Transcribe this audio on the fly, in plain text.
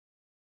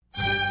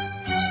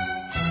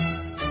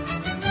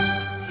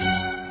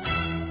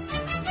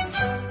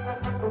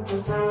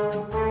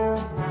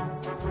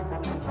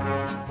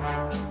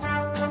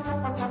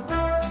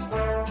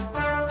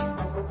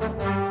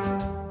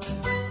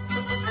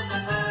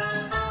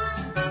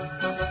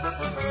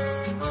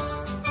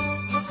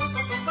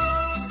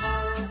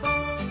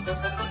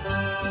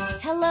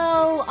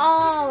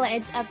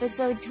It's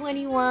episode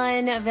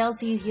 21 of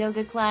Elsie's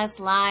Yoga Class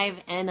Live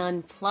and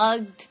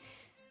Unplugged.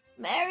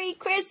 Merry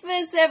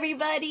Christmas,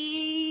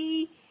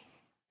 everybody!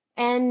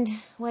 And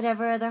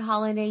whatever other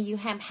holiday you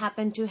have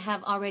happened to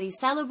have already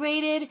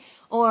celebrated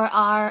or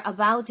are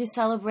about to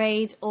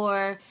celebrate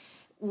or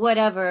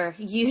whatever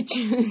you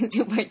choose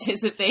to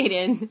participate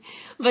in.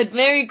 But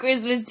Merry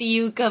Christmas to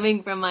you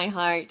coming from my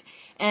heart.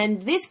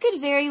 And this could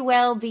very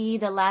well be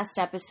the last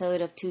episode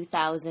of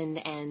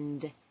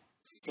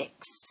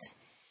 2006.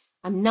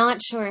 I'm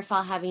not sure if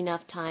I'll have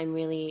enough time,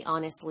 really,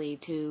 honestly,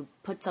 to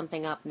put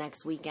something up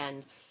next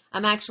weekend.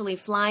 I'm actually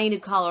flying to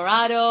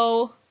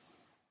Colorado,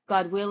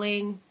 God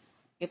willing,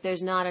 if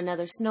there's not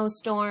another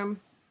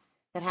snowstorm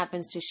that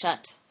happens to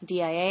shut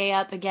DIA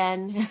up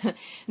again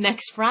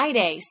next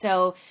Friday.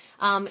 So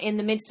in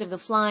the midst of the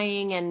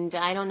flying, and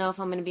I don't know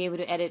if I'm going to be able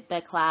to edit the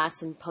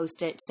class and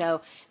post it.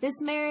 So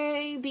this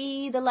may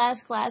be the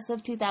last class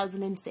of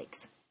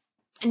 2006.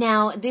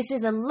 Now, this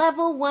is a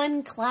level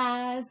 1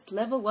 class,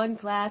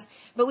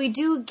 but we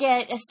do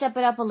step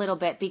it up a little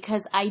bit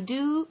because I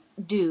do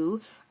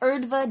Urdhva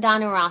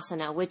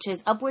Dhanurasana, which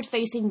is upward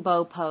facing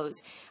bow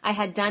pose. I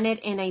had done it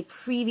in a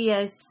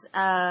previous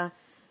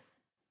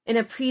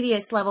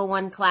level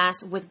 1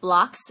 class with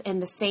blocks, and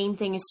the same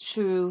thing is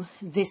true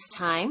this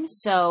time.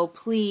 So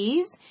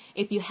please,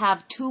 if you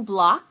have 2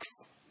 blocks,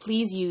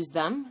 please use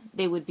them.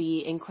 They would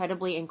be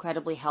incredibly,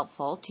 incredibly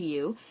helpful to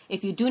you.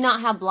 If you do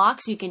not have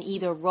blocks, you can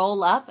either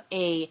roll up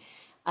a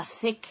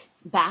thick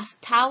bath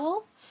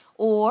towel,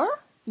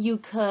 or you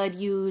could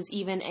use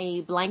even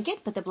a blanket,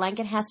 but the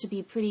blanket has to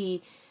be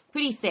pretty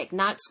thick,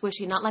 not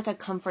squishy, not like a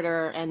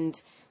comforter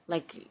and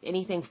like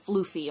anything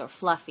floofy or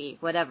fluffy,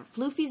 whatever.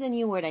 Floofy's a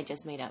new word I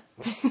just made up.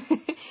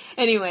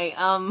 Anyway,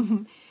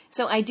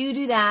 so I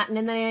do that, and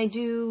then I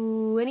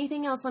do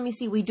anything else. Let me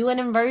see. We do an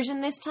inversion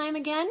this time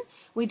again.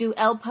 We do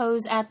L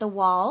pose at the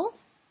wall.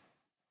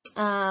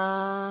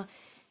 And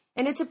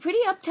it's a pretty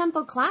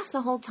up-tempo class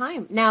the whole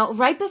time. Now,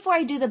 right before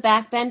I do the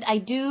back bend, I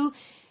do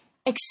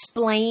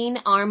explain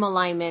arm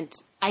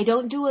alignment. I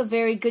don't do a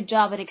very good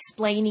job at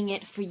explaining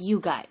it for you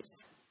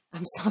guys.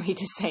 I'm sorry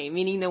to say,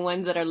 meaning the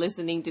ones that are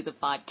listening to the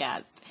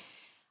podcast.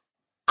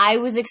 I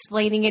was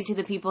explaining it to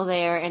the people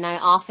there, and I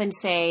often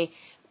say,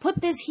 put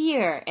this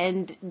here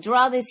and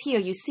draw this here.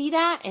 You see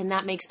that? And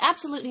that makes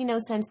absolutely no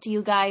sense to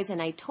you guys,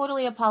 and I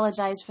totally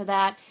apologize for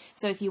that.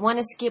 So if you want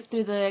to skip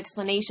through the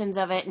explanations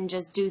of it and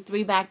just do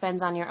 3 back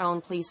bends on your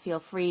own, please feel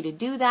free to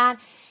do that.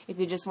 If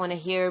you just want to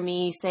hear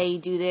me say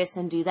do this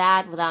and do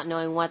that without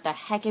knowing what the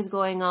heck is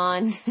going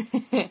on,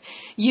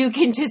 you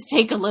can just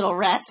take a little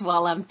rest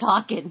while I'm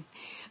talking.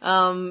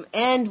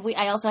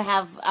 I also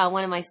have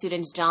one of my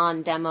students,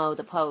 John, demo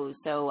the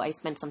pose, so I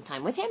spent some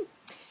time with him.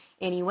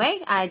 Anyway,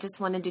 I just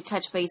wanted to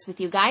touch base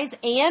with you guys.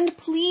 And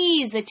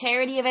please, the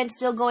charity event's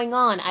still going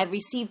on. I've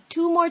received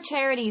 2 more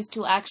charities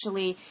to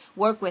actually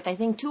work with. I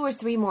think 2 or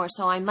 3 more.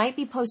 So I might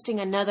be posting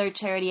another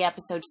charity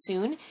episode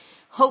soon.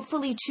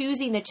 Hopefully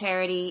choosing the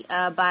charity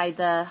by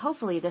the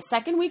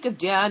second week of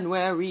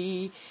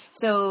January.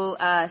 So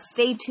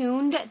stay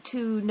tuned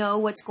to know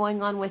what's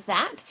going on with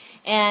that.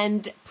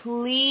 And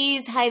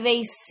please have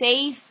a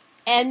safe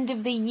end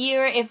of the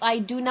year if I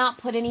do not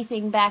put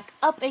anything back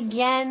up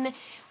again.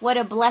 What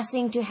a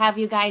blessing to have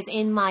you guys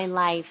in my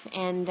life,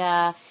 and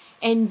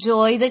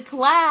enjoy the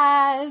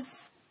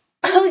class.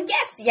 Oh,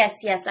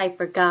 yes, I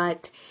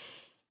forgot.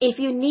 If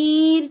you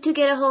need to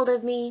get a hold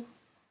of me,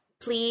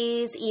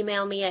 please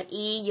email me at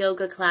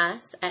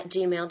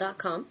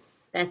eyogaclass@gmail.com.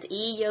 That's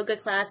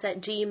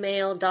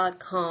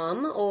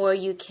eyogaclass@gmail.com, or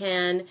you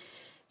can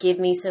give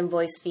me some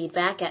voice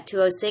feedback at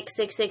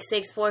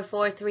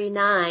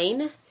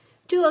 206-666-4439.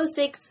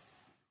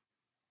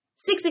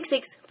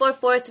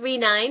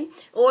 206-666-4439,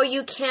 or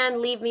you can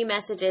leave me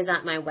messages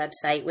at my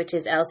website, which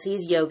is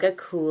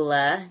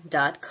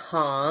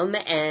elsie'syogakula.com,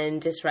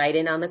 and just write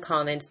in on the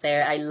comments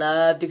there. I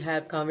love to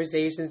have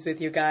conversations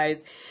with you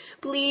guys.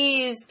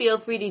 Please feel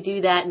free to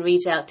do that and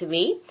reach out to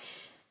me.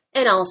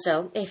 And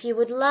also, if you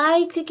would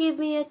like to give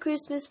me a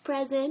Christmas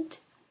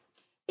present,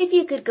 if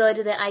you could go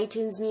to the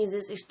iTunes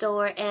Music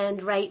Store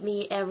and write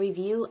me a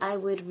review, I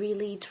would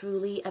really,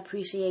 truly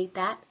appreciate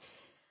that.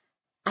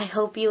 I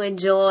hope you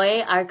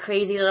enjoy our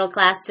crazy little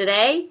class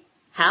today.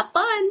 Have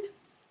fun!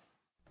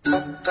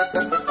 We're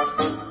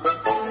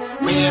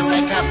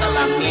a couple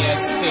of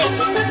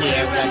misfits.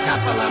 We're a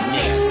couple of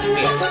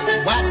misfits.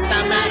 What's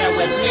the matter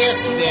with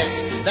misfits?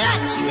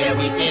 That's where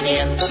we fit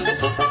in.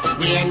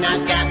 We're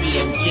not Daffy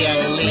and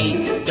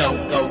Gilly.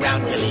 Don't go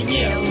round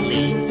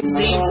willy-nilly.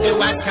 Seems to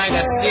us kind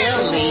of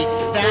silly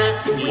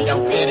that we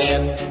don't fit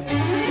in.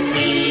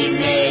 We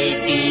may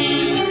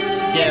be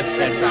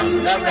different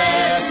from the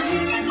rest.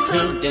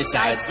 Who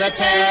decides the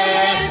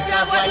test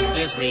of what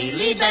is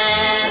really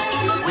best?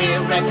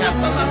 We're a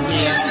couple of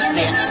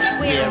misfits.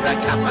 We're a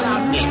couple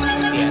of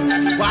misfits.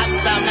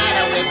 What's the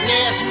matter with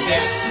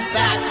misfits?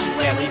 That's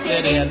where we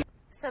fit in.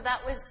 So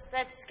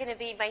that's going to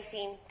be my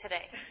theme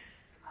today.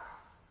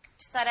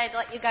 Just thought I'd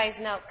let you guys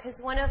know,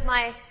 because one of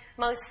my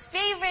most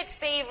favorite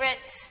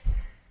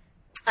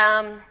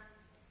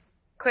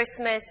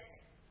Christmas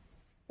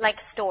like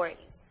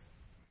stories,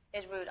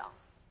 is Rudolph.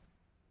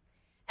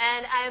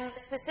 And I'm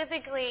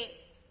specifically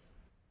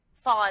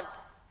fond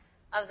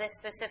of this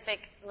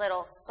specific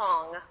little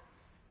song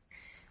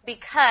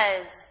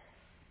because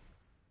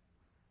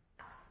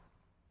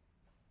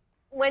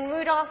when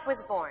Rudolph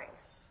was born,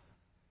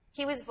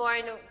 he was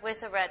born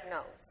with a red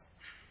nose.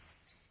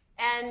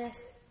 And,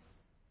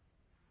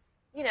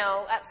 you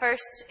know, at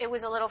first it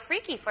was a little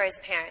freaky for his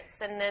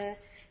parents, and then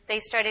they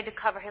started to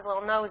cover his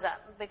little nose up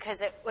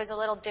because it was a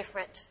little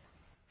different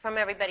from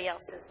everybody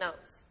else's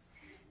nose.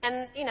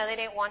 And, you know, they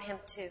didn't want him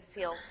to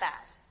feel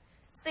bad.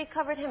 So they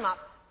covered him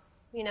up,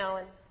 you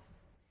know,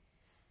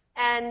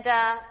 and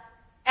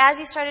as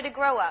he started to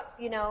grow up,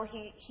 you know,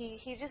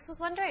 he just was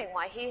wondering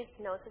why his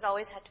nose has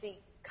always had to be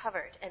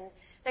covered. And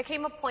there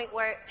came a point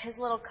where his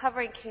little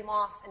covering came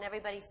off and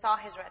everybody saw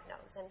his red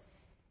nose. And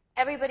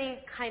everybody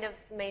kind of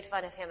made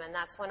fun of him, and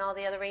that's when all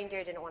the other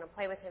reindeer didn't want to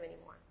play with him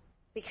anymore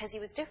because he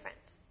was different.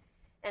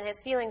 And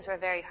his feelings were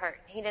very hurt.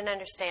 He didn't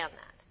understand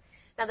that.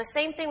 Now, the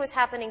same thing was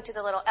happening to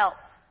the little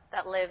elf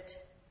that lived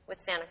with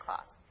Santa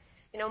Claus.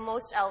 You know,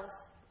 most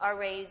elves are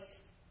raised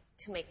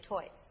to make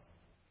toys.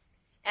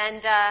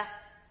 And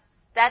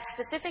that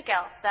specific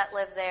elf that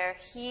lived there,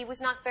 he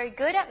was not very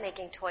good at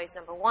making toys,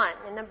 number one.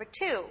 And number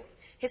two,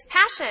 his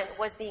passion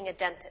was being a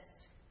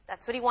dentist.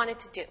 That's what he wanted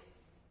to do,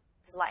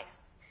 his life.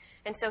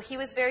 And so he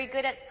was very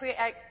good at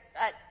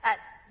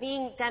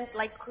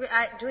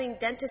doing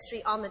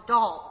dentistry on the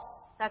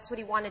dolls. That's what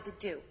he wanted to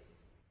do.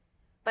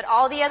 But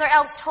all the other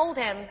elves told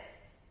him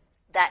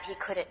that he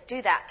couldn't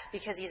do that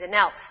because he's an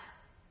elf.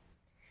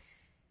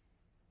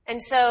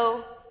 And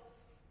so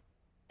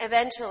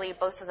eventually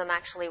both of them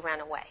actually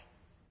ran away.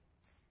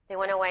 They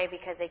went away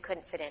because they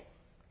couldn't fit in.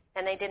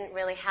 And they didn't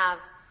really have,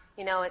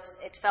 you know,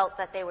 it felt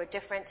that they were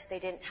different. They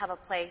didn't have a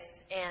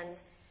place.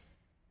 And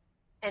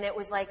it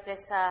was like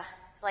this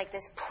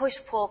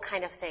push-pull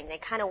kind of thing. They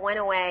kind of went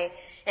away,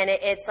 and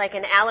it's like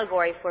an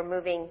allegory for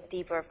moving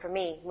deeper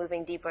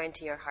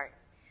into your heart.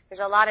 There's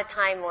a lot of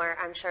time where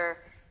I'm sure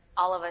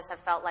all of us have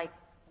felt like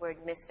we're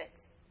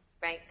misfits,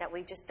 right? That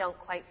we just don't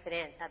quite fit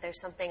in, that there's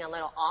something a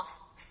little off,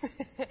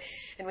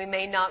 and we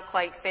may not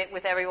quite fit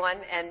with everyone,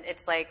 and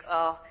it's like,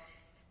 oh,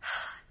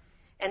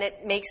 and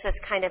it makes us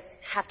kind of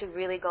have to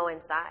really go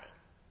inside.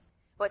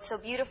 What's so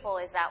beautiful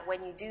is that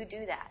when you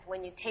do that,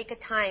 when you take a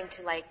time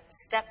to like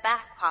step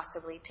back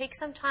possibly, take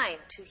some time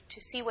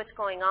to see what's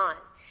going on,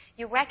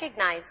 you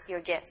recognize your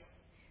gifts.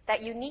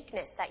 That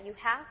uniqueness that you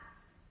have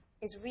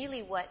is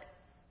really what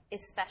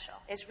is special.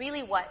 It's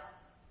really what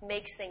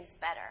makes things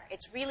better.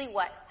 It's really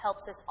what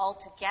helps us all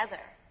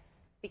together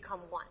become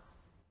one.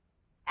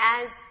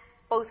 As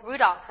both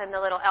Rudolph and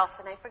the little elf,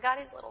 and I forgot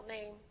his little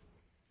name,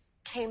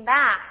 came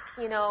back,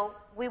 you know,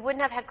 we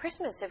wouldn't have had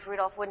Christmas if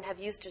Rudolph wouldn't have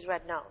used his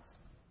red nose.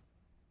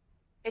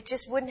 It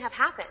just wouldn't have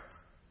happened.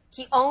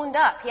 He owned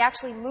up. He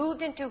actually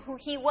moved into who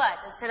he was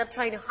instead of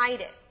trying to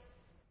hide it.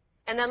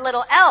 And then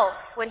little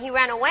elf, when he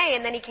ran away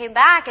and then he came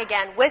back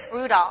again with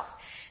Rudolph,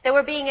 they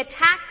were being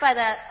attacked by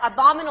the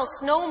abominable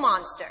snow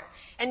monster.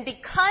 And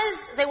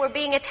because they were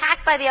being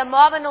attacked by the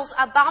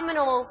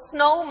abominable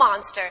snow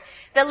monster,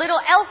 the little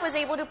elf was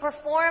able to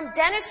perform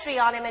dentistry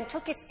on him and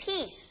took his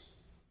teeth.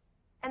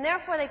 And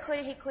therefore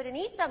he couldn't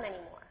eat them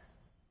anymore.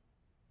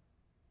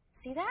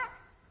 See that?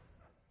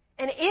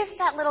 And if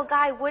that little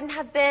guy wouldn't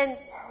have been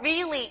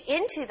really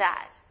into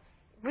that,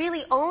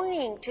 really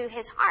owning to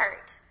his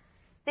heart,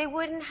 they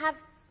wouldn't have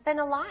been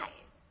alive.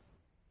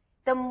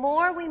 The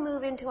more we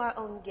move into our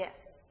own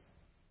gifts,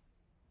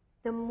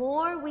 the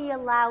more we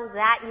allow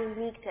that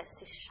uniqueness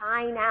to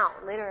shine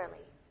out,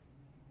 literally,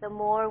 the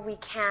more we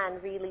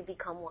can really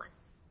become one.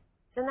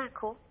 Isn't that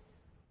cool?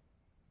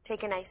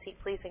 Take a nice seat,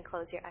 please, and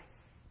close your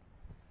eyes.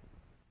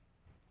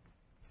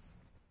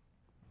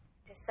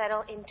 To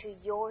settle into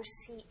your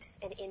seat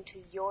and into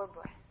your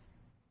breath.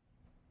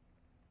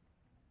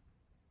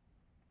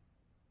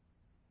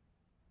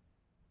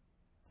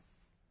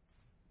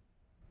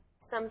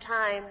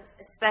 Sometimes,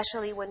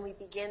 especially when we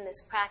begin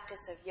this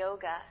practice of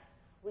yoga,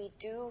 we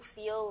do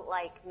feel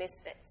like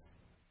misfits.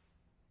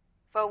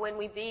 For when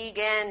we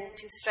begin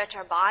to stretch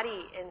our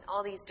body in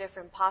all these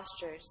different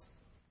postures,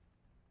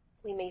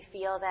 we may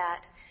feel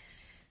that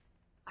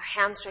our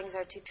hamstrings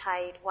are too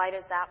tight. Why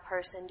does that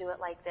person do it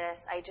like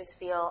this? I just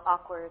feel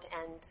awkward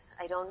and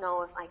I don't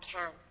know if I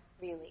can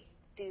really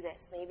do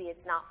this. Maybe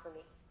it's not for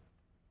me.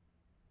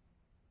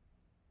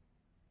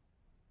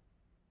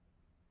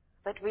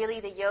 But really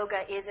the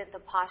yoga isn't the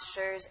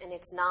postures and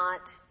it's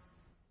not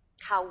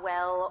how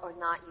well or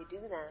not you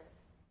do them.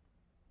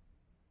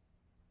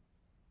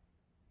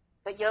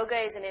 But yoga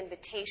is an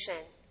invitation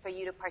for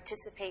you to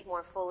participate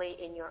more fully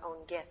in your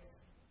own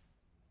gifts.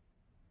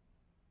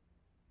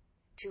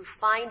 To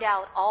find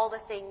out all the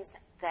things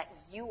that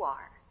you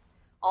are,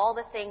 all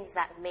the things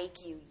that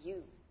make you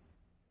you.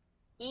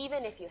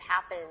 Even if you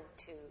happen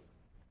to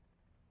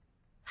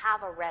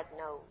have a red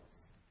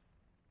nose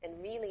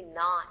and really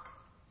not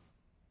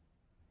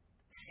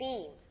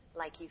seem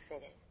like you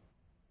fit in.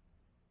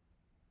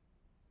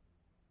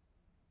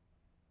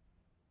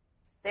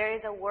 There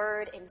is a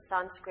word in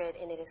Sanskrit,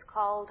 and it is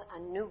called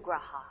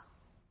anugraha.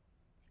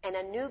 And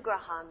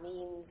anugraha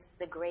means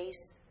the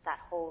grace that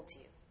holds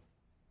you.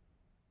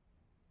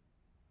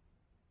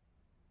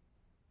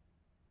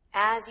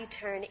 As you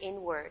turn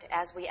inward,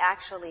 as we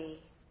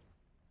actually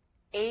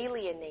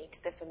alienate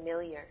the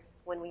familiar,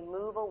 when we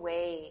move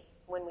away,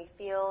 when we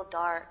feel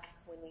dark,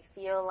 when we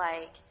feel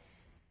like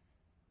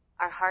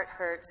our heart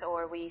hurts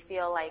or we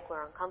feel like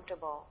we're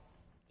uncomfortable,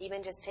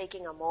 even just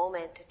taking a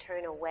moment to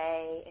turn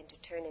away and to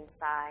turn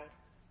inside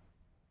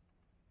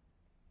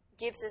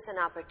gives us an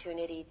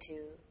opportunity to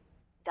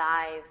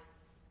dive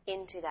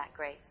into that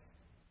grace.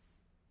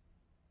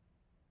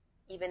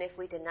 Even if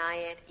we deny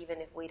it, even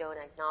if we don't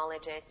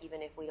acknowledge it,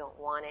 even if we don't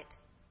want it,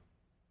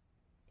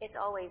 it's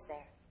always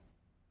there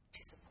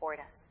to support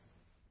us.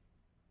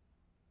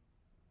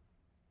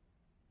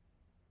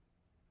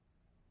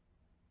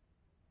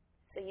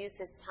 So use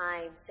this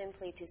time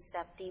simply to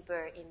step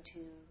deeper into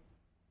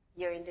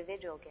your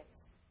individual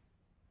gifts,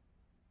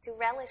 to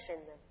relish in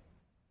them,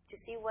 to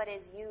see what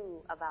is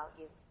you about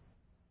you.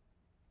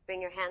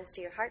 Bring your hands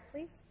to your heart,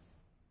 please.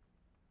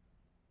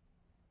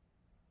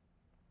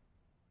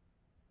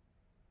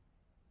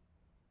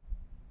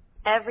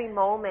 Every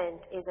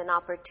moment is an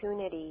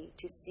opportunity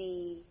to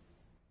see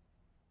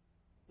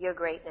your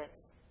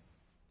greatness,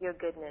 your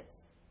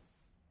goodness,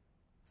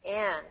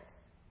 and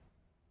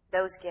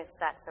those gifts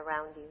that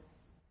surround you.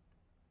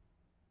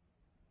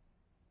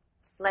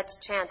 Let's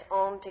chant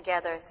Om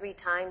together 3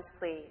 times,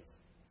 please,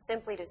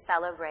 simply to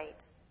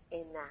celebrate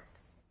in that.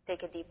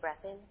 Take a deep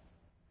breath in.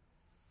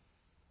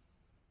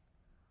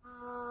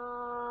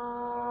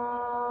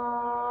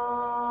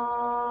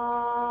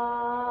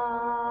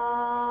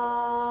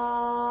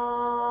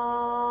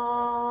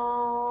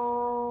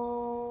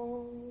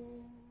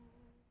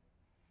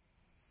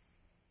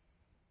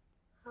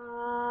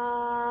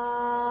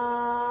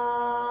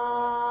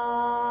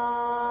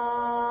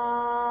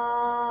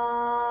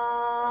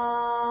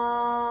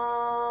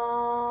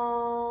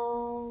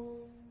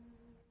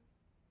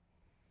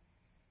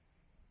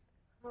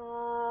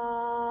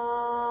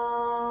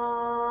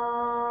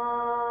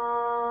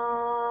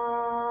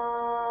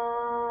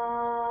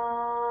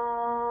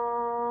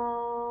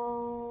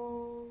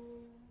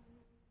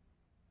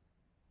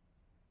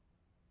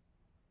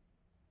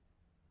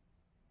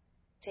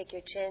 Take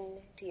your chin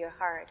to your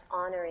heart,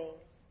 honoring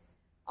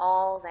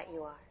all that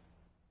you are.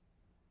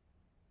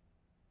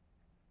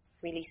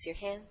 Release your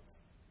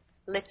hands,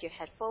 lift your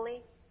head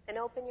fully, and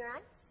open your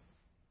eyes.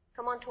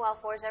 Come on to all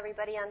fours,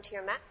 everybody, onto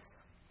your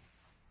mats.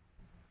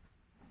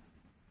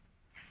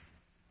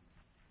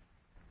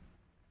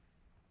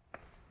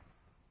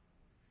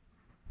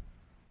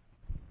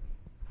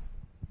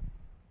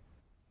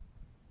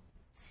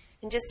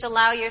 And just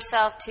allow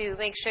yourself to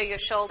make sure your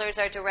shoulders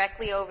are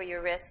directly over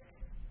your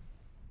wrists.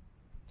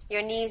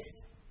 Your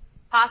knees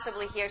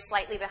possibly here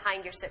slightly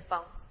behind your sit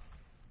bones.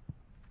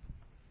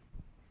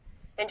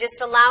 And just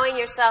allowing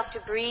yourself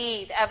to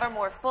breathe ever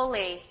more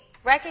fully,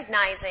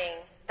 recognizing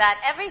that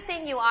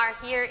everything you are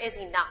here is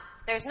enough.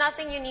 There's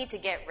nothing you need to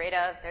get rid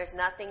of. There's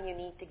nothing you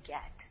need to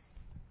get.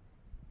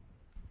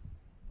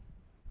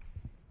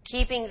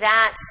 Keeping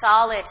that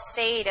solid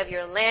state of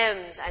your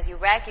limbs as you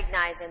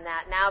recognize in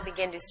that, now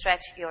begin to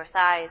stretch your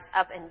thighs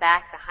up and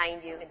back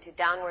behind you into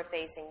downward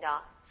facing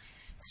dog.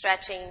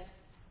 Stretching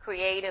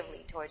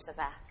creatively towards the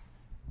back.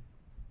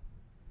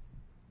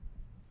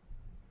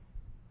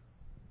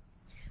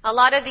 A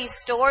lot of these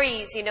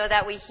stories,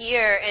 that we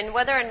hear, and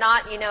whether or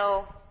not,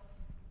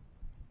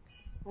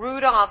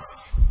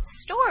 Rudolph's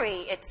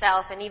story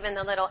itself and even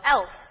the little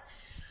elf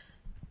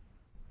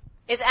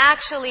is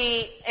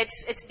actually,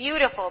 it's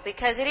beautiful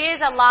because it is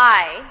a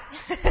lie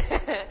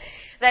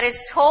that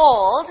is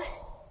told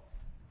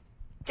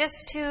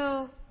just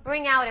to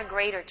bring out a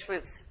greater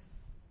truth.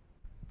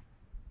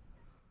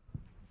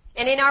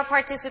 And in our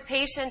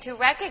participation to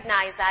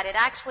recognize that, it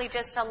actually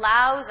just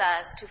allows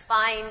us to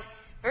find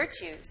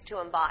virtues to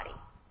embody.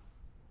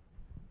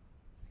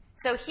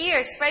 So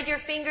here, spread your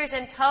fingers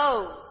and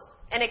toes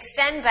and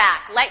extend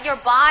back. Let your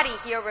body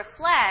here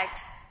reflect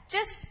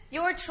just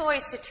your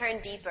choice to turn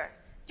deeper,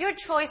 your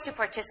choice to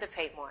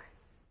participate more.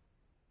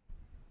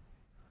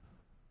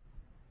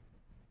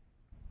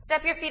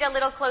 Step your feet a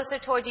little closer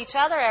towards each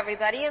other,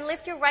 everybody, and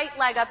lift your right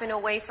leg up and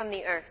away from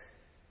the earth.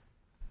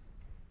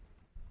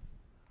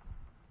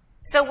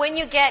 So when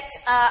you get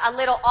a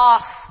little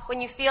off, when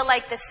you feel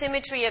like the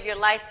symmetry of your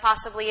life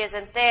possibly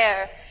isn't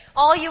there,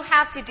 all you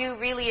have to do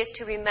really is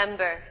to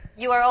remember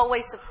you are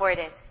always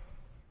supported.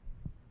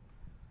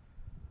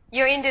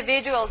 Your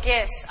individual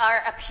gifts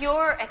are a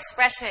pure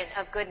expression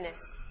of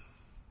goodness.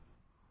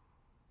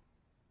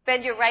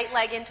 Bend your right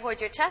leg in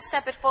towards your chest.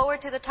 Step it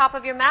forward to the top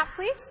of your mat,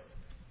 please.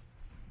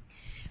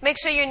 Make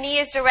sure your knee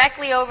is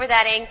directly over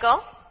that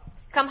ankle.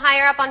 Come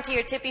higher up onto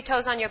your tippy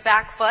toes on your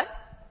back foot.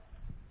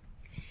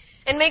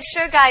 And make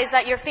sure, guys,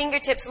 that your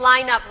fingertips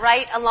line up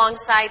right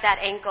alongside that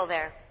ankle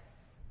there.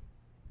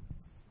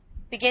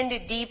 Begin to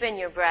deepen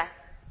your breath.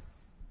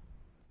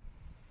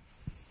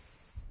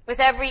 With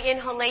every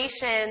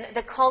inhalation,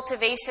 the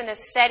cultivation of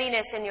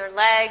steadiness in your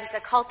legs, the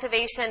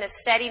cultivation of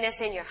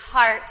steadiness in your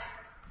heart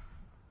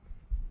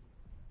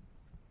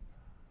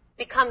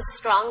becomes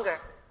stronger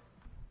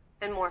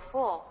and more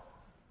full.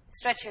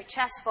 Stretch your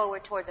chest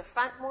forward towards the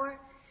front more,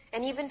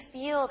 and even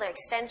feel the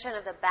extension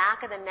of the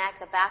back of the neck,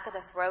 the back of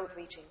the throat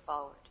reaching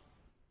forward.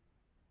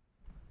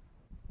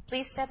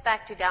 Please step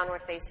back to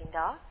downward facing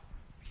dog.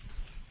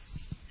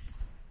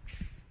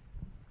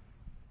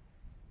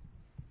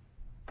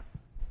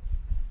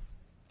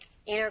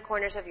 Inner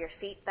corners of your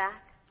feet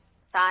back,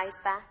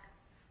 thighs back.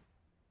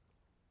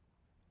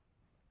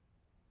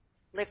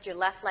 Lift your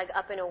left leg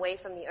up and away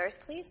from the earth,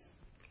 please.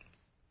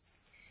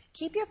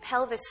 Keep your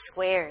pelvis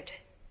squared,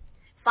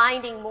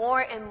 finding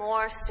more and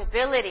more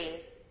stability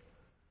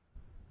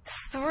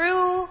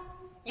through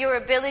your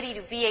ability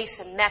to be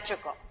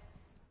asymmetrical.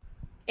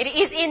 It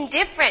is in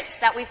difference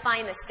that we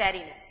find the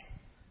steadiness.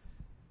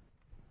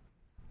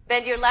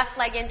 Bend your left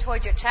leg in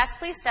towards your chest,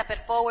 please. Step it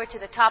forward to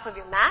the top of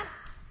your mat.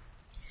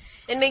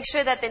 And make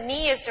sure that the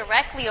knee is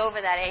directly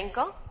over that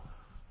ankle.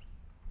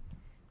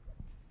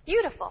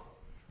 Beautiful.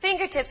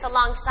 Fingertips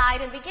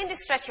alongside, and begin to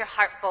stretch your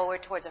heart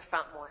forward towards the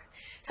front more.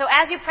 So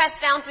as you press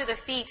down through the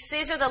feet,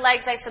 scissor the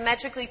legs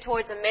isometrically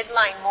towards the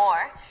midline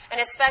more.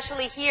 And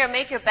especially here,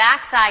 make your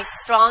back thighs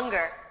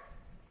stronger.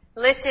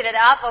 Lifted it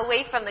up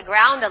away from the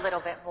ground a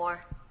little bit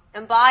more.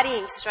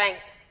 Embodying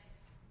strength.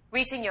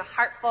 Reaching your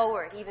heart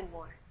forward even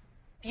more.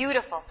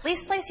 Beautiful.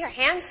 Please place your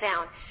hands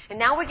down. And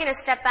now we're going to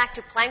step back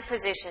to plank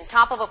position,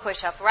 top of a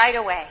push-up right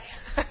away.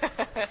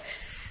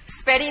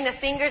 Spreading the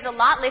fingers a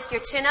lot, lift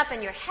your chin up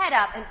and your head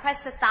up and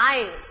press the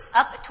thighs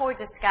up towards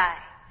the sky.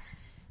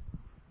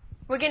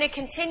 We're going to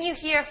continue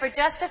here for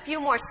just a few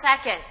more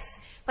seconds,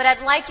 but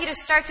I'd like you to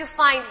start to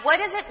find what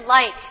is it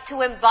like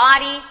to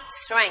embody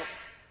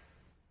strength.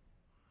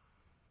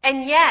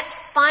 And yet,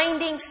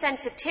 finding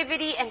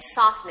sensitivity and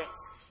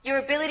softness, your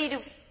ability to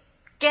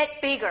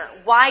get bigger,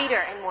 wider,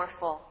 and more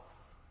full.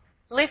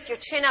 Lift your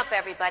chin up,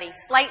 everybody.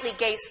 Slightly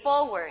gaze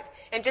forward.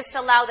 And just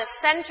allow the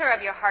center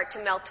of your heart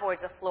to melt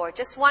towards the floor.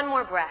 Just one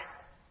more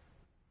breath.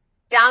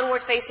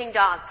 Downward facing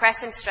dog.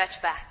 Press and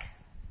stretch back.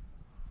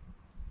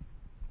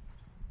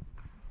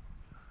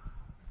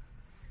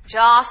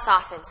 Jaw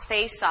softens.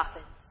 Face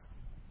softens.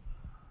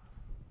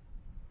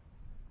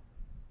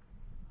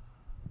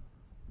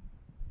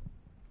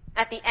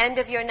 At the end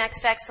of your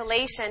next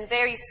exhalation,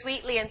 very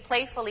sweetly and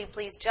playfully,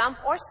 please jump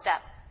or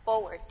step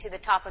forward to the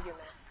top of your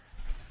mat.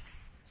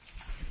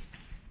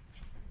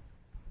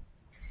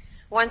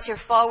 Once you're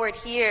forward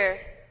here,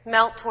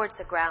 melt towards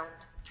the ground.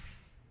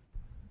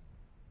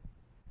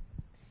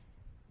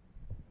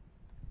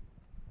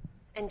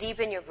 And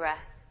deepen your breath.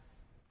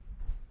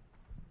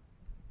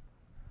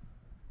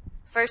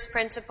 First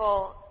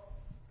principle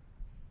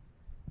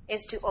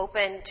is to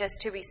open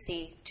just to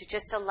receive, to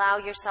just allow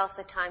yourself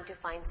the time to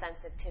find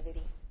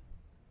sensitivity.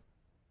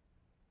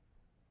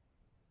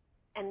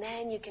 And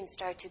then you can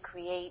start to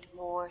create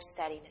more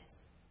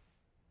steadiness.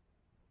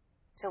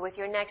 So with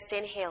your next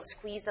inhale,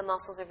 squeeze the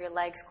muscles of your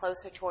legs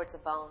closer towards the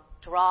bone.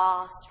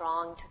 Draw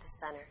strong to the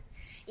center.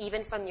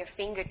 Even from your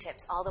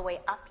fingertips all the way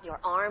up your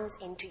arms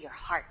into your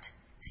heart.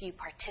 So you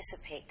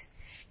participate.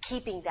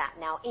 Keeping that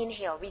now.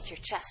 Inhale, reach your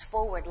chest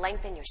forward,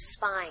 lengthen your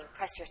spine,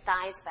 press your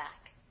thighs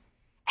back.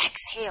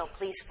 Exhale,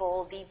 please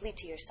fold deeply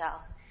to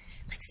yourself.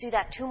 Let's do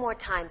that 2 more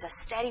times. As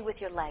steady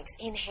with your legs.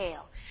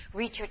 Inhale,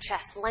 reach your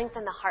chest,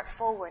 lengthen the heart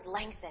forward,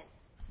 lengthen.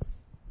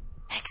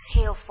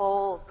 Exhale,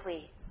 fold,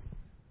 please.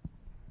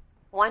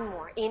 1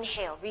 more.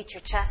 Inhale, reach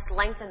your chest,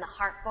 lengthen the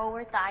heart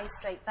forward, thighs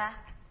straight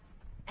back.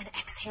 And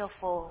exhale,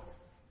 fold.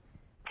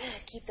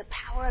 Good. Keep the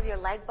power of your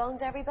leg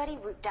bones, everybody.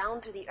 Root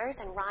down through the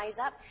earth and rise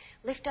up.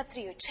 Lift up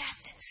through your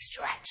chest and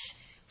stretch.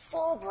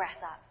 Full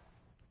breath up.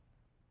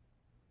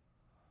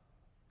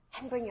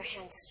 And bring your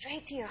hands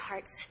straight to your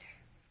heart center.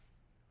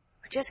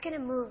 We're just going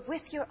to move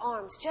with your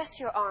arms,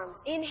 just your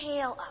arms.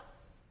 Inhale up.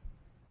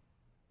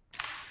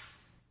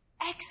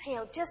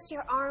 Exhale, just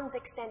your arms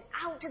extend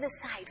out to the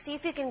side. See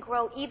if you can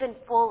grow even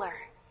fuller.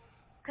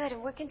 Good,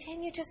 and we'll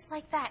continue just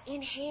like that,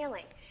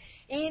 inhaling.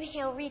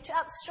 Inhale, reach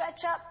up,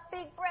 stretch up,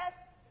 big breath.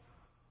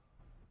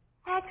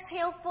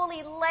 Exhale,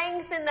 fully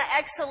lengthen the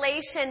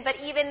exhalation, but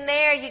even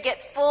there you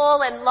get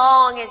full and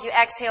long as you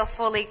exhale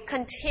fully.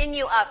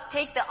 Continue up,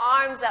 take the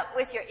arms up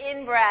with your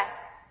in-breath.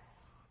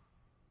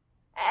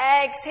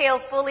 Exhale,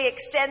 fully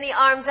extend the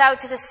arms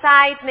out to the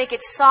sides, make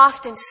it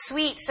soft and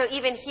sweet, so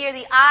even here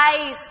the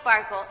eyes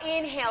sparkle.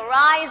 Inhale,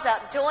 rise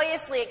up,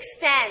 joyously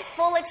extend,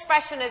 full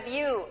expression of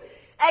you.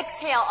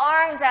 Exhale,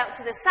 arms out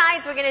to the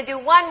sides. We're going to do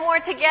 1 more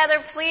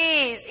together,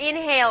 please.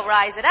 Inhale,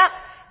 rise it up,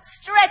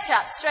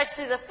 stretch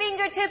through the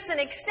fingertips and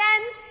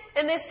extend.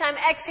 And this time,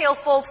 exhale,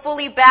 fold,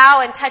 fully bow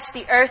and touch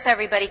the earth,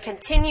 everybody.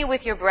 Continue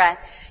with your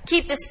breath.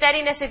 Keep the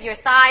steadiness of your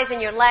thighs and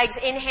your legs.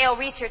 Inhale,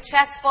 reach your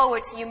chest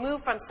forward so you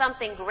move from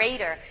something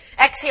greater.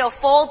 Exhale,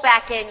 fold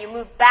back in. You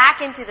move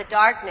back into the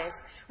darkness.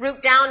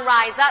 Root down,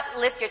 rise up,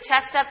 lift your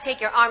chest up, take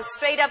your arms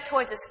straight up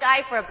towards the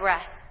sky for a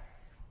breath.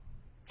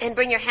 And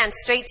bring your hands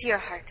straight to your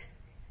heart.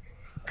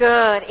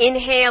 Good.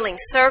 Inhaling,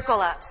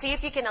 circle up. See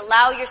if you can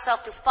allow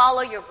yourself to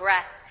follow your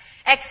breath.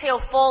 Exhale,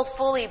 fold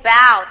fully,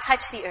 bow,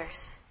 touch the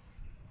earth.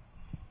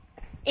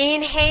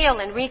 Inhale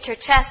and reach your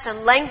chest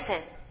and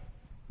lengthen.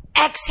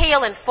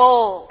 Exhale and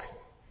fold.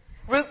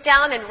 Root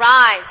down and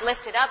rise,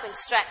 lift it up and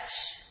stretch.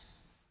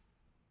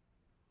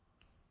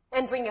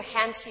 And bring your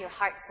hands to your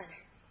heart center.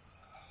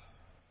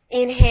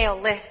 Inhale,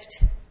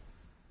 lift.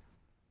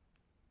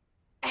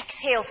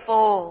 Exhale,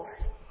 fold.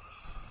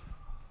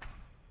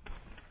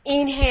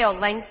 Inhale,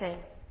 lengthen.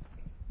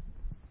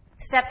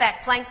 Step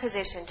back, plank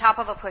position, top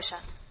of a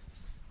push-up.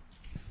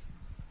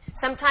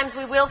 Sometimes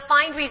we will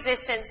find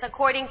resistance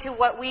according to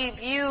what we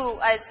view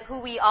as who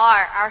we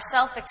are. Our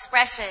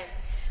self-expression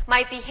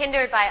might be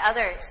hindered by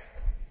others.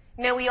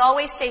 May we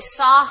always stay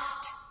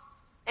soft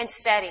and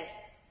steady.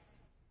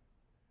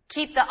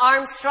 Keep the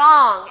arms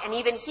strong, and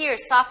even here,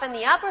 soften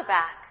the upper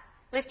back.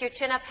 Lift your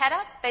chin up, head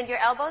up, bend your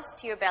elbows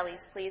to your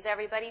bellies, please,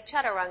 everybody.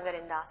 Chaturanga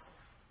Dandasana.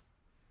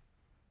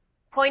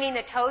 Pointing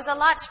the toes a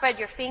lot, spread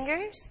your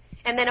fingers,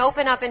 and then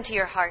open up into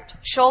your heart.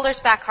 Shoulders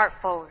back, heart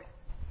forward.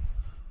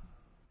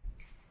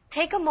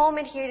 Take a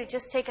moment here to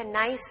just take a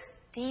nice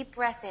deep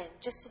breath in,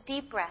 just a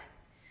deep breath.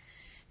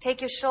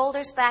 Take your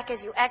shoulders back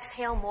as you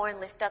exhale more and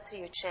lift up through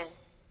your chin.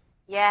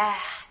 Yeah,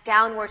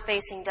 downward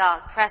facing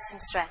dog, press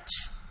and stretch.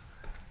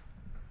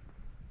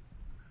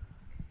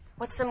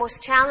 What's the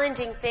most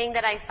challenging thing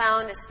that I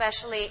found,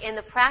 especially in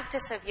the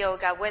practice of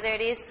yoga, whether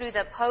it is through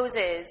the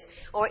poses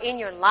or in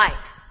your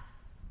life,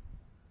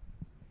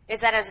 is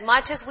that as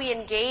much as we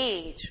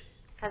engage,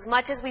 as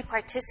much as we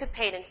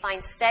participate and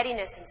find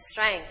steadiness and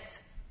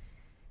strength,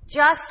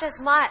 just as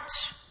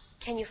much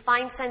can you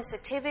find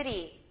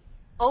sensitivity,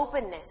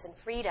 openness, and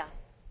freedom.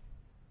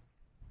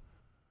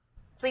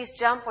 Please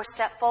jump or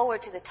step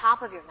forward to the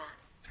top of your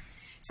mat.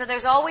 So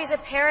there's always a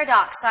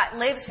paradox that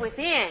lives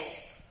within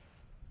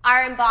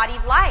our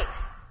embodied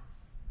life.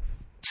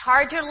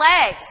 Charge your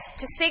legs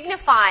to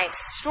signify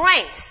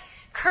strength,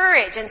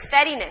 courage, and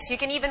steadiness. You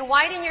can even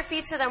widen your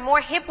feet so they're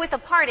more hip width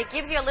apart. It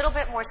gives you a little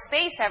bit more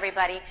space,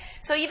 everybody.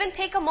 So even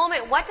take a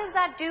moment. What does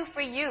that do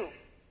for you?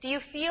 Do you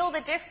feel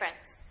the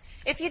difference?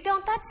 If you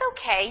don't, that's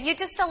okay. You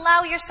just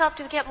allow yourself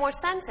to get more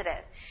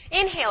sensitive.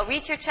 Inhale,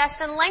 reach your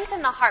chest and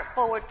lengthen the heart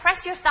forward.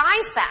 Press your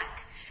thighs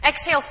back.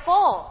 Exhale,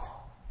 fold.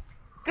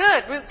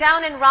 Good. Root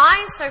down and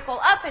rise. Circle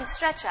up and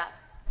stretch up.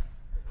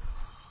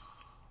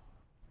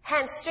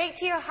 Hands straight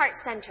to your heart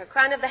center.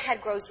 Crown of the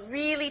head grows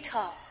really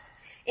tall.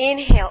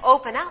 Inhale,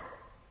 open up.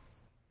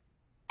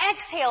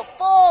 Exhale,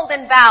 fold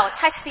and bow.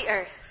 Touch the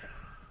earth.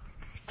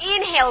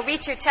 Inhale,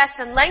 reach your chest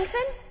and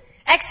lengthen.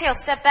 Exhale,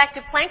 step back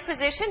to plank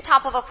position,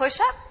 top of a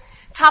push-up.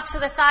 Tops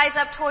of the thighs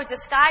up towards the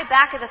sky,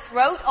 back of the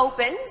throat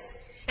opens.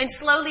 And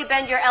slowly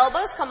bend your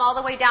elbows, come all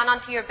the way down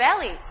onto your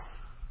bellies.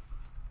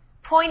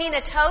 Pointing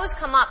the toes,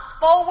 come up,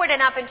 forward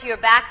and up into your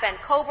back bend.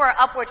 Cobra,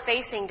 upward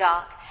facing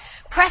dog.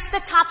 Press the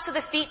tops of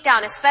the feet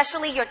down,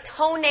 especially your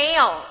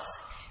toenails.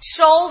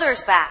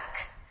 Shoulders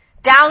back.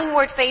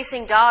 Downward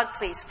facing dog,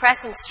 please.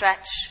 Press and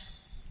stretch.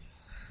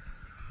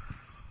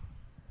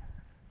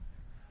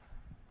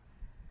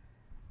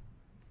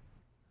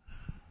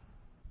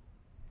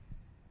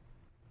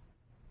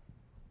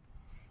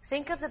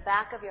 Think of the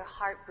back of your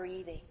heart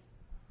breathing.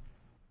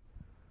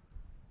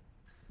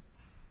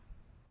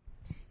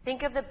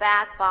 Think of the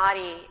back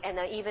body and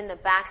even the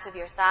backs of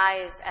your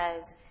thighs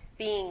as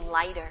being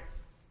lighter.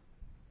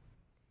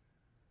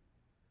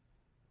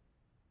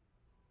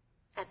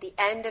 At the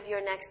end of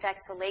your next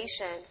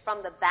exhalation,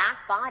 from the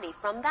back body,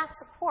 from that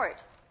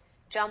support,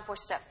 jump or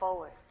step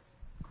forward.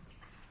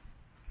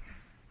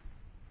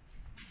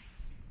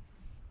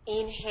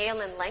 Inhale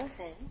and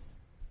lengthen.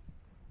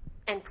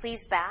 And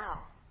please bow.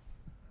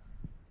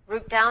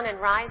 Root down and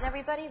rise,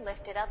 everybody.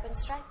 Lift it up and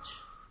stretch.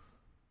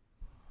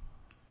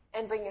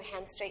 And bring your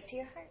hands straight to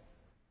your heart.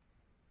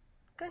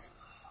 Good.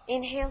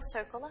 Inhale,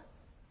 circle up.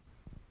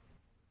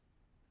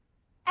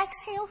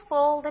 Exhale,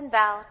 fold and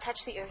bow.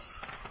 Touch the earth.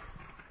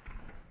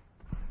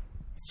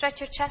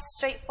 Stretch your chest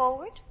straight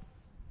forward.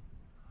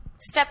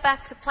 Step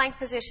back to plank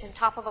position,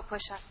 top of a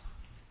push-up.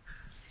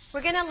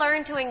 We're going to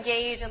learn to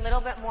engage a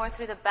little bit more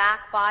through the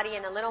back body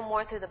and a little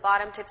more through the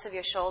bottom tips of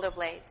your shoulder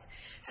blades.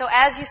 So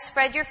as you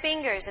spread your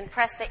fingers and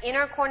press the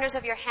inner corners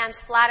of your hands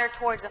flatter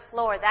towards the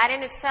floor, that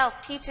in itself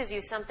teaches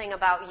you something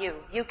about you.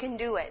 You can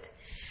do it.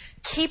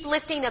 Keep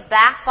lifting the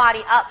back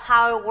body up,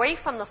 high away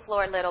from the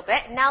floor a little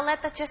bit. Now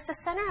let just the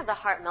center of the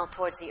heart melt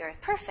towards the earth.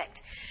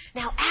 Perfect.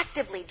 Now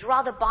actively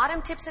draw the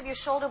bottom tips of your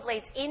shoulder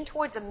blades in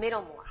towards the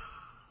middle more.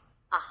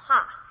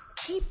 Aha.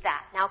 Keep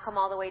that. Now come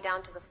all the way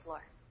down to the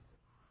floor.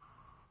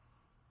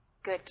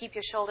 Good. Keep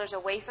your shoulders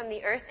away from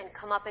the earth and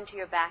come up into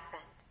your back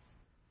bend.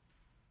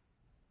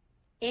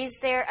 Is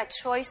there a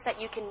choice that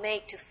you can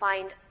make to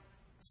find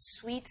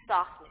sweet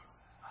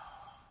softness?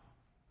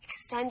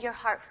 Extend your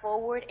heart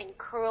forward and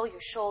curl your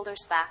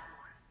shoulders back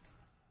more.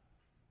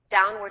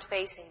 Downward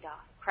facing dog.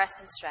 Press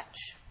and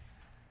stretch.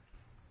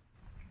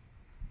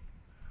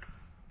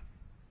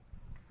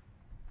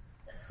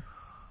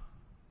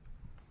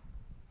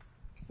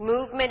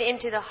 Movement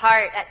into the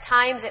heart. At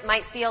times it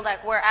might feel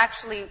like we're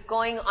actually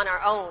going on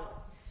our own,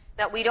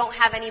 that we don't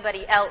have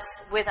anybody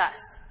else with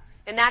us.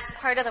 And that's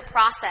part of the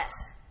process.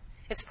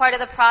 It's part of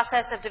the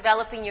process of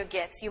developing your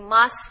gifts. You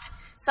must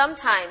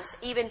sometimes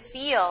even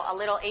feel a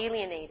little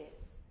alienated.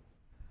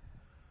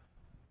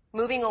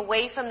 Moving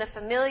away from the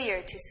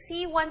familiar to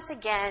see once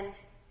again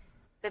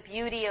the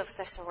beauty of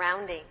the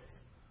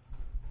surroundings.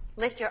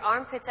 Lift your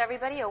armpits,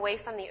 everybody, away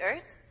from the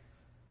earth.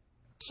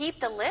 Keep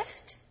the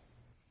lift.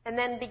 And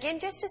then begin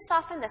just to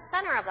soften the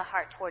center of the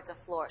heart towards the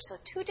floor. So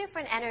two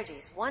different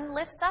energies. One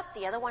lifts up,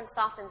 the other one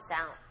softens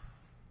down.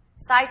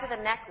 Sides of the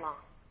neck long.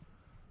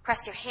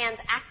 Press your hands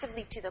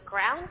actively to the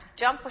ground.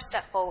 Jump or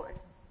step forward.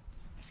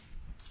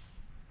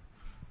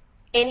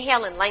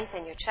 Inhale and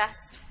lengthen your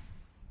chest.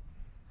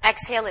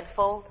 Exhale and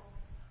fold.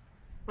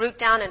 Root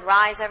down and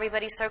rise.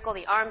 Everybody circle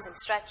the arms and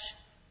stretch.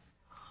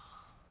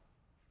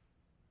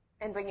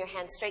 And bring your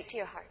hands straight to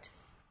your heart.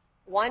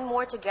 One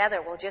more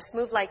together. We'll just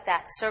move like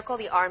that. Circle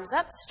the arms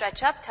up,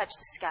 stretch up, touch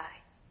the sky.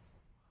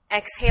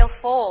 Exhale,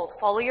 fold.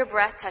 Follow your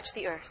breath, touch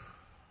the earth.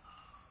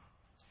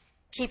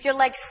 Keep your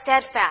legs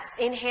steadfast.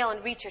 Inhale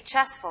and reach your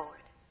chest forward.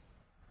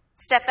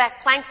 Step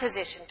back, plank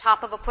position,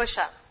 top of a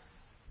push-up.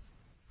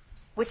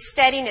 With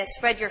steadiness,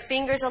 spread your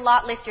fingers a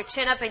lot, lift your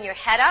chin up and your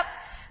head up.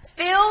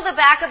 Fill the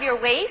back of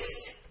your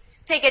waist.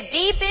 Take a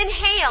deep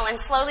inhale and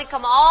slowly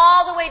come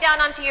all the way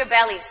down onto your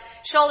bellies.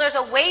 Shoulders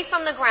away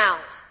from the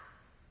ground.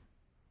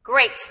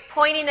 Great.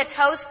 Pointing the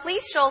toes,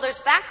 please. Shoulders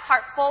back,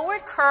 heart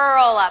forward,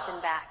 curl up and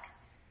back.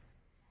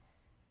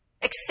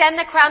 Extend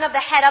the crown of the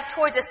head up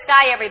towards the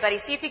sky, everybody.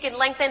 See if you can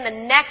lengthen the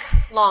neck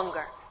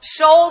longer.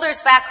 Shoulders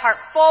back, heart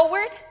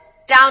forward,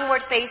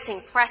 downward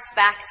facing, press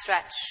back,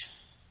 stretch.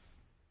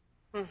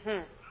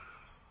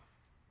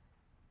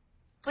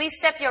 Please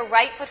step your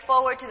right foot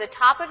forward to the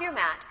top of your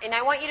mat, and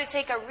I want you to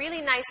take a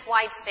really nice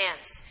wide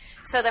stance.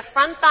 So the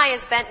front thigh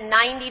is bent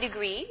 90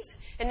 degrees.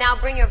 And now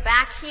bring your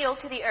back heel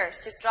to the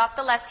earth. Just drop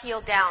the left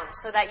heel down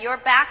so that your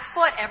back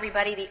foot,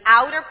 everybody, the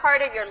outer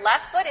part of your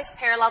left foot is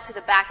parallel to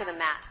the back of the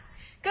mat.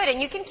 Good.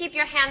 And you can keep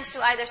your hands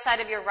to either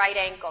side of your right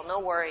ankle. No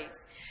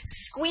worries.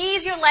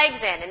 Squeeze your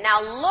legs in. And now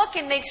look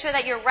and make sure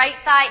that your right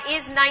thigh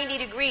is 90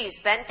 degrees,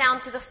 bent down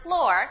to the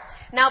floor.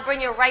 Now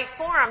bring your right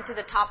forearm to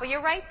the top of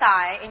your right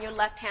thigh and your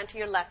left hand to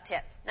your left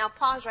hip. Now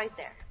pause right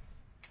there.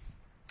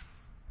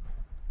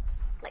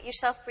 Let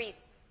yourself breathe.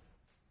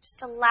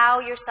 Just allow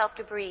yourself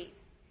to breathe.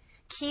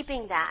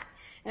 Keeping that.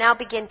 Now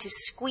begin to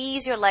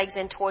squeeze your legs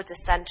in towards the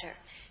center.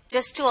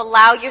 Just to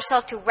allow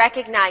yourself to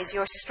recognize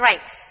your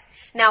strength.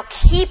 Now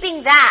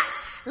keeping that,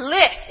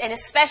 lift, and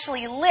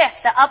especially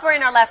lift the upper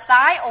inner left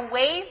thigh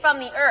away from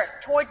the earth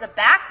towards the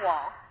back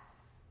wall.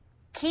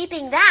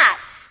 Keeping that,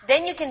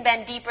 then you can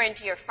bend deeper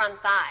into your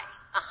front thigh.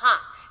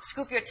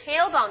 Scoop your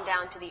tailbone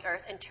down to the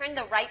earth and turn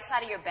the right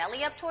side of your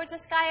belly up towards the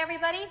sky,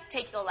 everybody.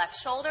 Take the left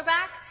shoulder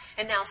back,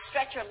 and now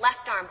stretch your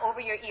left arm over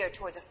your ear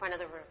towards the front of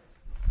the room.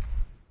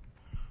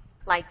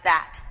 Like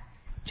that.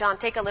 John,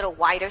 take a little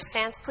wider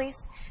stance,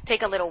 please.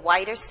 Take a little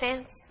wider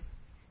stance.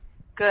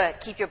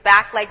 Good. Keep your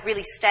back leg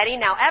really steady.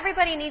 Now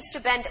everybody needs to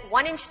bend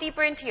 1 inch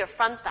deeper into your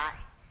front thigh.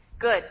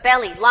 Good.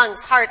 Belly,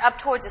 lungs, heart up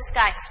towards the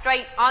sky,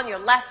 straight on your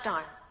left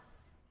arm.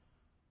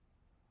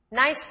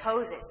 Nice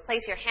poses.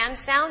 Place your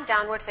hands down,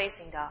 downward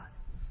facing dog.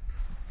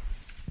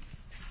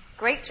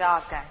 Great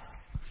job, guys.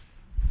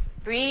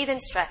 Breathe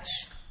and stretch.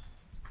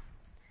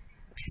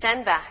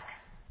 Extend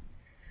back.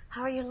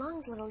 How are your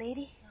lungs, little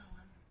lady?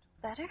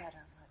 Better?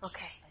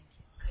 Okay.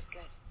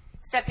 Good.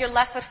 Step your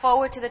left foot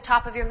forward to the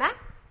top of your mat.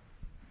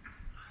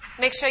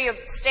 Make sure your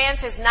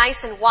stance is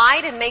nice and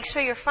wide, and make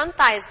sure your front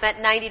thigh is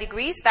bent 90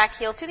 degrees, back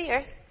heel to the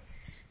earth.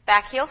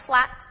 Back heel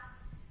flat.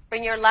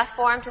 Bring your left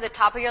forearm to the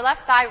top of your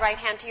left thigh, right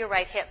hand to your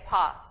right hip.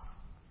 Pause.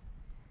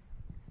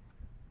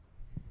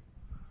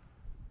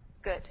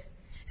 Good.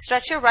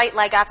 Stretch your right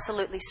leg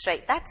absolutely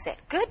straight. That's it.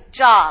 Good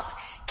job.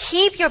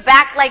 Keep your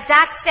back leg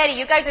that steady.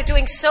 You guys are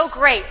doing so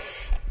great.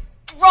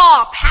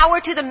 Draw power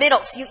to the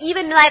middle. So you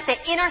even let the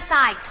inner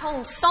thigh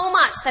tone so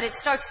much that it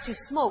starts to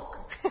smoke.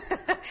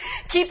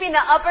 Keeping the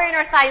upper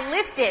inner thigh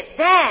lifted.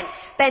 Then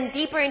bend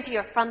deeper into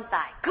your front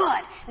thigh.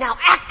 Good. Now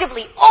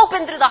actively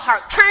open through the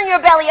heart. Turn your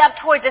belly up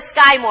towards the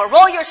sky more.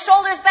 Roll your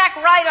shoulders back,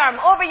 right arm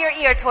over your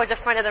ear towards the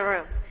front of the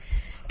room.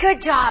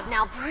 Good job.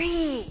 Now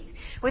breathe.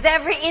 With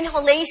every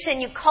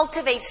inhalation, you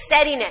cultivate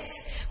steadiness.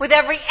 With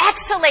every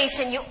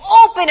exhalation, you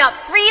open up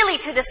freely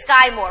to the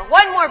sky more.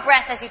 One more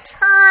breath as you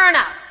turn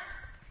up.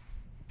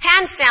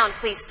 Hands down,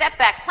 please. Step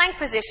back, plank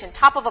position,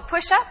 top of a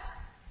push-up.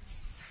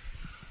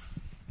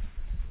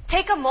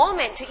 Take a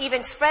moment to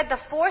even spread the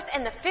fourth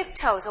and the fifth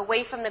toes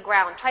away from the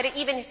ground. Try to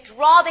even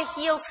draw the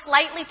heels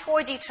slightly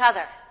towards each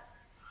other.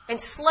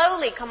 And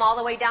slowly come all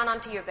the way down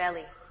onto your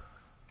belly.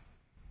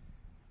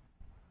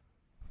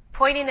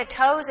 Pointing the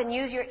toes and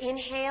use your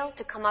inhale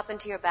to come up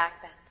into your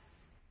back bend.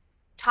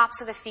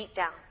 Tops of the feet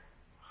down.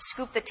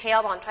 Scoop the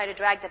tailbone. Try to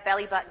drag the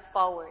belly button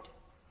forward.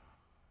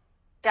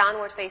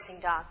 Downward facing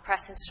dog.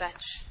 Press and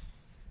stretch.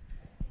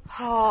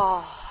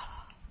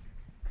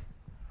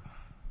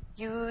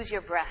 Use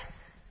your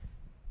breath.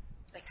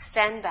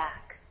 Extend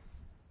back.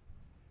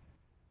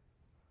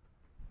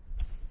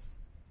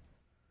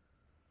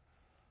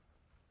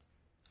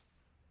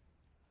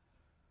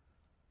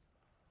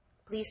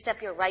 Please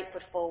step your right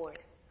foot forward.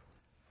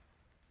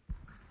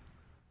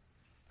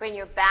 Bring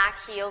your back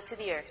heel to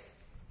the earth.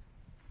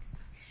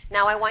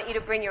 Now I want you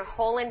to bring your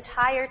whole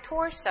entire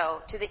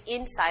torso to the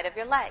inside of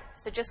your leg.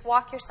 So just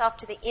walk yourself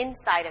to the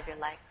inside of your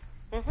leg.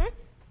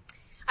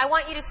 I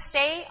want you to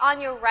stay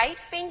on your right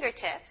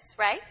fingertips,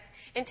 right?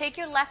 And take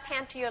your left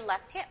hand to your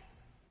left hip.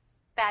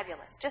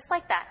 Fabulous. Just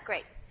like that.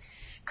 Great.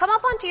 Come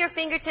up onto your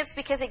fingertips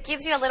because it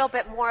gives you a little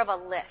bit more of a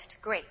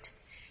lift. Great.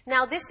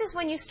 Now this is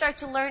when you start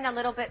to learn a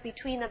little bit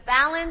between the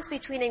balance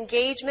between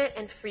engagement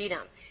and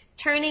freedom.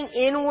 Turning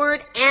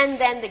inward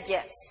and then the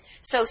gifts.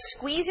 So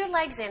squeeze your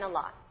legs in a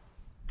lot.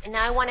 And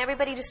now I want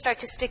everybody to start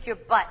to stick your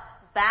butt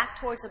back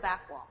towards the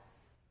back wall.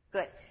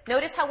 Good.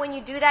 Notice how when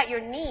you do that, your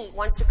knee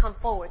wants to come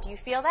forward. Do you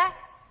feel that?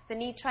 The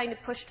knee trying to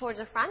push towards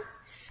the front?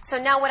 So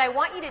now what I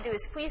want you to do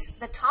is squeeze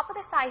the top of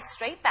the thigh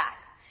straight back.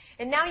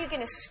 And now you're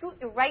going to scoot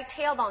your right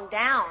tailbone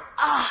down.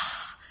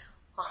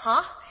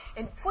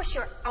 And push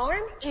your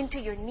arm into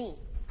your knee.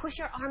 Push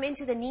your arm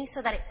into the knee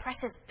so that it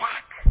presses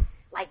back.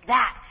 Like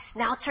that.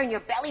 Now turn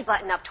your belly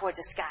button up towards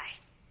the sky.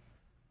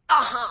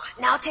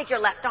 Now take your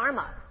left arm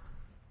up.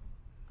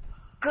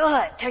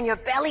 Good. Turn your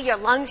belly, your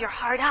lungs, your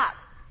heart up.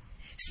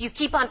 So you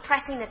keep on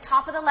pressing the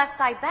top of the left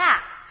thigh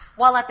back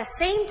while at the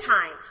same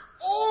time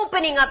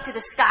opening up to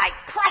the sky.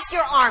 Press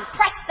your arm,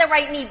 press the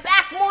right knee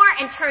back more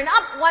and turn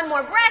up. One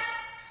more breath.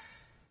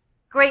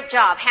 Great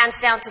job. Hands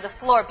down to the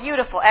floor.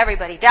 Beautiful.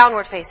 Everybody.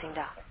 Downward facing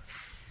dog.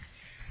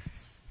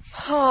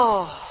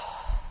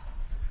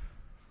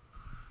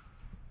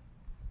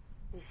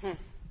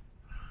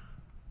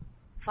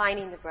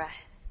 Finding the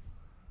breath.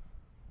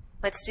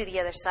 Let's do the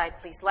other side,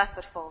 please. Left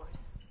foot forward.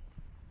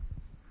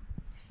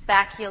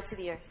 Back heel to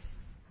the earth.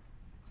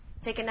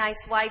 Take a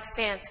nice wide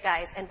stance,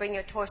 guys, and bring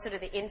your torso to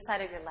the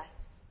inside of your leg.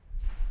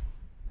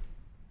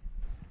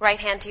 Right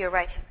hand to your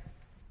right hip.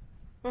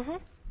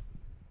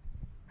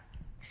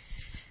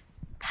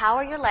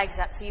 Power your legs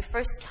up. So you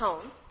first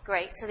tone.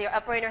 Great. So your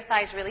upper inner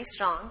thigh is really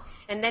strong.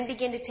 And then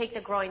begin to take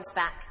the groins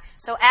back.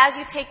 So as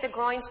you take the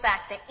groins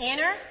back, the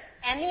inner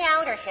and the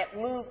outer hip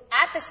move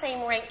at the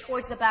same rate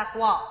towards the back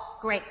wall.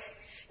 Great.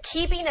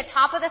 Keeping the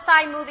top of the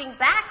thigh moving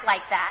back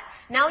like that.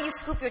 Now you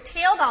scoop your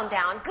tailbone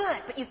down.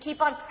 Good. But you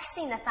keep on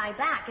pressing the thigh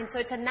back. And so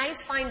it's a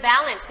nice fine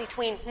balance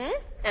between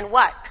and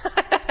what?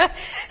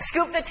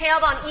 Scoop the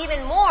tailbone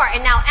even more.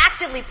 And now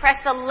actively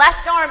press the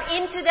left arm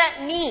into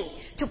that knee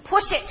to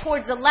push it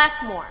towards the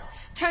left more.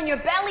 Turn your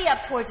belly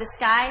up towards the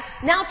sky.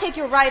 Now take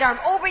your right arm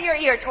over your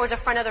ear towards the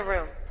front of the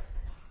room.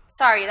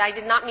 Sorry, I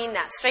did not mean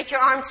that. Straight your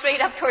arm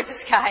straight up towards the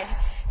sky.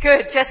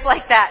 Good. Just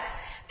like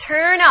that.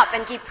 Turn up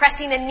and keep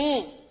pressing the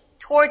knee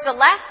towards the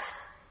left.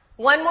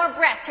 One more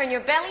breath. Turn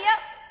your belly up.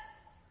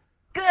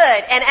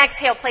 Good. And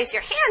exhale. Place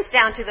your hands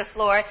down to the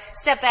floor.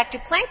 Step back to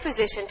plank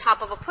position,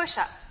 top of a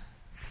push-up.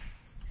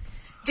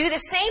 Do the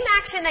same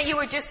action that you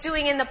were just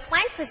doing in the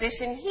plank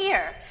position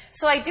here.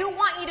 So I do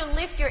want you to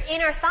lift your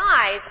inner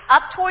thighs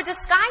up towards the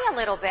sky a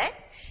little bit.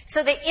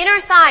 So the inner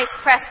thighs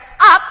press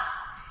up,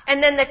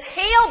 and then the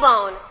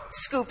tailbone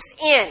scoops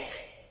in.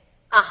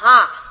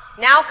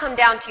 Now come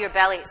down to your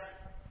bellies.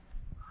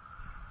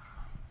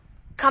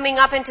 Coming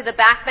up into the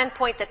back bend,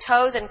 point the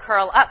toes and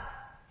curl up.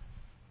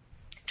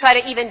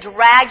 Try to even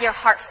drag your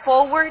heart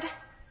forward.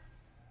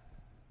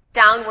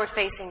 Downward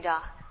facing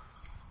dog.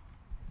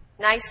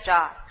 Nice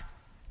job.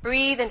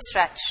 Breathe and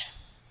stretch.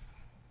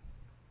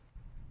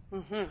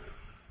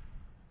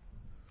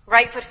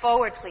 Right foot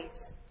forward,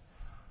 please.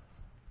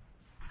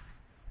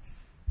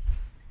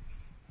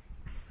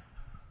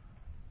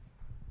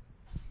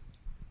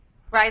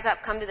 Rise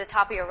up, come to the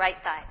top of your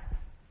right thigh.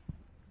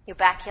 Your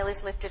back heel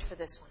is lifted for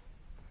this one.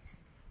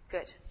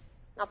 Good.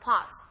 Now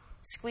pause.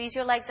 Squeeze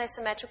your legs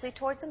isometrically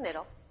towards the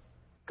middle.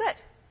 Good.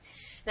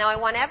 Now I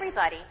want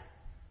everybody,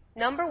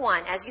 number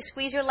one, as you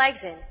squeeze your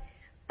legs in,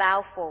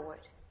 bow forward.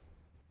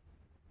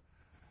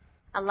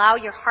 Allow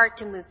your heart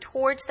to move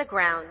towards the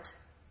ground,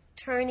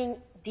 turning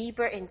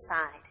deeper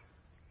inside.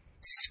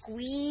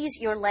 Squeeze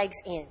your legs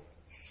in,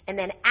 and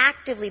then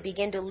actively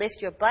begin to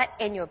lift your butt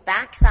and your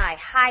back thigh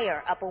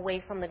higher up away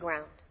from the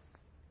ground.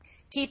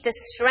 Keep the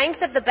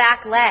strength of the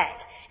back leg,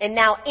 and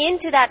now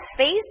into that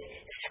space,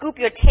 scoop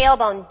your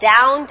tailbone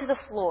down to the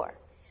floor.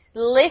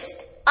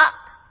 Lift up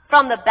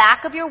from the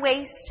back of your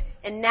waist,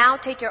 and now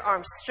take your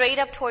arms straight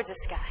up towards the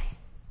sky.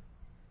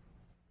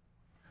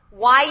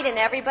 Widen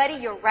everybody,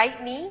 your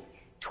right knee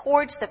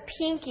towards the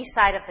pinky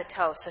side of the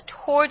toe, so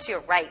towards your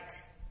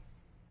right.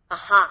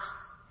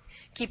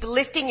 Keep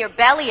lifting your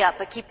belly up,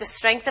 but keep the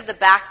strength of the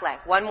back leg.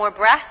 One more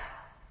breath.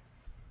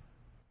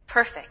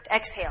 Perfect.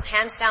 Exhale.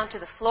 Hands down to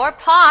the floor.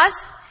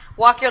 Pause.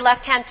 Walk your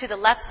left hand to the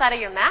left side of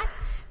your mat.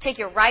 Take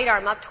your right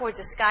arm up towards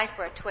the sky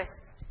for a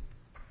twist.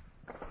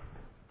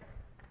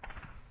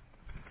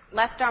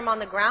 Left arm on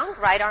the ground,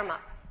 right arm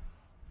up.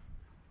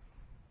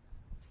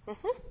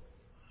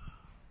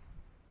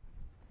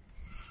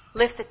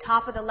 Lift the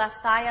top of the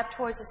left thigh up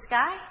towards the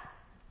sky.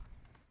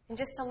 And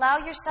just allow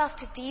yourself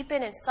to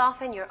deepen and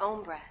soften your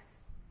own breath.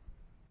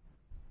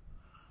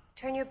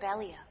 Turn your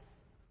belly up.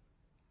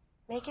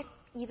 Make it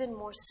even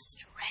more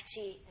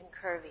stretchy and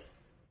curvy.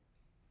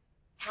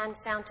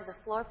 Hands down to the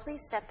floor,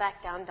 please. Step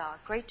back, down dog.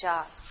 Great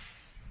job.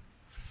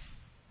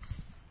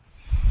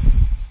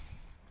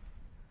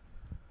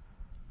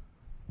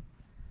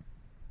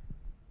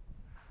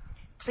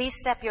 Please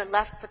step your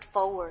left foot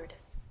forward.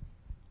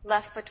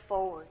 Left foot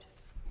forward.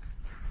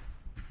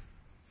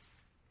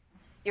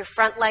 Your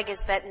front leg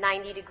is bent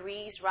 90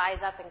 degrees.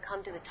 Rise up and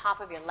come to the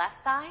top of your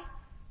left thigh.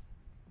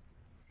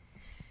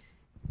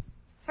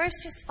 First,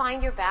 just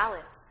find your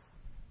balance.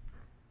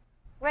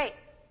 Great.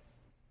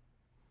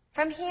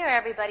 From here,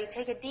 everybody,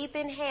 take a deep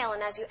inhale,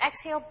 and as you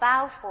exhale,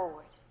 bow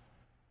forward.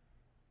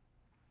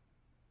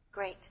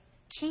 Great.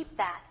 Keep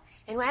that.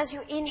 And as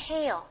you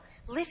inhale,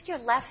 lift your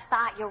left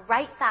thigh, your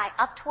right thigh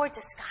up towards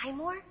the sky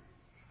more.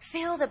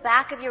 Feel the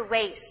back of your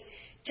waist.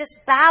 Just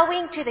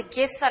bowing to the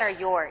gifts that are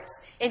yours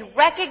in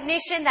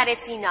recognition that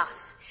it's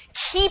enough.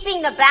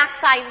 Keeping the back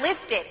thigh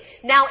lifted.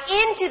 Now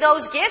into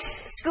those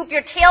gifts, scoop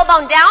your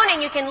tailbone down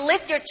and you can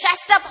lift your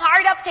chest up,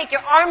 hard up, take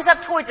your arms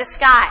up towards the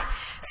sky.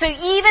 So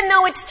even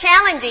though it's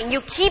challenging, you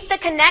keep the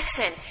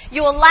connection.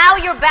 You allow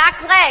your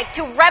back leg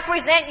to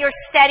represent your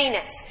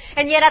steadiness.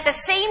 And yet at the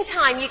same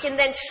time, you can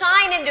then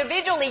shine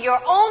individually your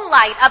own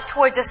light up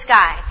towards the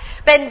sky.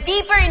 Bend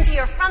deeper into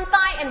your front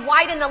thigh and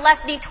widen the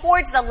left knee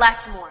towards the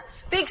left more.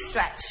 Big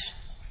stretch.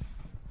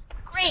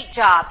 Great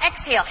job.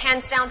 Exhale,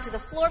 hands down to the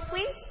floor,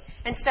 please.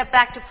 And step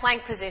back to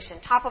plank position,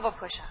 top of a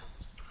push-up.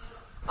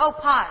 Oh,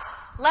 pause.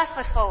 Left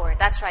foot forward.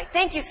 That's right.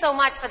 Thank you so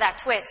much for that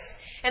twist.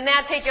 And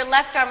now take your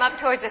left arm up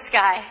towards the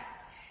sky.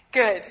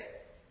 Good.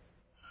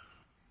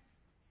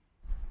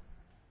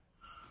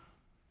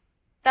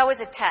 That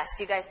was a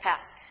test. You guys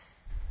passed.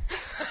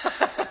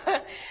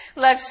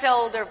 Left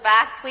shoulder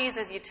back, please,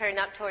 as you turn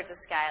up towards the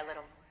sky a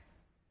little more.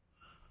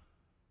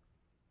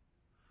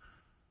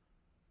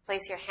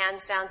 Place your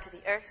hands down to the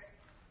earth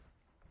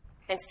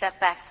and step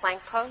back, plank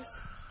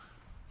pose.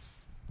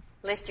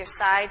 Lift your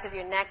sides of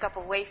your neck up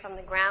away from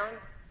the ground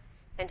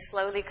and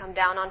slowly come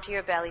down onto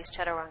your bellies,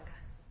 chaturanga.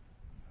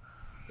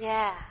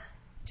 Yeah.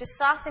 Just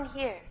soften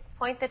here.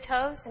 Point the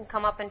toes and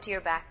come up into your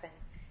back bend.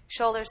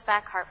 Shoulders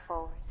back, heart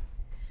forward.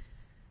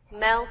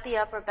 Melt the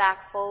upper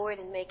back forward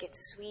and make it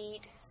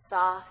sweet,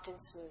 soft,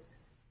 and smooth.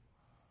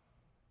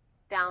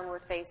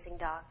 Downward facing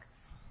dog.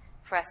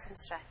 Press and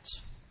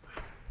stretch.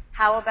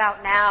 How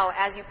about now,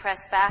 as you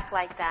press back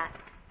like that,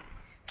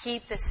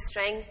 keep the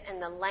strength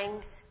and the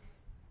length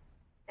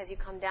as you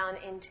come down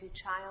into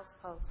child's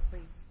pose,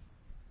 please.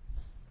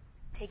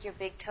 Take your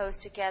big toes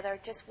together.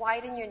 Just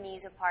widen your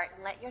knees apart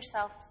and let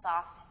yourself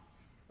soften,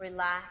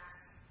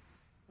 relax,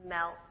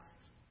 melt,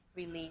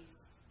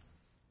 release.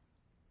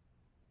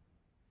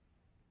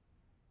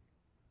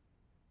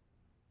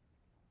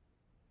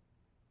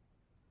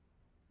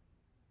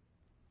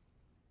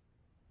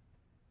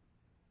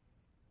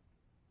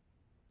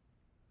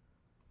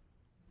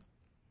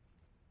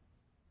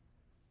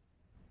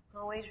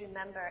 Always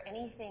remember,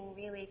 anything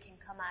really can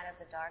come out of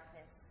the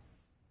darkness.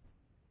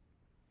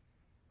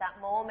 That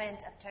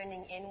moment of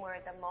turning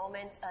inward, the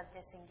moment of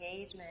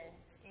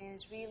disengagement,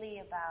 is really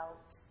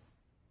about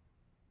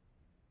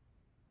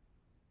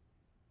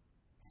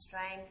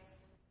strength.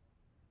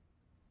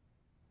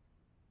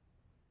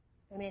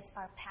 And it's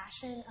our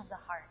passion of the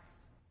heart.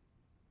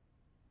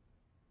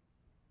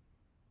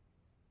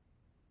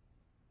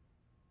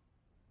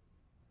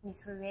 You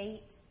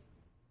create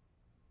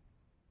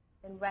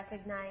and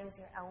recognize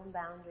your own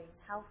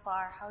boundaries. How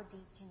far, how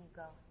deep can you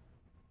go?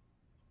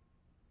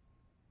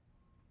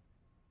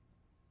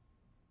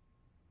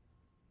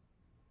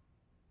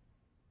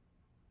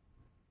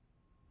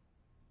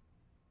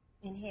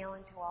 Inhale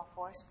into all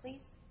fours,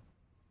 please.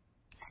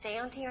 Stay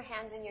onto your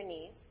hands and your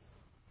knees.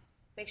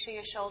 Make sure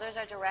your shoulders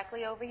are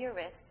directly over your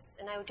wrists,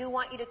 and I do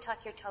want you to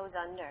tuck your toes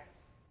under.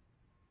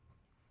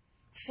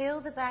 Feel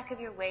the back of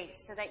your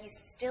waist so that you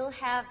still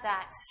have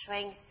that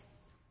strength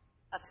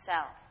of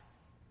self.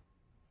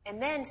 And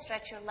then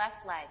stretch your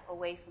left leg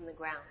away from the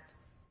ground.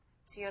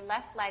 So your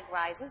left leg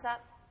rises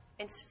up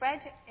and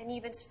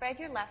even spread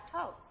your left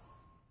toes.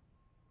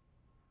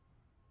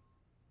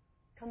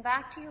 Come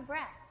back to your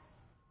breath.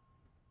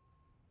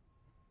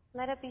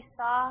 Let it be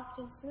soft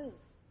and smooth.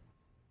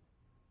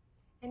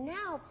 And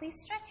now,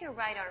 please stretch your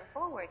right arm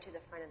forward to the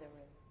front of the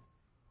room.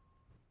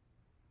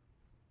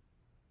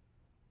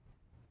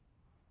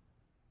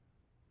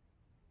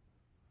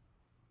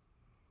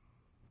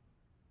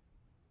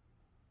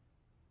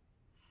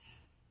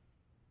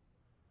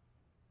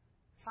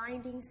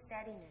 Finding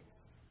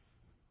steadiness.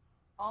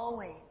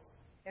 Always.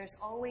 There's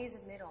always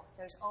a middle.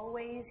 There's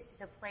always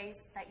the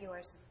place that you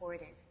are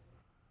supported.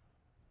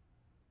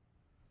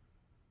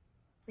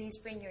 Please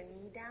bring your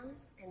knee down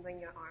and bring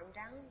your arm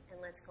down,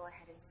 and let's go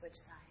ahead and switch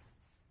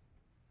sides.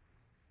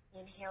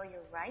 Inhale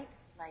your right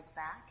leg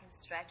back and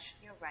stretch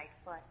your right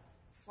foot.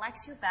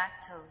 Flex your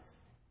back toes.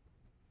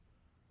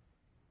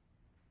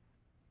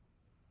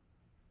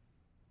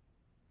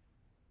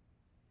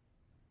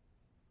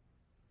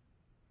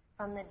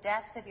 From the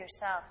depth of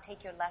yourself,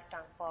 take your left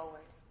arm forward.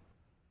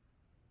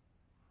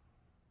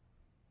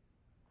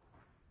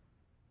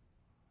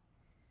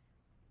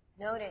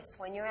 Notice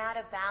when you're out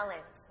of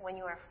balance, when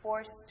you are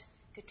forced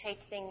to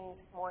take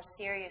things more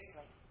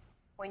seriously,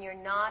 when you're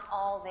not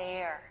all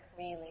there,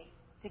 really,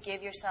 to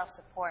give yourself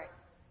support.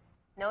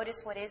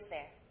 Notice what is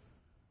there.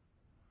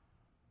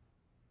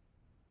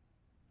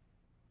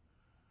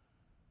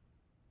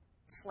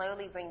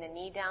 Slowly bring the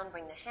knee down,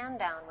 bring the hand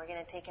down. We're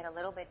going to take it a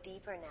little bit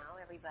deeper now,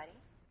 everybody.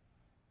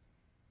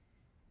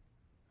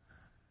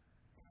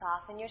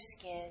 Soften your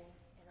skin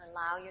and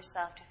allow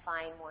yourself to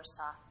find more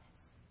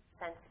softness,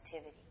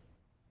 sensitivity.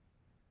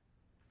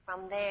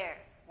 From there,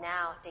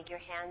 now dig your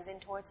hands in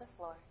towards the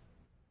floor.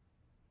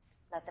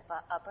 Let the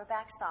upper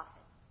back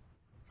soften.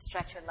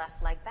 Stretch your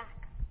left leg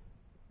back.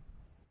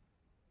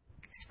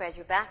 Spread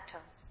your back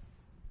toes.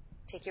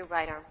 Take your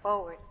right arm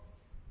forward.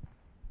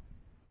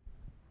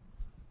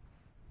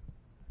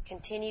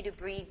 Continue to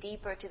breathe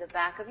deeper to the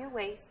back of your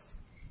waist.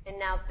 And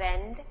now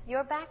bend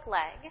your back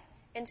leg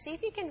and see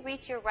if you can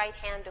reach your right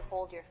hand to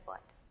hold your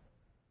foot.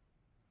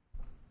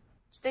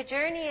 The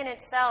journey in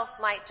itself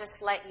might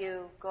just let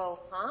you go,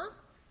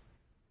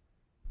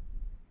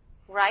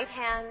 Right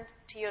hand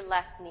to your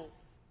left knee,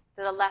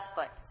 to the left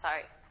foot,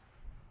 sorry.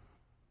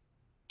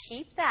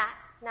 Keep that.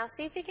 Now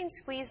see if you can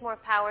squeeze more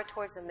power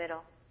towards the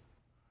middle.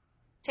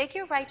 Take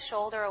your right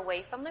shoulder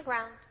away from the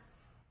ground.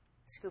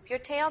 Scoop your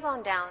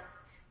tailbone down.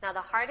 Now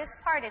the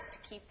hardest part is to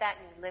keep that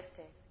knee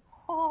lifted.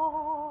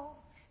 Oh.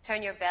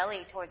 Turn your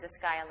belly towards the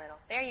sky a little.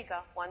 There you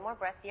go. One more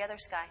breath. The other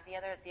sky. The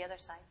other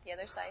side. The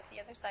other side. The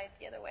other side.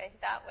 The other way.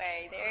 That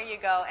way. There you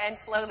go. And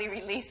slowly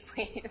release,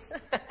 please.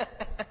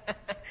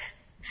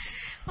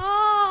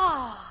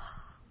 Oh.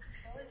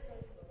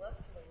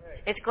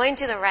 It's going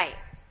to the right.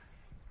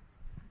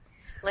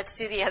 Let's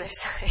do the other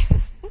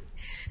side.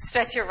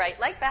 Stretch your right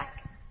leg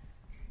back.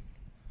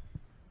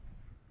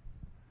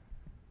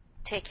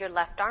 Take your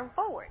left arm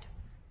forward.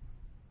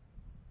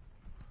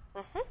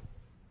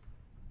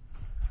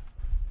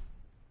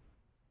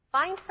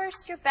 Find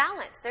first your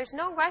balance. There's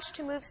no rush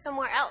to move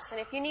somewhere else. And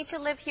if you need to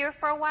live here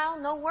for a while,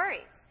 no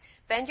worries.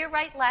 Bend your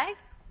right leg.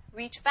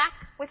 Reach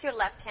back with your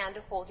left hand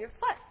to hold your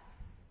foot.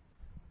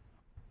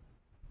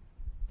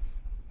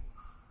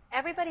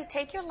 Everybody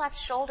take your left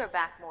shoulder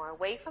back more,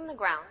 away from the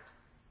ground.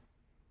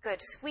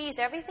 Good. Squeeze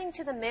everything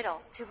to the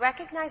middle to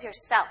recognize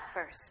yourself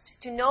first,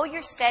 to know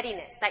your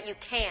steadiness, that you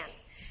can.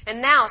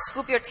 And now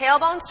scoop your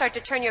tailbone, start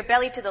to turn your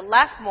belly to the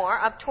left more,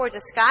 up towards the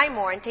sky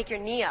more, and take your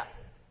knee up.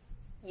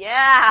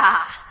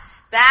 Yeah,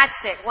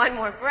 that's it. One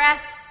more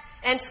breath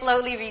and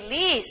slowly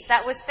release.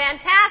 That was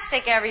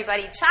fantastic,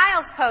 everybody.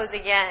 Child's pose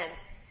again.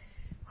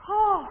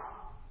 Whew.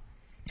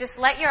 Just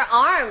let your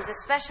arms,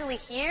 especially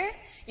here,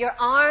 your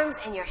arms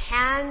and your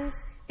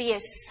hands be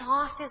as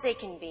soft as they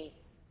can be.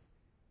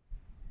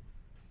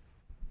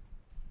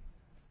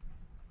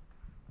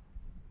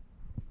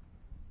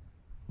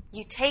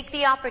 You take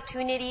the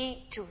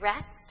opportunity to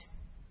rest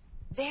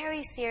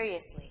very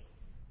seriously.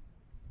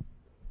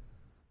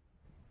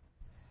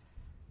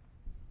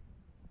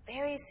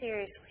 Very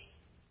seriously.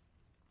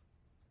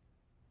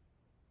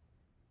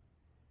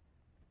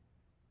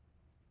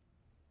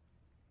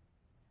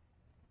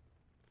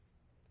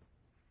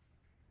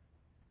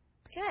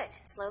 Good.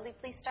 Slowly,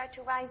 please start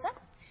to rise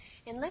up.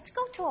 And let's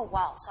go to a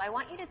wall. So I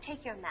want you to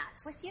take your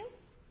mats with you.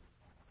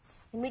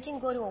 And we can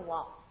go to a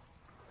wall.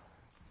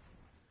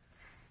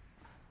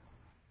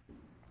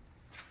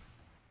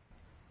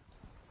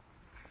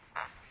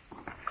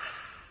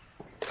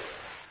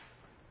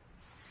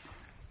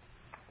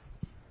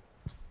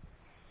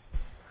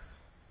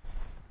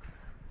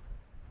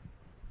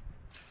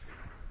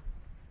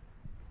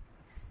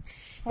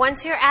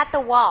 Once you're at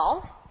the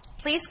wall,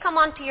 please come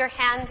onto your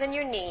hands and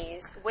your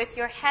knees with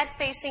your head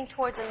facing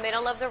towards the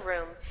middle of the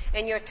room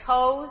and your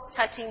toes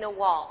touching the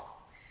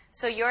wall.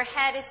 So your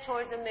head is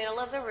towards the middle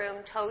of the room,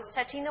 toes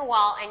touching the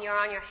wall, and you're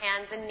on your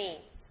hands and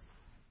knees.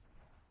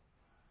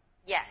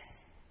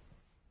 Yes.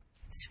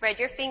 Spread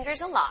your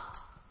fingers a lot.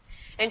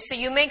 And so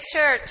you make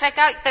sure, check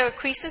out the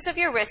creases of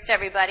your wrist,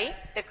 everybody.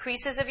 The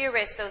creases of your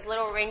wrist, those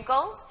little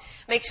wrinkles.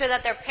 Make sure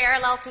that they're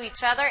parallel to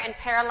each other and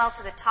parallel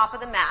to the top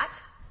of the mat.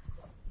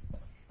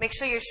 Make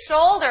sure your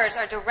shoulders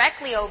are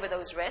directly over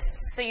those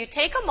wrists. So you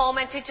take a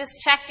moment to just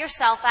check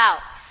yourself out.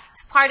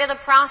 It's part of the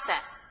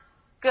process.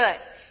 Good.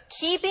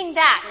 Keeping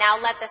that,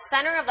 now let the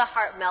center of the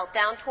heart melt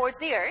down towards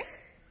the earth.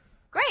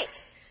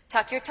 Great.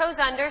 Tuck your toes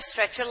under,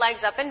 stretch your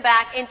legs up and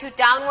back into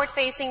downward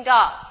facing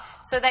dog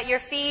so that your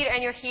feet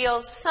and your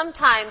heels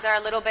sometimes are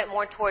a little bit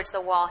more towards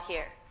the wall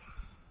here.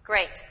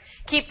 Great.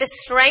 Keep the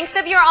strength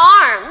of your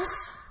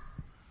arms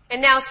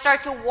and now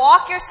start to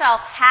walk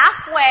yourself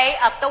halfway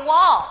up the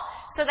wall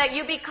so that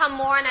you become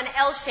more in an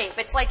L shape.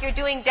 It's like you're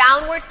doing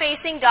downward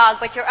facing dog,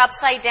 but you're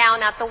upside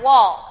down at the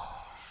wall.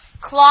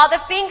 Claw the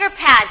finger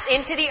pads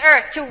into the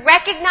earth to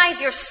recognize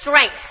your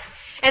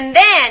strength. And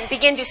then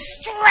begin to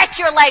stretch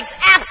your legs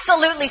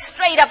absolutely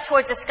straight up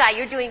towards the sky.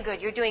 You're doing good,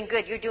 you're doing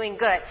good, you're doing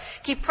good.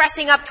 Keep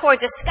pressing up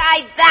towards the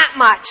sky that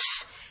much.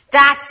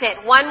 That's it.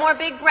 One more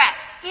big breath.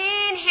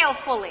 Inhale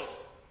fully.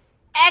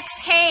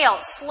 Exhale,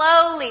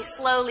 slowly,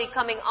 slowly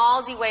coming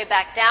all the way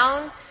back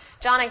down.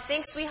 John, I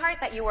think, sweetheart,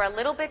 that you were a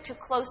little bit too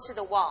close to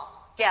the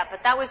wall. Yeah,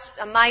 but that was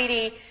a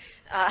mighty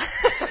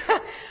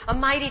a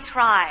mighty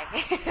try.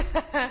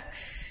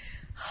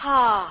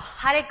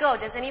 How'd it go?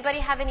 Does anybody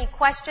have any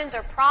questions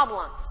or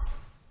problems?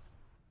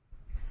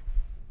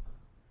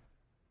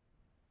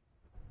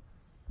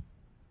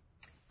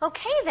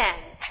 Okay then.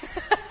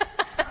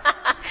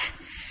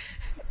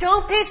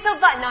 Don't push the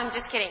button. No, I'm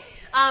just kidding.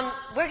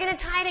 We're going to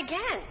try it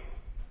again.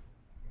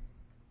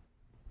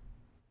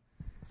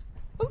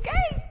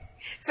 Okay.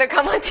 So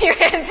come onto your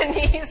hands and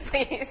knees,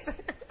 please.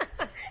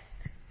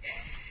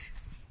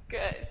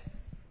 Good.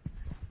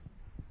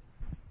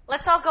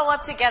 Let's all go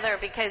up together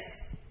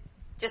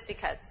just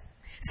because.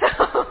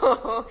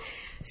 So,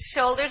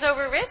 shoulders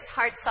over wrists,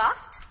 heart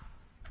soft.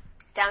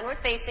 Downward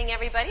facing,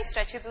 everybody.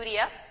 Stretch your booty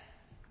up.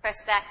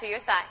 Press back through your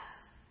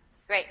thighs.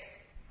 Great.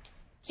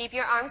 Keep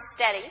your arms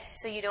steady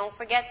so you don't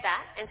forget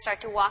that, and start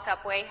to walk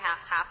halfway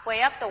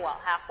up the wall,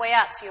 halfway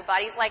up, so your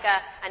body's like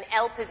an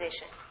L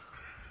position.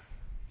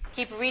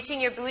 Keep reaching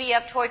your booty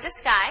up towards the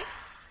sky.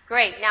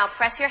 Great. Now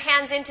press your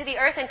hands into the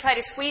earth and try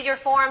to squeeze your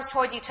forearms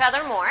towards each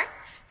other more.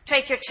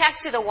 Take your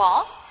chest to the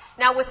wall.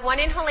 Now with one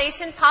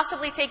inhalation,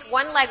 possibly take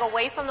one leg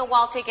away from the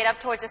wall, take it up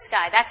towards the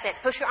sky. That's it.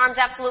 Push your arms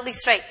absolutely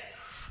straight.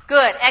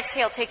 Good.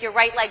 Exhale, take your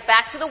right leg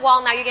back to the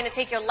wall. Now you're going to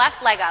take your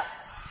left leg up.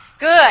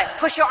 Good.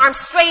 Push your arms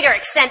straighter.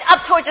 Extend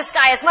up towards the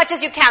sky as much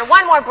as you can.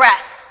 One more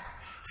breath.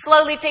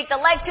 Slowly take the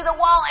leg to the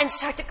wall and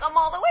start to come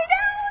all the way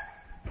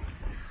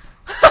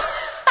down.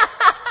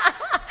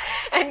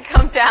 And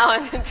come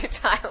down into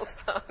child's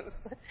pose.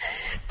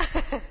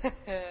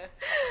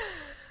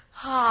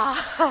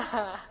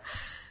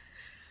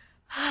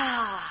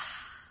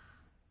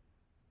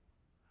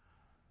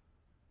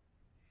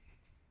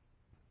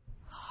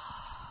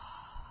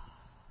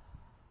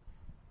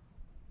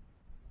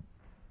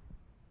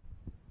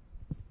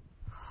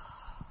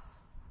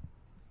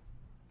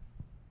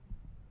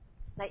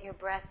 Let your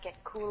breath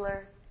get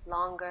cooler,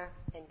 longer,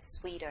 and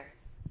sweeter.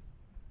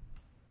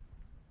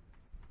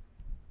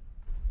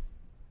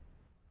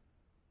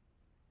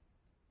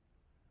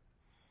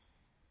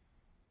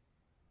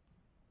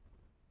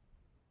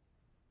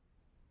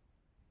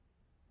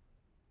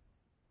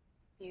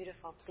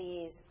 Beautiful.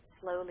 Please,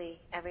 slowly,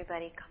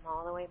 everybody come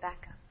all the way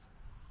back up.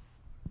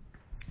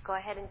 Go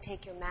ahead and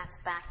take your mats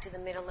back to the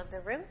middle of the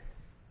room,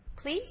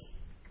 please.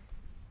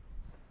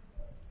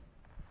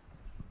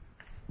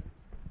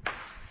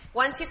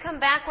 Once you come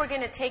back, we're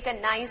going to take a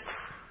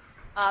nice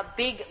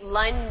big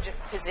lunge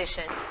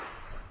position.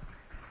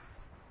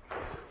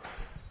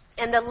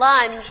 And the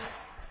lunge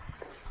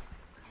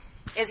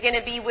is going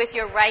to be with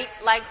your right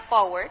leg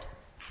forward,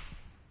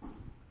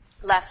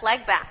 left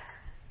leg back.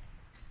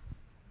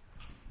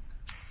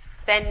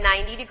 Bend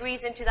 90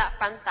 degrees into that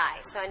front thigh.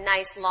 So a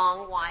nice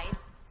long, wide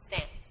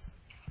stance.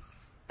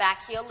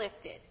 Back heel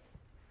lifted.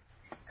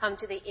 Come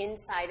to the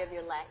inside of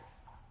your leg.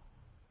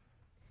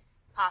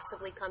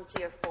 Possibly come to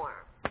your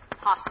forearms.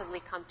 Possibly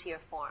come to your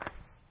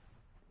forearms.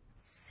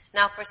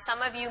 Now for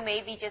some of you,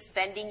 maybe just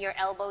bending your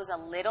elbows a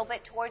little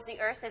bit towards the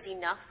earth is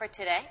enough for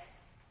today.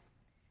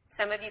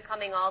 Some of you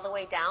coming all the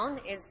way down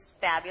is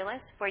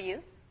fabulous for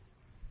you.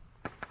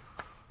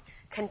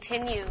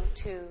 Continue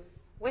to,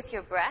 with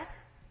your breath,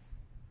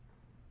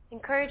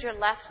 encourage your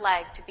left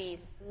leg to be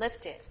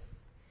lifted.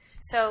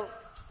 So,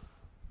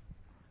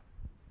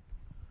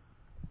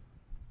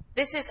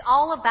 this is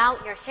all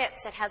about your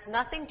hips. It has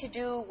nothing to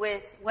do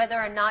with whether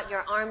or not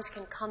your arms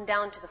can come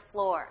down to the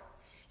floor.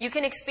 You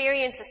can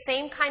experience the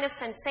same kind of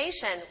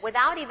sensation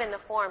without even the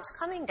forearms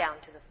coming down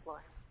to the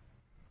floor.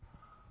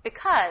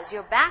 Because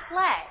your back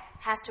leg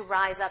has to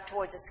rise up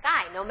towards the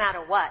sky no matter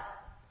what.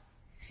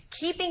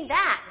 Keeping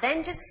that,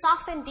 then just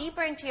soften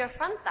deeper into your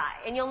front thigh.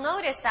 And you'll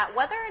notice that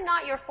whether or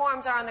not your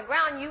forearms are on the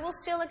ground, you will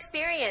still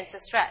experience a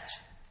stretch.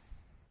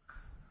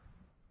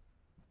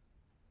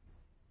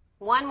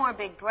 One more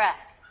big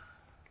breath.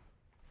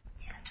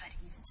 Yeah, try to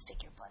even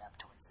stick your butt up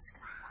towards the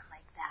sky. Not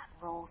like that.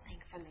 Roll,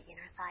 think from the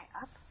inner thigh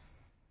up.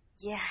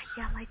 Yeah,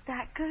 like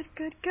that.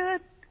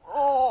 Good.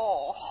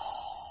 Oh.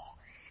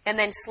 And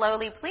then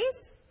slowly,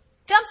 please,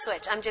 jump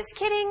switch. I'm just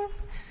kidding.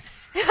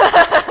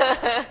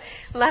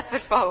 Left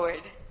foot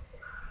forward.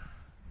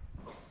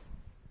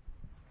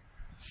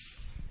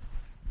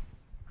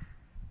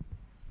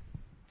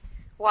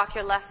 Walk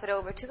your left foot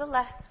over to the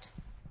left.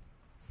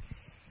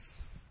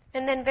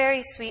 And then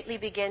very sweetly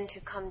begin to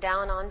come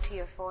down onto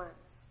your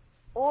forearms.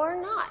 Or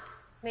not.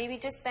 Maybe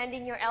just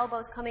bending your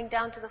elbows, coming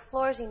down to the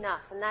floor is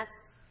enough. And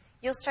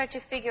you'll start to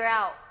figure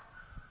out.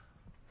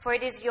 For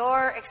it is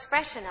your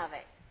expression of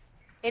it.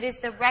 It is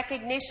the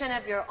recognition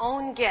of your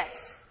own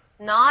gifts.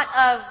 Not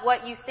of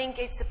what you think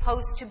it's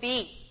supposed to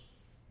be.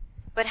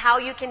 But how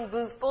you can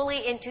move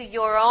fully into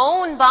your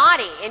own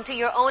body, into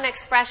your own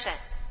expression.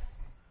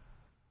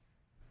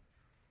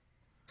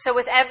 So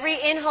with every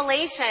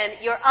inhalation,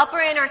 your upper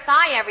inner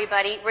thigh,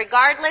 everybody,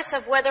 regardless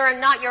of whether or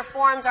not your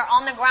forearms are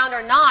on the ground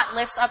or not,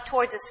 lifts up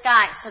towards the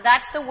sky. So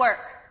that's the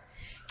work.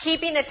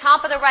 Keeping the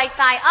top of the right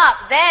thigh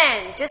up,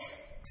 then just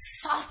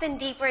soften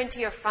deeper into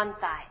your front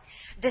thigh.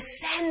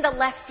 Descend the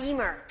left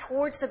femur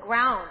towards the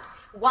ground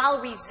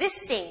while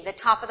resisting the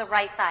top of the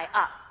right thigh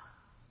up.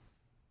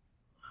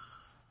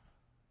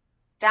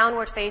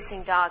 Downward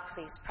facing dog,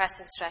 please. Press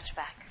and stretch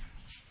back.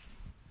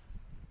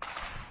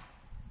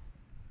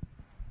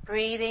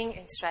 Breathing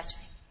and stretching.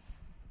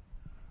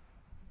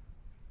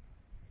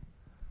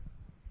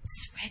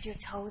 Spread your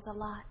toes a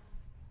lot.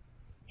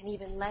 And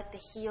even let the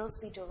heels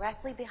be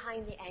directly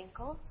behind the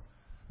ankles.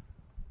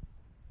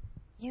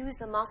 Use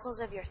the muscles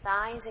of your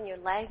thighs and your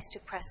legs to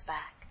press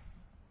back.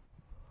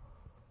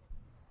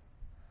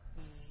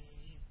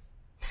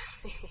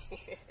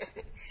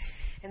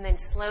 And then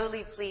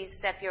slowly, please,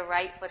 step your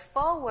right foot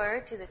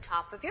forward to the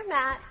top of your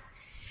mat.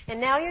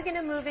 And now you're going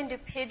to move into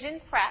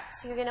pigeon prep.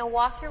 So you're going to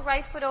walk your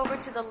right foot over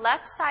to the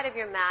left side of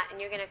your mat, and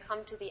you're going to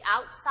come to the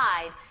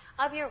outside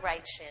of your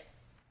right shin.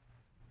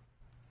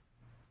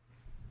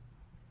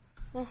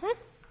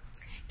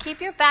 Keep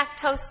your back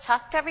toes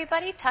tucked,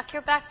 everybody. Tuck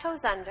your back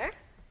toes under.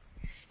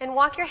 And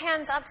walk your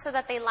hands up so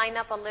that they line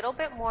up a little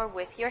bit more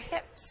with your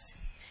hips.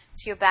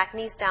 So your back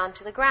knees down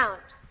to the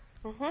ground.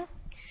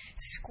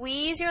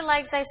 Squeeze your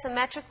legs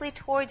isometrically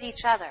towards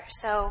each other.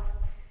 So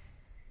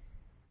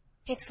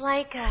it's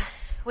like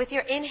with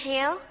your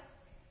inhale,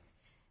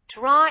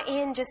 draw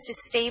in just to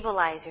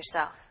stabilize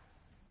yourself.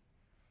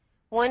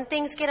 When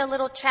things get a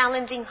little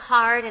challenging,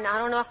 hard, and I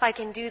don't know if I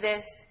can do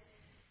this,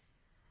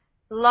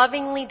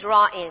 lovingly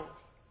draw in.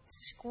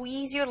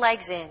 Squeeze your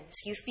legs in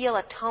so you feel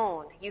a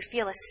tone, you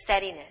feel a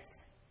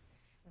steadiness.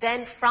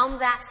 Then from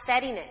that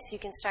steadiness, you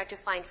can start to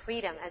find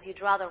freedom as you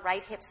draw the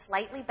right hip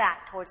slightly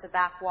back towards the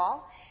back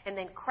wall, and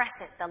then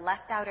crescent the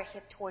left outer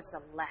hip towards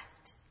the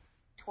left.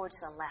 Towards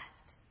the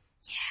left.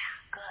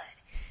 Yeah,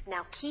 good.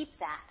 Now keep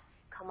that.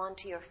 Come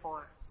onto your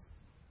forearms.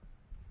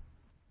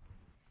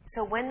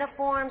 So when the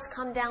forearms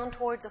come down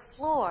towards the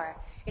floor,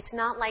 it's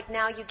not like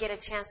now you get a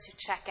chance to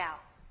check out.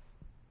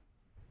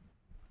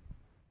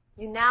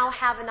 You now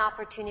have an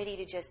opportunity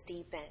to just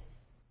deepen,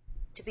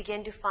 to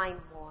begin to find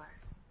more,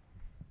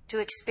 to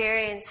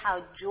experience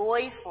how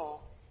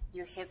joyful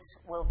your hips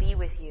will be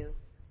with you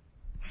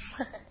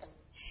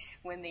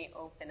when they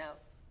open up.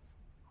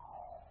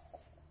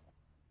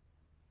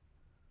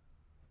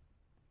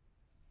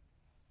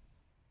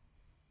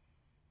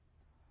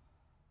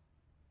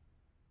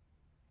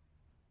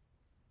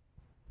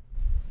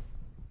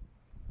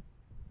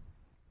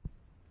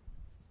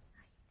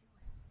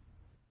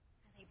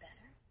 Are they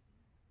better?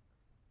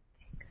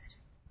 Okay, good.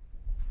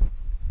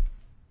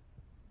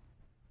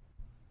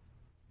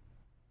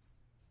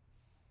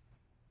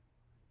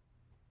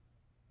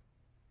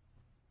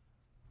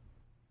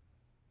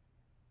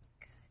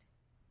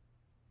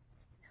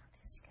 Now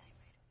this guy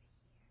right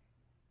over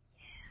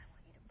here. Yeah, I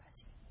want you to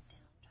press your knee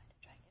down, try to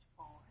drag it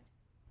forward.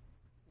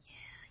 Yeah,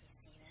 you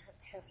see that?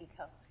 There we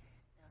go.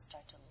 Now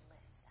start to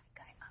lift that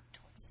guy up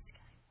towards the sky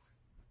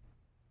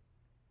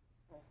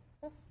more.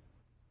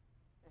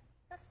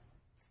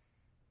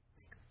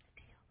 Scoop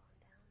the tailbone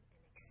down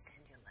and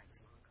extend your legs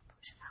longer.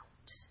 Push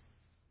out.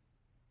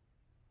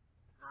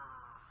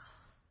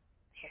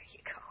 There you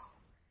go.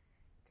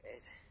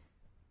 Good.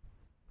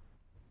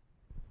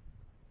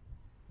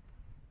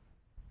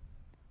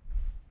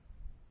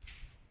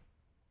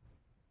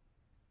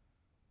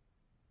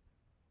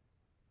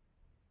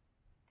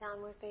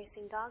 Downward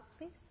facing dog,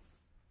 please.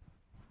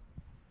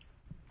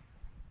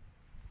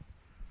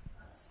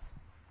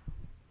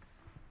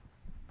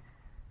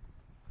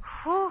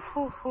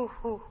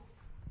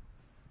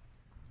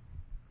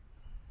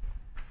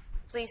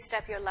 Please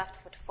step your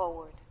left foot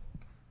forward.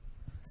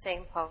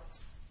 Same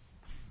pose.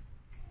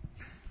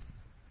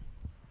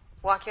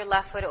 Walk your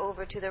left foot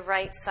over to the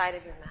right side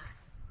of your mat.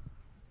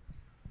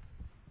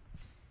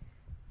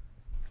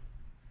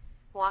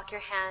 Walk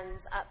your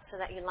hands up so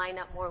that you line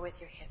up more with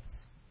your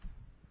hips.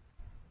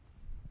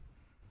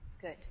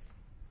 Good.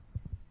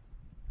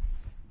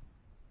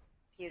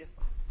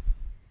 Beautiful.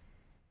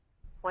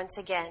 Once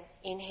again,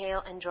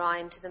 inhale and draw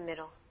into the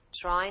middle.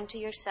 Draw into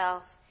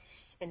yourself,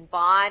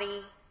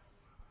 embody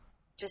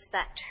just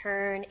that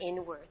turn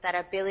inward, that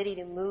ability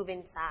to move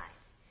inside.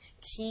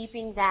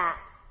 Keeping that,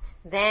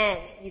 then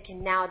you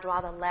can now draw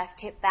the left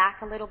hip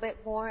back a little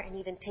bit more and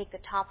even take the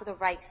top of the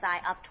right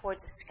thigh up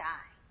towards the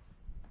sky.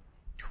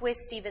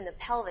 Twist even the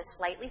pelvis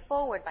slightly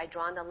forward by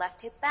drawing the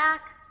left hip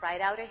back,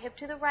 right outer hip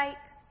to the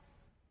right.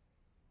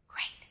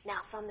 Great.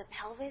 Now from the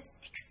pelvis,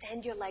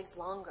 extend your legs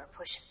longer.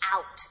 Push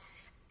out.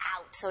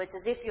 So it's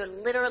as if you're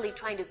literally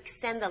trying to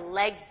extend the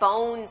leg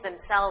bones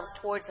themselves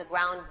towards the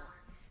ground more.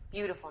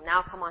 Beautiful.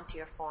 Now come onto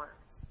your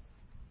forearms.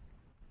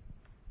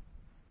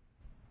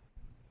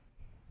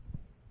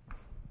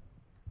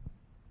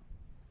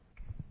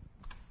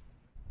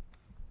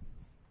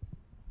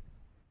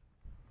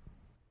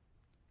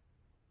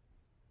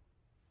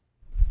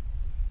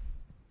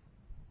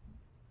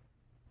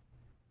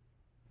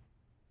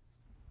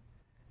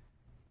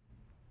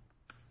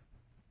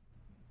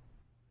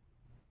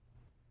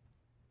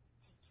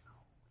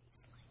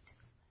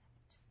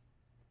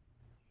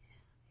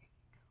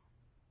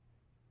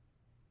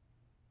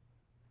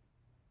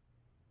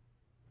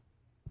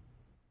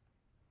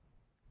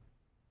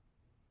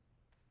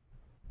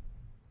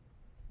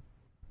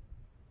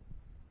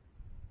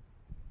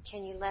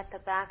 Can you let the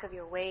back of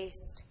your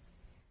waist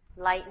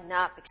Lighten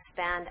up,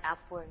 expand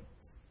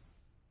upwards.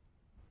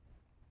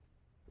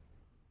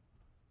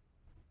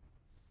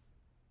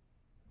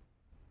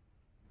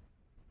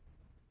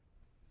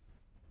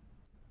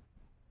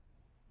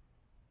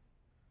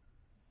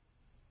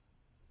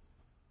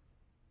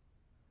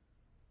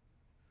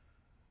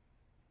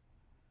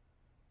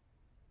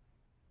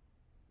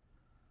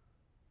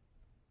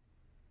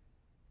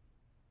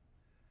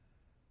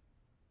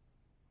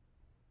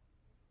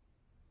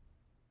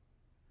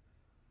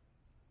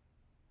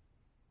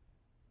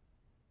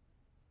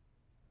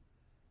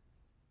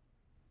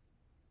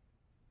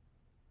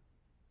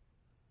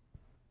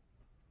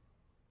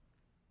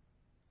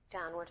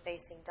 Downward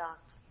facing dog,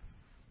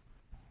 please.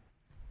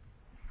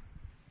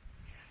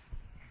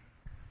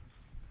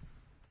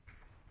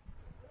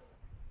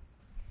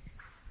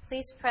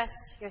 Please press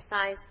your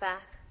thighs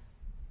back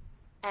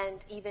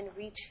and even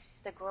reach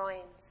the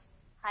groins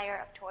higher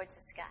up towards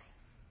the sky.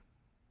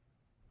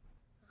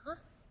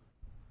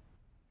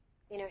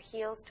 Inner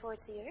heels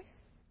towards the earth.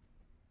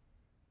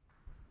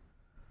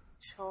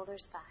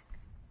 Shoulders back.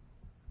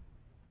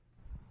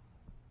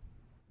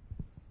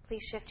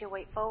 Please shift your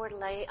weight forward.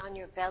 Lay on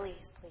your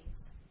bellies,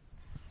 please.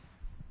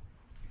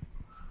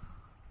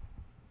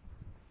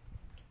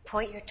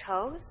 Point your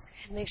toes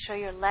and make sure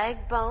your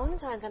leg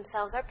bones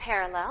themselves are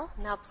parallel.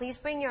 Now please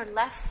bring your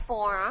left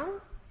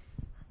forearm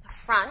the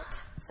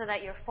front so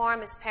that your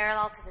forearm is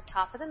parallel to the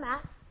top of the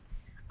mat.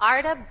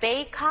 Ardha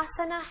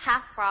Bakasana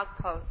half frog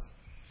pose.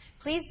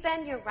 Please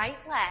bend your right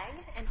leg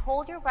and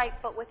hold your right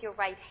foot with your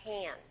right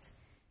hand.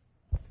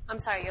 I'm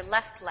sorry, your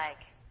left leg.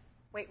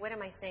 Wait, what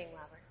am I saying,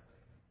 Robert?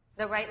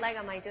 The right leg,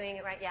 am I doing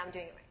it right? Yeah, I'm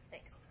doing it right.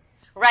 Thanks.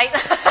 Right,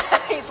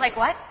 he's like,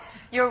 what?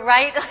 Your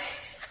right,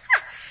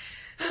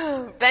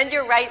 bend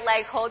your right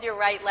leg, hold your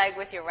right leg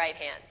with your right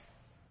hand.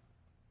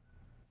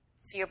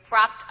 So you're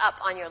propped up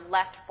on your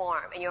left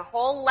forearm. And your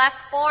whole left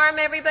forearm,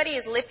 everybody,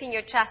 is lifting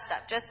your chest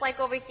up. Just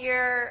like over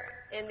here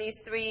in these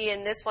three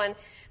and this one,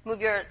 move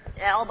your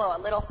elbow a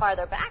little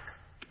farther back,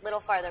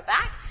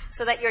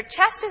 so that your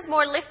chest is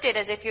more lifted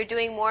as if you're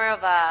doing more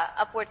of a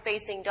upward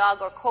facing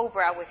dog or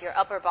cobra with your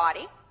upper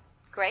body.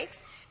 Great.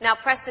 Now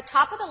press the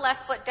top of the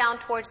left foot down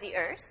towards the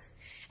earth.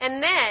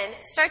 And then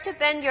start to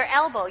bend your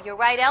elbow, your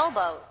right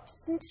elbow.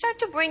 Start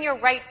to bring your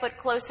right foot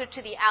closer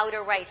to the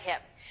outer right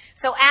hip.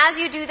 So as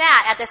you do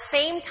that, at the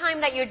same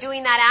time that you're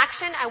doing that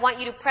action, I want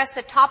you to press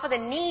the top of the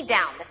knee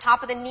down, the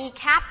top of the knee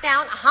cap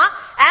down,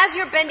 as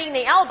you're bending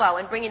the elbow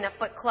and bringing the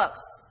foot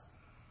close.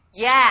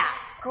 Yeah,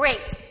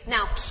 great.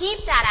 Now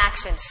keep that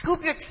action.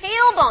 Scoop your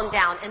tailbone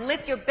down and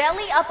lift your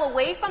belly up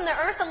away from the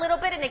earth a little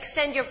bit and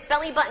extend your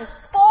belly button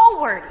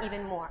forward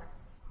even more.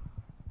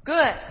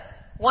 Good.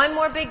 One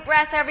more big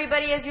breath,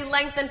 everybody, as you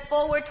lengthen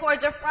forward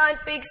towards the front.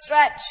 Big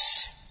stretch.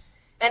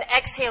 And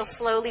exhale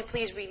slowly.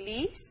 Please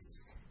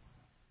release.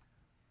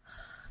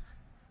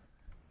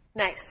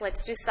 Next,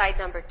 let's do side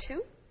number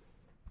 2.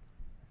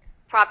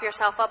 Prop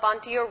yourself up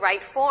onto your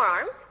right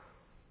forearm.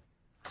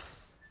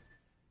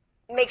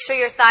 Make sure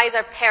your thighs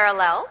are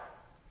parallel.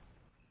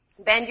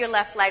 Bend your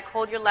left leg.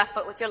 Hold your left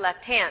foot with your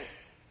left hand.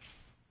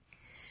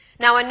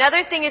 Now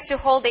another thing is to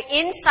hold the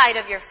inside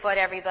of your foot,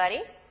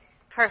 everybody.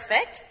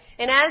 Perfect.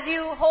 And as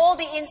you hold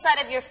the inside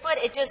of your foot,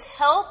 it just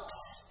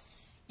helps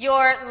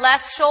your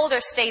left shoulder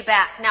stay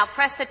back. Now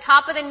press the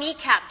top of the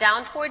kneecap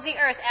down towards the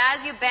earth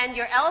as you bend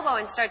your elbow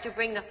and start to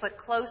bring the foot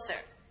closer.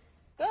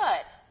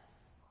 Good.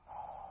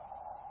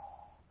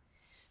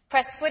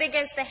 Press foot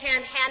against the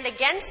hand, hand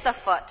against the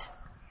foot.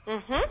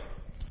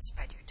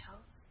 Spread your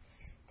toes.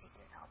 Take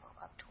your elbow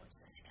up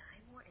towards the sky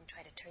more and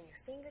try to turn your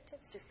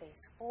fingertips to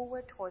face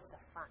forward towards the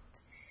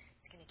front.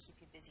 It's going to keep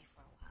you busy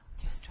for a while.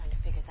 Just trying to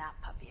figure that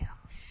puppy out.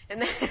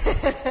 And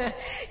then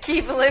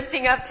keep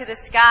lifting up to the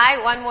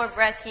sky. One more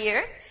breath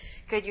here.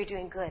 Good, you're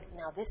doing good.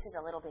 Now this is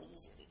a little bit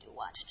easier to do.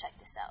 Watch, check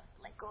this out.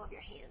 Let go of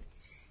your hand.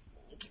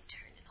 And you can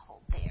turn and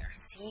hold there.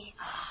 See?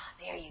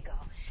 There you go.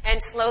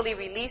 And slowly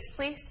release,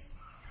 please.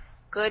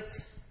 Good.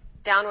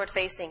 Downward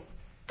facing.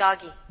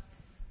 Doggy.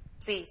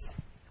 Please.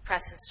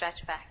 Press and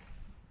stretch back.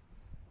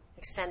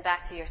 Extend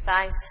back through your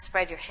thighs.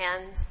 Spread your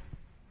hands.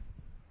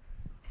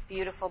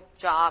 Beautiful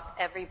job,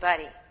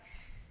 everybody.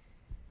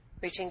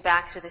 Reaching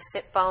back through the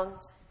sit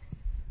bones.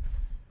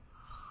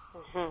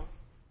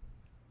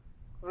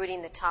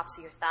 Rooting the tops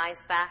of your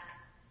thighs back.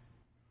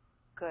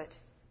 Good.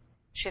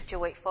 Shift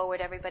your weight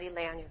forward, everybody.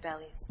 Lay on your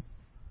bellies.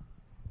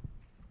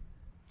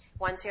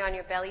 Once you're on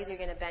your bellies, you're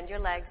going to bend your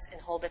legs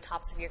and hold the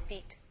tops of your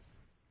feet.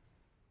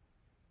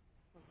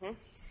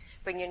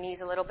 Bring your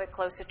knees a little bit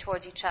closer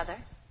towards each other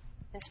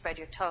and spread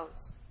your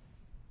toes.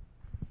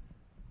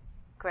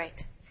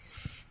 Great.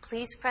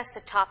 Please press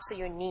the tops of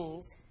your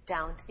knees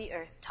down to the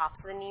earth,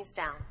 tops of the knees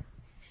down.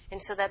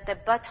 And so that the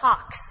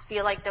buttocks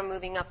feel like they're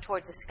moving up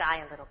towards the sky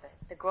a little bit.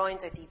 The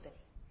groins are deepening.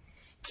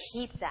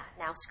 Keep that.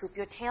 Now scoop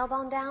your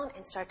tailbone down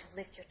and start to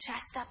lift your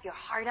chest up, your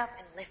heart up,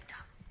 and lift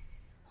up.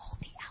 Hold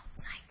the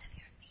outsides of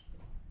your feet.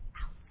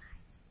 Outside.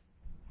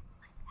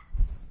 Like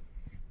that.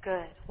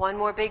 Good. One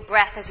more big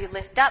breath as you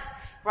lift up.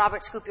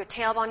 Robert, scoop your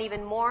tailbone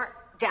even more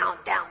Down,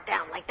 down,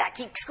 down, like that.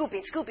 Keep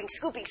scooping, scooping,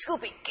 scooping,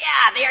 scooping.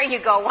 Yeah, there you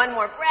go. One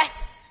more breath.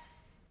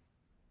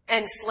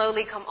 And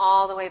slowly come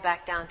all the way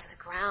back down to the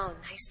ground.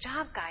 Nice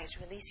job, guys.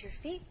 Release your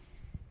feet.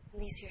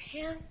 Release your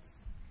hands.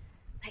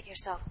 Let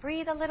yourself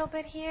breathe a little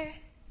bit here.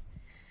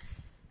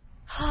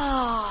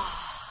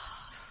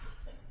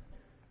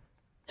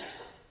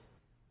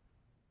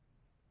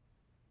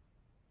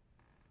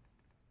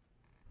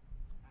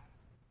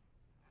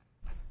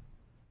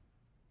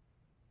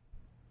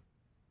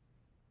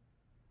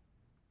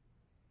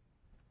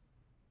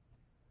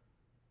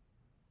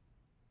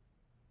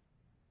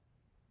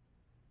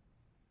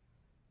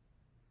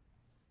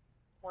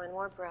 One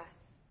more breath.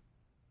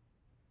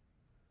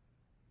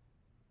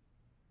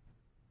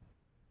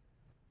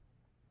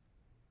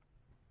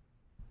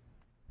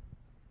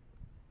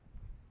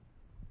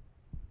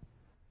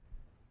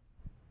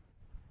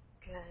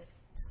 Good.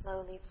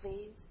 Slowly,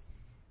 please.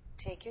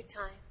 Take your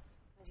time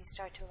as you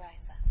start to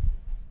rise up.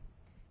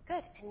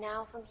 Good. And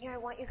now from here, I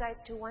want you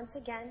guys to once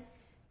again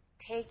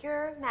take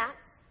your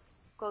mats,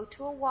 go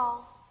to a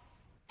wall,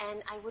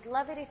 and I would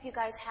love it if you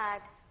guys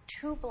had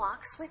 2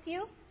 blocks with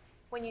you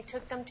when you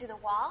took them to the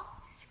wall,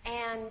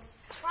 and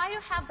try to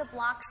have the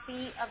blocks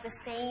be of the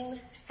same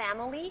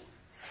family.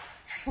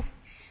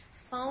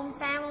 Foam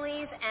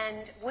families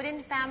and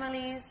wooden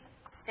families,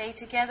 stay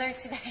together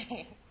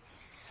today.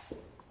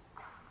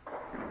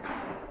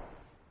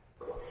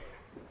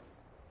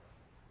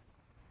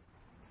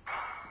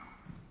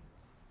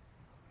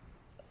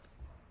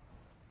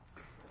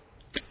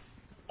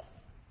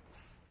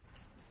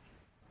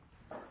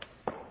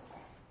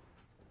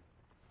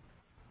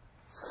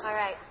 All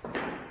right.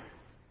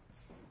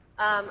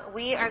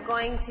 We are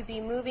going to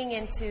be moving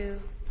into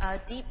a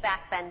deep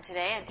back bend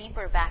today, a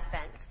deeper back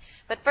bend.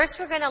 But first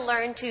we're going to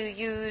learn to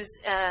use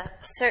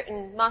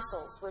certain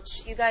muscles, which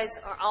you guys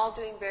are all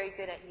doing very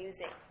good at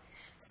using.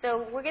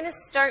 So we're going to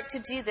start to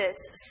do this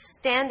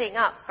standing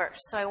up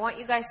first. So I want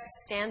you guys to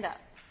stand up,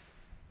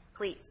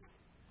 please.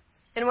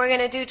 And we're going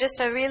to do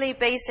just a really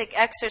basic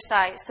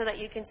exercise so that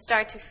you can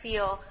start to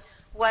feel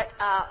what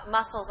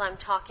muscles I'm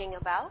talking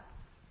about.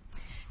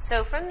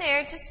 So from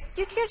there,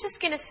 you're just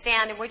going to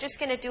stand, and we're just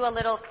going to do a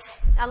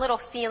little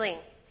feeling.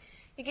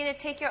 You're going to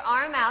take your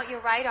arm out,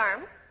 your right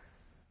arm,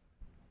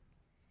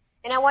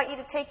 and I want you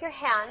to take your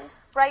hand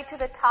right to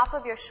the top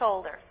of your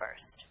shoulder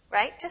first,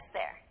 right? Just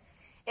there.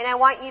 And I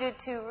want you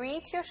to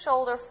reach your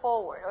shoulder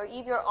forward, or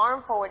even your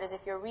arm forward as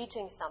if you're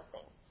reaching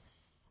something.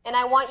 And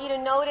I want you to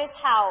notice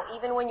how,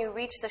 even when you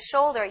reach the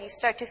shoulder, you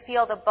start to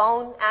feel the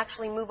bone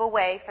actually move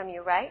away from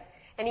you, right?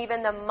 And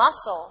even the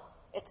muscle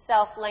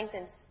itself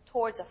lengthens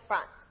towards the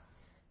front.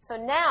 So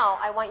now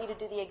I want you to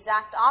do the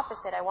exact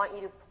opposite. I want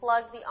you to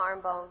plug the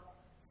arm bone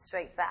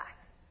straight back.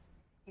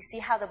 You see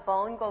how the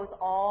bone goes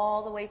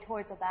all the way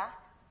towards the back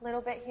a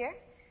little bit here?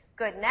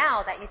 Good.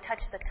 Now that you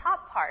touch the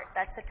top part,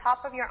 that's the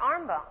top of your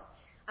arm bone,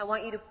 I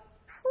want you to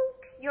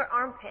poke your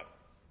armpit.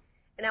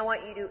 And I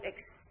want you to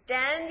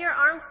extend your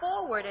arm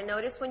forward. And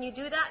notice when you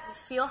do that, you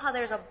feel how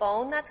there's a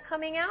bone that's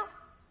coming out?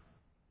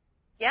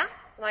 Yeah?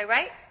 Am I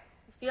right?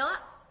 You feel it?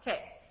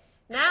 Okay.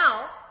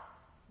 Now,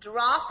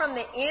 draw from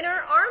the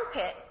inner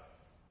armpit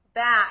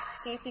back.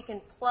 See if you can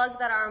plug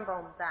that arm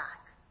bone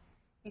back.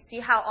 You see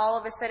how all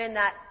of a sudden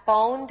that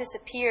bone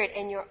disappeared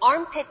and your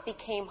armpit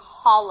became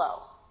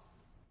hollow.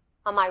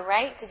 Am I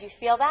right? Did you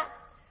feel that?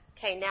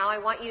 Okay, now I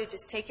want you to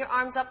just take your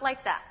arms up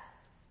like that.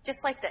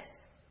 Just like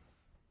this.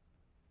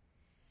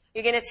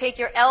 You're going to take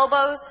your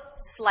elbows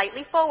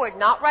slightly forward,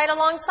 not right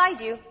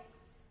alongside you,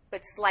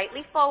 but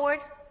slightly forward.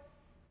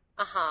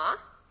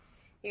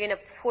 You're going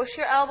to push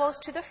your elbows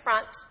to the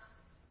front.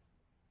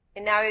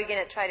 And now you're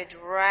going to try to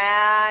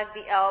drag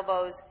the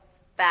elbows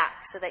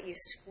back so that you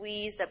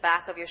squeeze the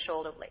back of your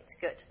shoulder blades.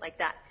 Good, like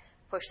that.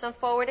 Push them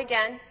forward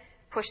again.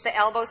 Push the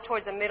elbows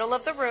towards the middle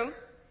of the room.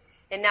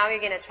 And now you're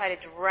going to try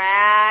to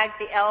drag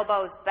the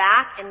elbows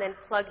back and then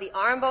plug the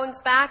arm bones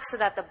back so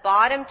that the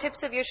bottom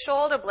tips of your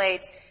shoulder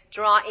blades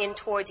draw in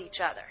towards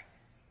each other.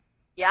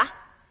 Yeah?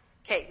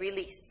 Okay,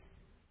 release.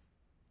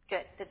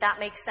 Good. Did that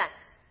make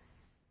sense?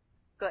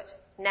 Good.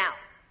 Now,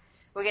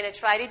 we're going to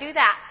try to do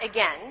that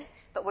again,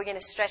 but we're going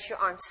to stretch your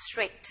arms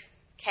straight.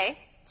 Okay?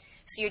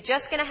 So you're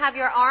just going to have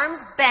your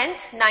arms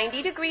bent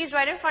 90 degrees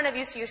right in front of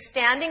you, so you're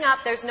standing up.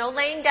 There's no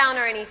laying down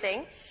or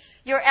anything.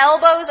 Your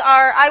elbows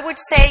are, I would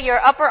say, your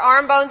upper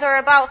arm bones are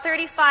about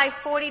 35,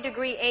 40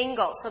 degree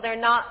angle, so they're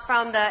not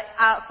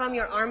from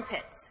your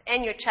armpits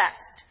and your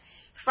chest.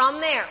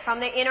 From there, from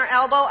the inner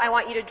elbow, I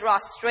want you to draw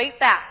straight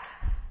back.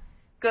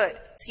 Good.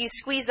 So you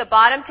squeeze the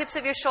bottom tips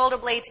of your shoulder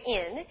blades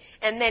in,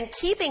 and then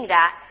keeping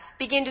that,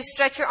 begin to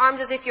stretch your arms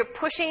as if you're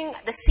pushing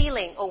the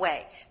ceiling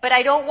away. But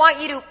I don't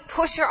want you to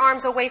push your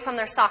arms away from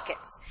their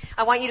sockets.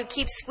 I want you to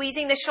keep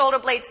squeezing the shoulder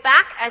blades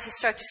back as you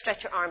start to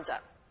stretch your arms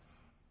up.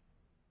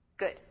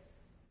 Good.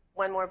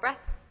 One more breath.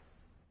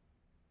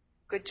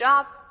 Good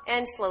job.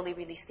 And slowly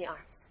release the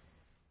arms.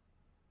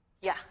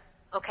 Yeah.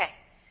 Okay.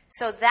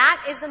 So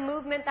that is the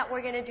movement that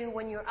we're going to do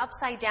when you're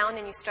upside down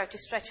and you start to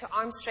stretch your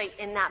arms straight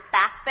in that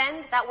back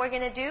bend that we're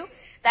going to do.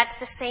 That's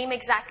the same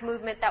exact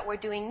movement that we're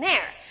doing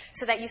there.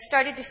 So that you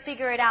started to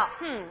figure it out.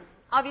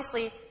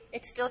 Obviously,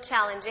 it's still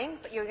challenging,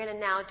 but you're going to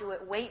now do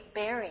it weight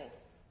bearing.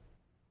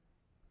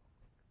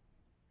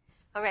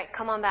 All right,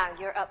 come on back.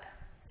 You're up,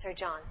 Sir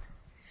John.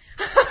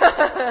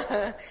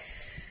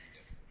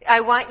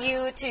 I want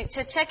you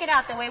to check it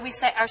out the way we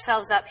set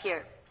ourselves up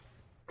here.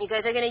 You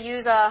guys are going to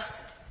use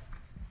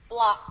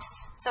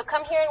blocks. So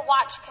come here and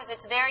watch because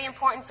it's very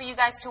important for you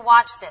guys to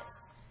watch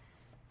this.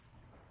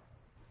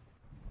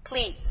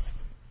 Please.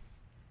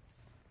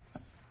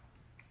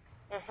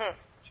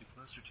 Too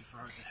close or too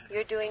far with the head?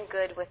 You're doing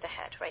good with the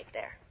head right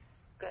there.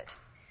 Good.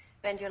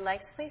 Bend your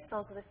legs, please.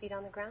 Soles of the feet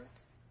on the ground.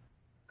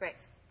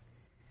 Great.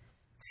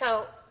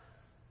 So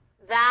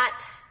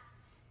that,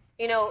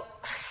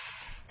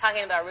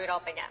 talking about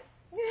Rudolph again.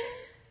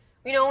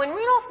 When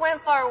Rudolph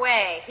went far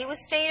away, he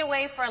was staying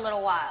away for a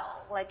little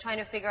while, like trying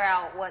to figure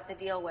out what the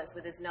deal was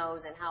with his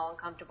nose and how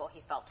uncomfortable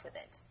he felt with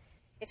it.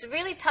 It's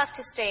really tough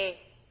to stay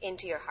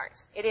into your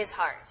heart. It is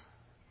hard.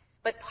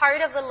 But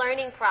part of the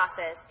learning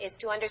process is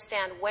to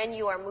understand when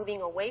you are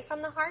moving away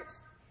from the heart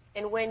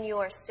and when you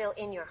are still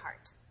in your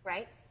heart,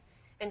 right?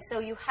 And so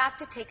you have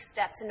to take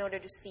steps in order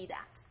to see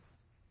that.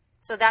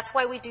 So that's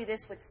why we do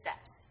this with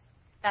steps.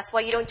 That's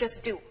why you don't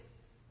just do.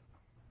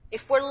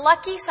 If we're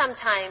lucky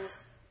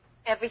sometimes,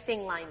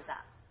 everything lines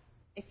up.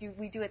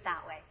 We do it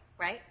that way,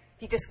 right?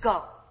 If you just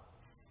go.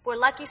 If we're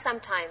lucky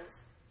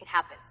sometimes, it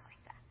happens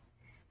like that.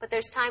 But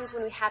there's times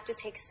when we have to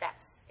take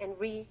steps and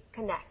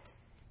reconnect.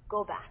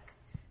 Go back.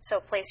 So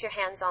place your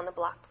hands on the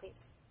block,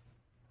 please.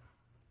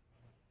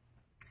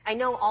 I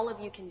know all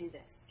of you can do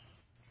this.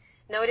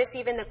 Notice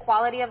even the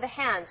quality of the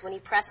hands when he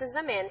presses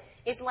them in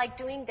is like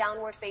doing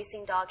downward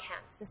facing dog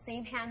hands. The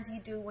same hands you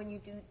do when you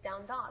do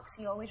down dog.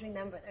 So you always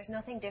remember there's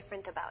nothing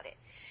different about it.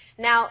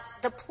 Now,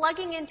 the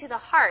plugging into the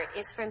heart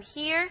is from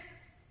here,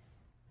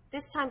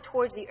 this time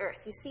towards the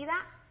earth. You see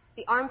that?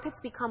 The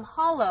armpits become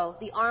hollow.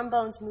 The arm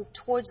bones move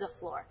towards the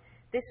floor.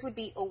 This would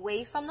be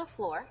away from the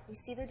floor. You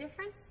see the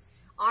difference?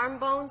 Arm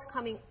bones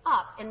coming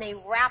up and they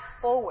wrap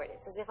forward.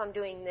 It's as if I'm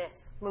doing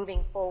this,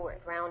 moving forward,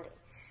 rounding.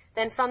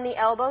 Then from the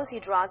elbows, he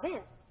draws in.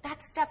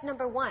 That's step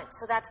number 1.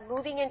 So that's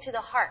moving into the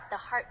heart. The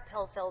heart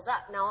fills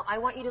up. Now, I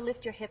want you to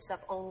lift your hips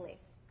up only.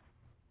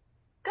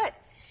 Good.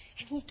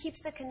 And he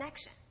keeps the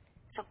connection.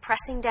 So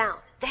pressing down.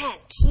 Then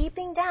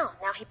keeping down.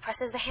 Now he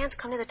presses the hands,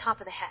 come to the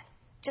top of the head.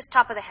 Just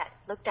top of the head.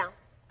 Look down.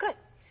 Good.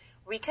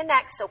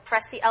 Reconnect. So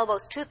press the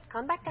elbows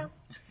come back down.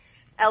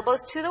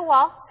 Elbows to the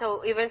wall.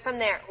 So even from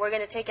there, we're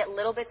going to take it a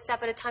little bit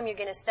step at a time. You're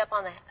going to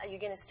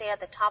stay at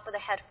the top of the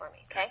head for me,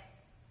 okay?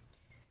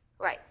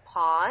 Right.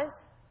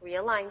 Pause.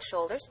 Realign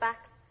shoulders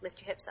back. Lift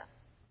your hips up.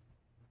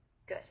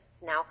 Good.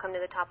 Now come to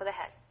the top of the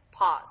head.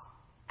 Pause.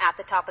 At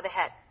the top of the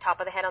head. Top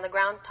of the head on the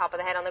ground. Top of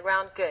the head on the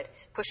ground. Good.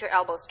 Push your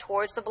elbows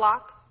towards the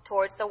block,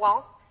 towards the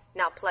wall.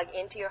 Now plug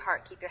into your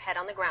heart. Keep your head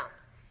on the ground.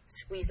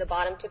 Squeeze the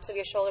bottom tips of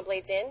your shoulder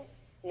blades in.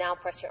 Now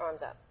press your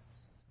arms up.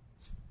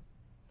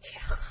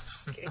 Yeah.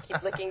 Good.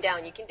 Keep looking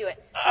down. You can do it.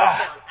 Look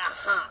down.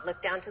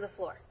 Look down to the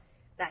floor.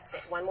 That's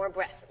it. One more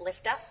breath.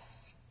 Lift up.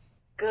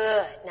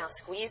 Good. Now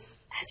squeeze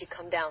as you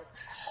come down.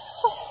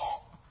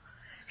 Oh,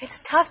 it's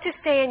tough to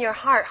stay in your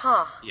heart,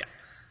 huh? Yeah.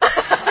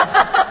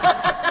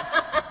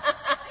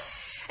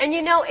 And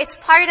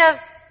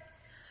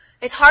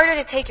it's harder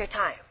to take your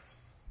time.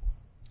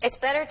 It's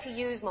better to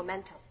use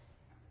momentum.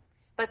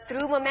 But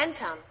through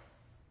momentum,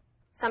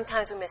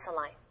 sometimes we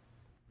misalign.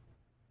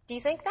 Do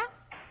you think that?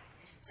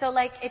 So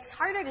it's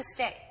harder to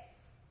stay,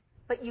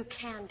 but you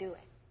can do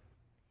it.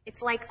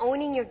 It's like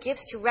owning your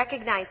gifts to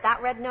recognize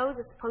that red nose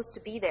is supposed to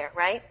be there,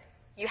 right?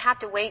 You have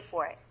to wait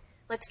for it.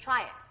 Let's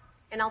try it,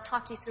 and I'll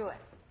talk you through it.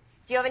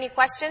 If you have any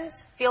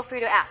questions, feel free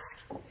to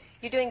ask.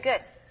 You're doing good.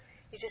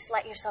 You just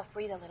let yourself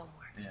breathe a little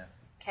more. Yeah.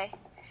 Okay?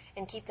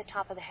 And keep the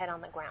top of the head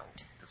on the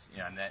ground.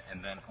 Yeah, and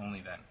then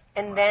only then.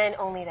 And then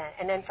only then.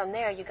 And then from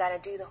there, you got to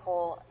do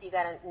you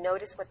got to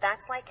notice what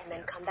that's like, and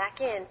then come back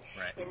in,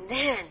 Right. and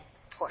then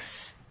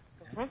push.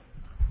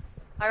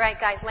 All right,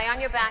 guys, lay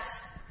on your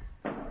backs.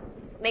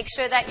 Make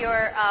sure that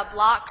your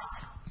blocks,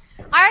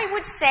 I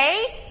would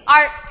say,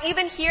 are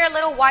even here a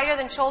little wider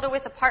than shoulder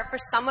width apart for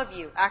some of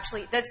you.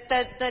 Actually,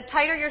 the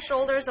tighter your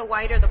shoulders, the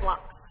wider the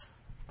blocks.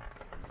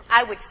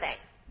 I would say.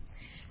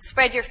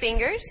 Spread your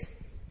fingers.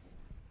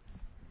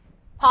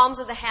 Palms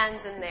of the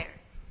hands in there.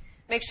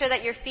 Make sure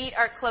that your feet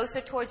are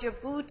closer towards your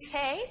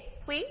bootay,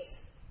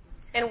 please.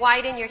 And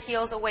widen your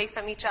heels away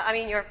from each other.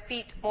 Your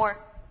feet more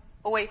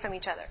away from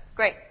each other.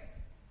 Great.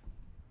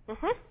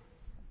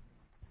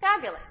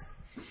 Fabulous.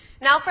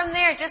 Now from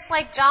there, just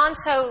like John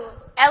so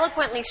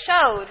eloquently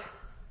showed,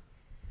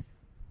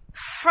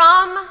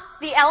 from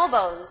the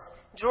elbows,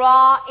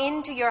 draw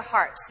into your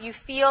heart. So you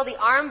feel the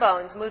arm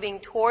bones moving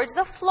towards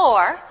the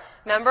floor.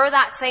 Remember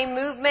that same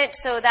movement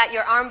so that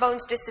your arm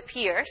bones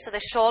disappear. So the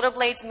shoulder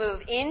blades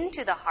move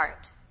into the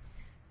heart.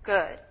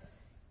 Good.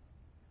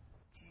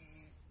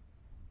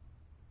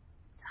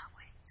 That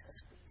way. So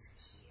squeeze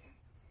here.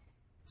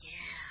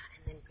 Yeah.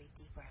 And then breathe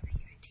deeper up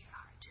here into your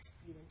heart. Just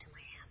breathe into my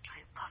hand. Try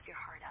to puff your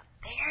heart up.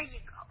 There you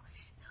go.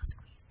 Now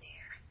squeeze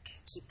there.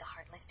 Good. Keep the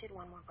heart lifted.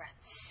 One more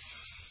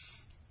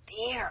breath.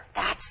 There.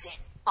 That's it.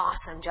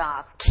 Awesome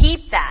job.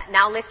 Keep that.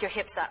 Now lift your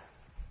hips up.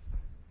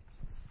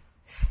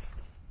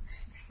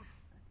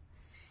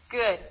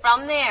 Good.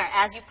 From there,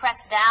 as you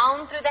press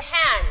down through the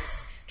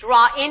hands,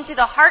 draw into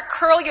the heart,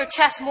 curl your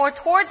chest more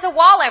towards the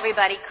wall,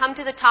 everybody. Come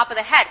to the top of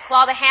the head.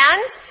 Claw the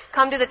hands,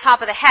 come to the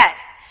top of the head.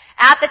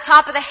 At the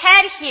top of the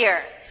head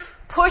here,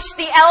 push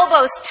the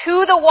elbows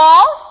to the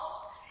wall.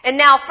 And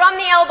now from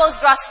the elbows,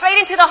 draw straight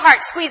into the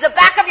heart. Squeeze the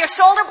back of your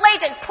shoulder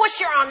blades and push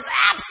your arms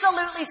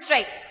absolutely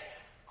straight.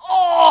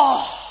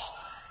 Oh,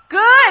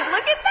 good.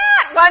 Look at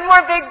that. One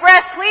more big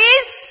breath,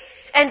 please.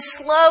 And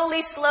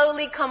slowly,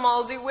 slowly come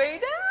all the way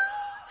down.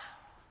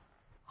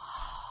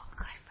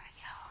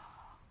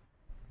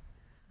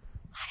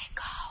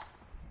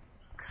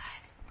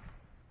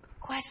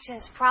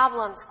 Questions,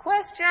 problems,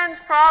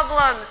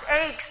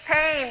 aches,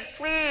 pains,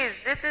 please.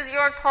 This is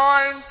your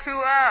time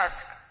to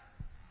ask.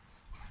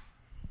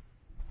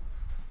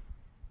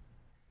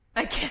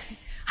 I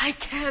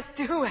can't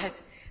do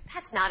it.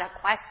 That's not a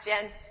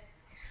question.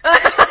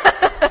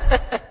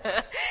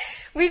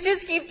 We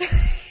just keep doing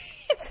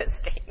it's a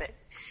statement.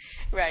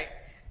 Right.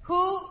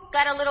 Who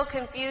got a little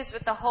confused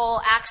with the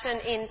whole action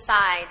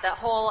inside, the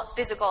whole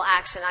physical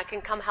action? I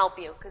can come help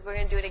you because we're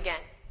going to do it again.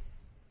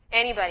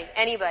 Anybody.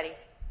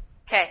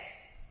 Okay.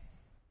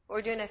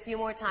 We're doing it a few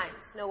more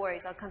times. No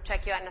worries. I'll come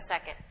check you out in a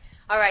second.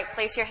 All right.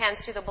 Place your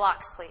hands to the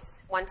blocks, please.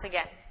 Once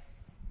again.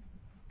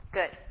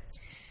 Good.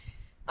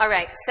 All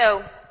right.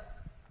 So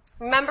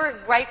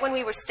remember right when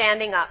we were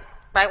standing up,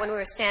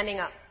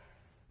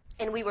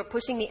 and we were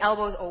pushing the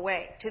elbows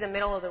away to the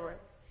middle of the room.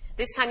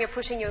 This time you're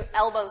pushing your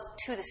elbows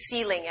to the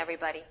ceiling,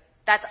 everybody.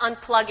 That's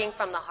unplugging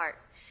from the heart.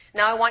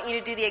 Now I want you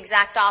to do the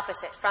exact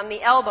opposite. From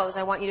the elbows,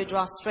 I want you to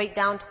draw straight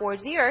down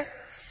towards the earth,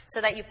 so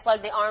that you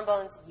plug the arm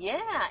bones,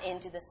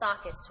 into the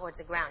sockets towards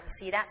the ground. You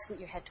see that? Scoot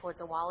your head towards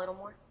the wall a little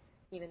more.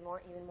 Even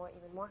more.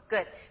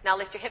 Good. Now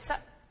lift your hips up.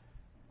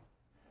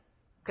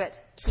 Good.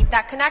 Keep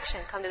that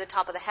connection. Come to the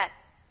top of the head.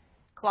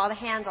 Claw the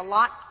hands a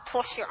lot.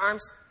 Push your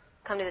arms.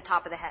 Come to the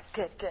top of the head.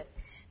 Good.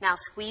 Now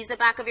squeeze the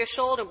back of your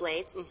shoulder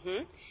blades.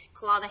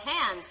 Claw the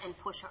hands and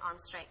push your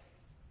arms straight.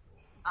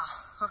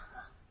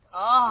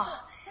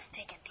 Oh.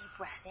 Take a deep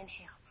breath.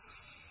 Inhale.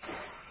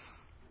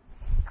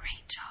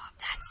 Great job.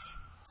 That's it.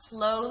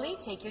 Slowly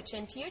take your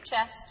chin to your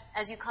chest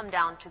as you come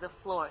down to the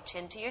floor.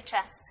 Chin to your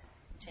chest.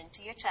 There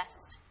you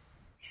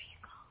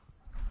go.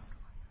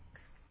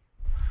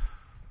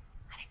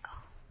 Let it go.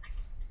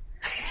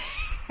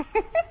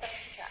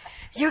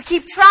 You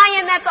keep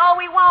trying. That's all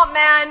we want,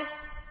 man.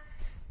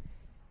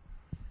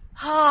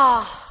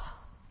 Oh.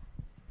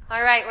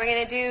 All right, we're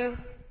going to do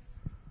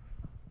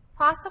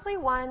possibly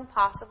one,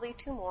 possibly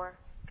two more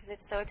because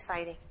it's so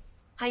exciting.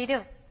 How you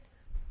doing?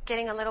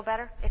 Getting a little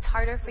better? It's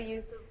harder for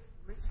you?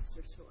 Wrists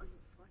are so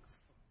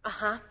inflexible.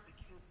 Uh-huh. I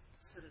can't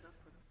set it up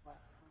with a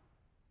flat front.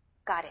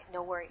 Got it.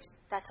 No worries.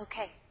 That's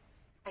okay.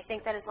 I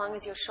think that as long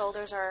as your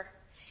shoulders are,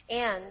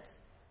 and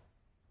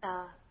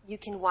you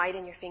can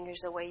widen your fingers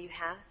the way you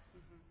have,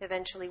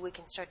 eventually we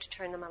can start to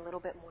turn them a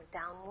little bit more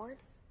downward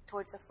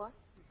towards the floor,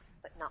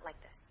 but not like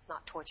this,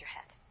 not towards your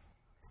head.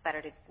 It's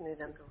better to move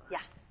them.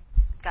 Yeah.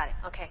 Got it.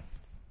 Okay.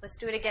 Let's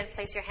do it again.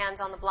 Place your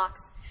hands on the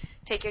blocks.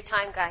 Take your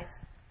time,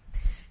 guys.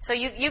 So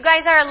you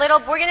guys are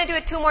we're going to do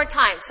it two more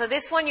times. So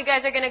this one, you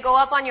guys are going to go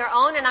up on your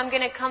own, and I'm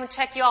going to come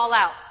check you all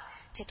out.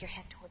 Take your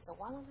head towards the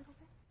wall a little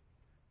bit.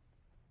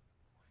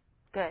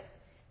 Good.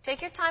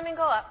 Take your time and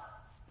go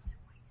up.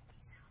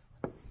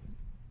 Good.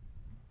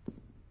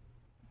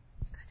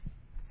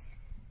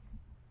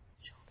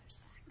 Shoulders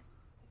back.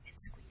 And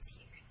squeeze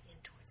here in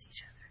towards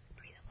each other.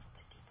 Breathe a little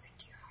bit deeper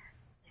into your heart.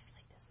 Lift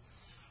like this.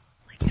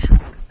 Like you have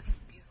a big,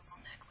 beautiful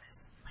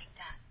necklace. Like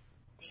that.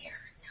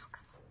 There. Now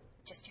come on.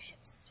 Just your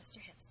hips.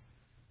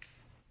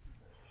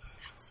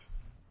 That's it.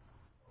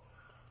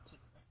 Keep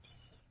lifting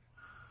here.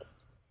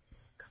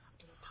 Come up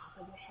to the top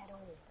of your head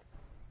only.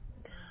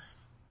 Good.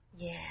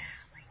 Yeah,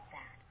 like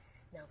that.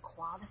 Now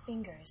claw the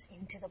fingers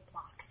into the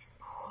block and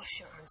push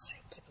your arms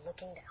straight. Keep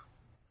looking down.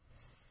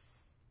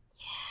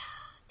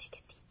 Yeah. Take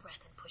a deep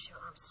breath and push your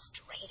arms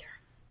straighter.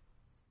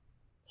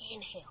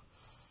 Inhale.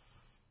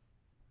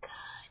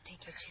 Good.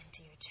 Take your chin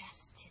to your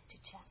chest. Chin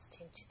to chest.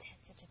 Chin to chest.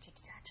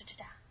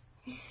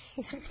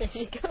 There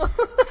you go.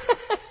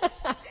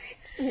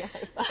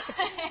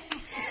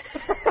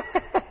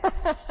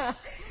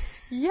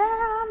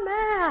 Yeah,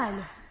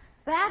 man.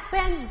 Back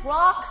bends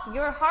rock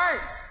your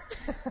heart.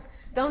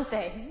 Don't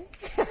they?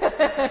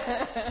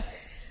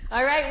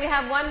 All right, we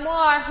have one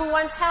more. Who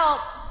wants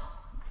help?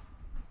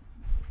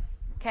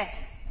 Okay.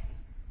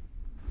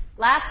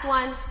 Last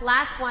one.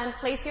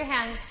 Place your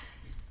hands.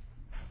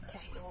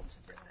 Okay.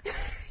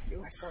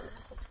 You are so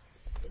natural.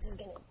 This is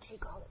going to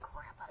take all the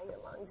crap out of your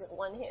lungs in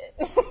one hit.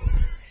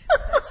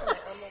 That's what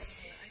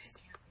I just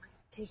can't.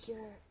 Take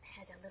your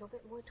head a little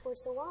bit more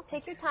towards the wall.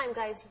 Take your time,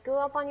 guys. Go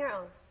up on your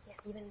own. Yeah,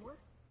 even more.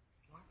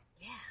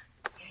 Yeah,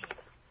 there you go.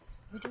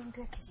 You're doing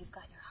good because you've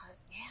got your heart.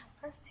 Yeah,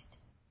 perfect.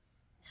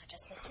 Now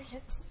just lift your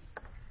hips.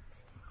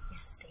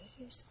 Yeah, stay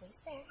here.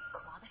 Squeeze there.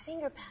 Claw the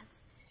finger pads.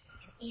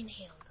 And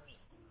inhale, breathe.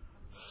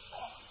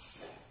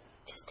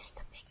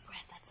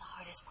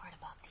 hardest part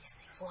about these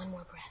things. One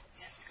more breath.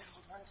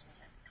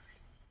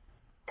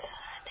 Good.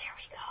 There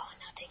we go.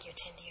 Now take your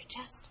chin to your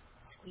chest.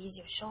 Squeeze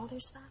your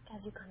shoulders back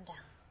as you come down.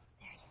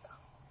 There you go.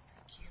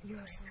 Thank you.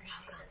 You're so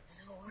welcome.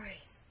 No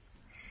worries.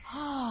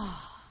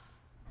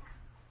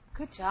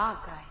 Good job,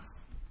 guys.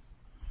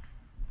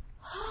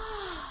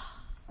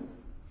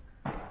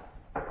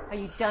 Are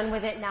you done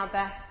with it now,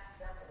 Beth?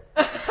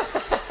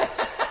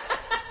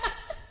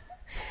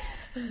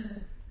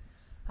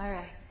 All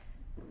right.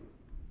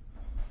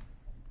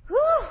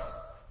 Whew.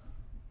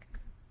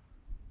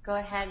 Go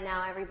ahead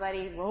now,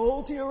 everybody.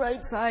 Roll to your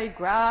right side,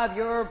 grab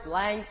your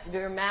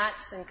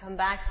mats, and come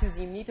back to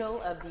the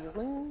middle of the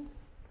room.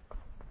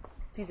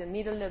 To the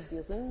middle of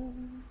the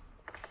room.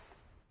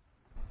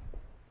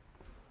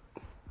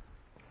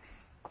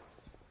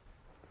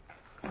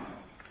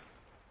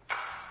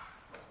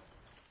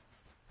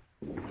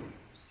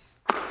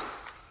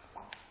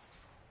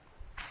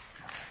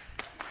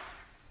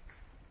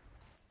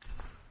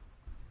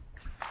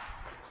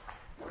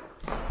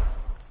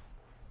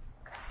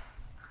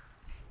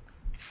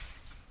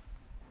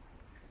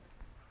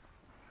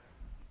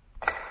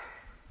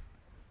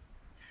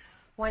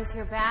 Once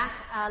you're back,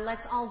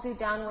 let's all do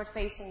downward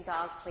facing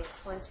dog,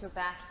 please. Once you're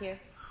back here,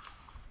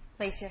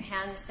 place your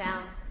hands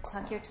down,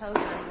 tuck your toes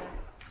under,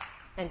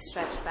 and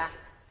stretch back.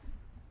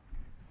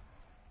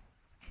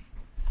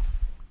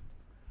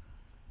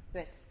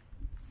 Good.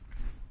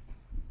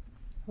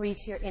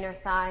 Reach your inner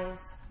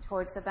thighs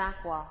towards the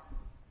back wall,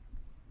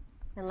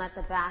 and let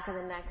the back of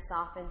the neck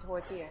soften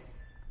towards the earth.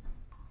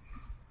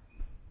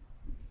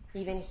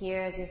 Even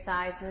here, as your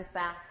thighs move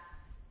back,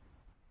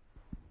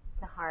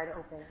 the heart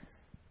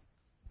opens.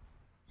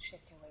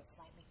 Shift your weight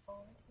slightly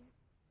forward here.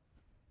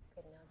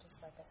 Good. Now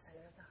just let the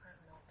center of the heart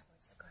melt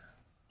towards the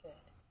ground.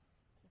 Good.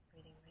 Keep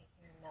breathing right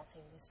here and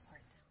melting this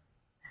part down.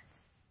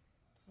 That's it.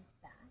 Keep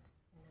that.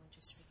 And now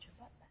just reach your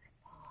butt back.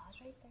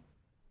 Pause right there.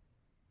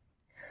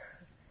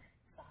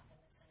 Soften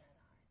the center of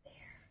the heart.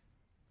 There.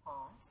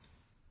 Pause.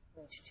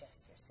 Reach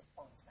just your sit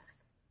bones back.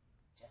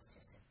 Just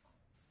your sit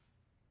bones.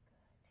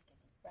 Good. Take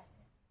a deep breath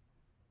in.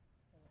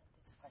 And let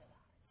this part of the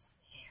heart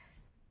soften. Here.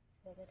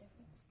 Feel the difference?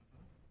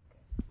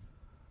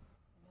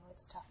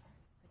 It's tougher,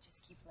 but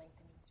just keep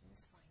lengthening through the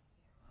spine here.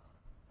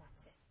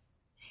 That's it.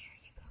 There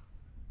you go.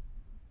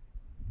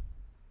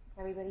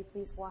 Everybody,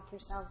 please walk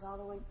yourselves all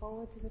the way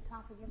forward to the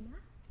top of your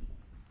mat.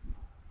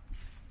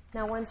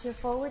 Now, once you're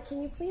forward,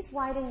 can you please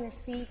widen your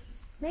feet?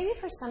 Maybe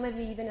for some of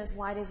you, even as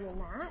wide as your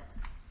mat.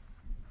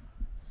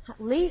 At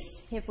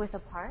least hip width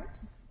apart.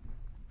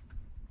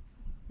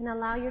 And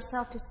allow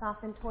yourself to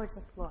soften towards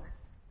the floor.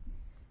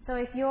 So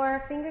if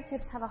your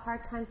fingertips have a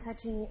hard time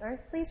touching the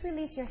earth, please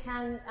release your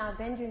hand,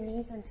 bend your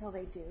knees until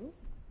they do.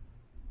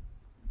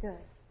 Good.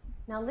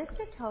 Now lift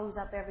your toes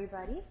up,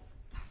 everybody.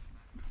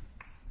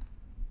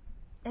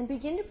 And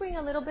begin to bring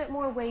a little bit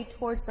more weight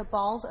towards the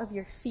balls of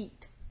your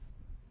feet.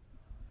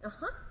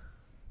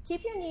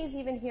 Keep your knees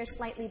even here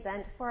slightly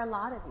bent for a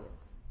lot of you.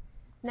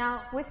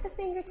 Now, with the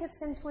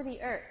fingertips into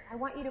the earth, I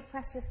want you to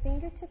press your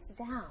fingertips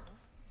down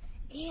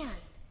and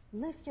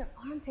lift your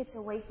armpits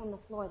away from the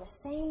floor the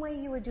same way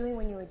you were doing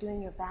when you were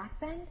doing your back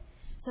bend,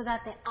 so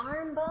that the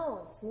arm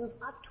bones move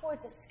up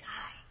towards the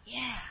sky.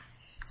 Yeah.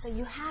 So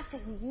you have to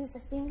use the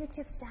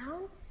fingertips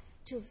down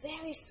to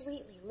very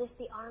sweetly lift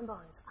the arm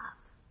bones up.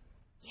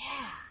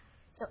 Yeah.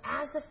 So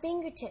as the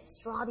fingertips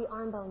draw the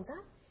arm bones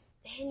up,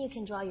 then you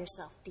can draw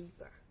yourself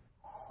deeper.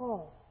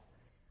 Oh.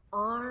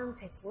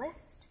 Armpits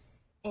lift,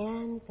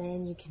 and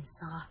then you can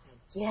soften.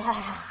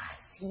 Yeah.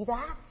 See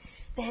that?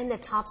 Then the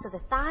tops of the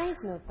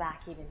thighs move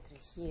back even through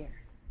here.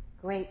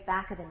 Great.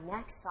 Back of the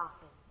neck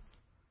softens.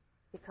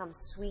 Becomes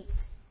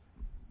sweet.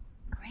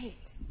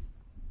 Great.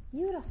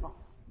 Beautiful.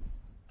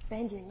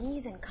 Bend your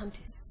knees and come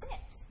to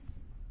sit.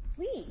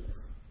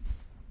 Please.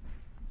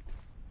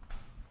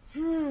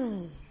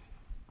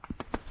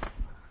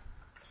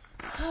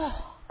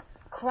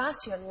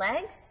 Cross your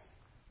legs.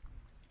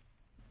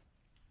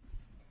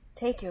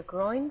 Take your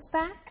groins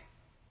back.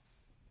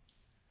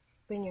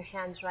 Bring your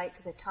hands right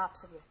to the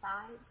tops of your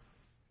thighs.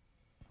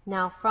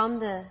 Now from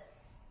the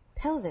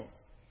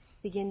pelvis,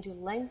 begin to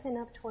lengthen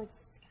up towards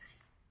the sky.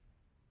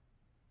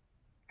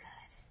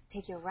 Good.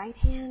 Take your right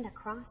hand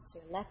across,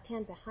 your left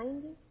hand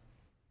behind you.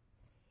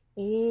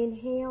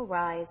 Inhale,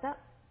 rise up.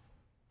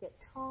 Get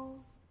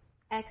tall.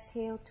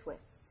 Exhale,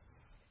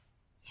 twist.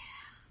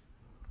 Yeah.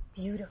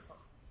 Beautiful.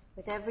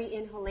 With every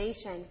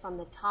inhalation from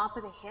the top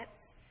of the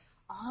hips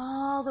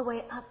all the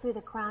way up through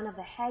the crown of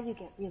the head, you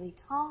get really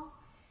tall.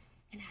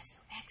 And as you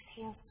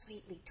exhale,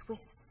 sweetly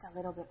twist a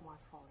little bit more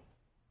fully.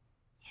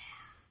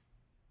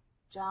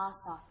 Yeah. Jaw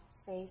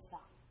softens, face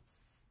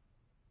softens.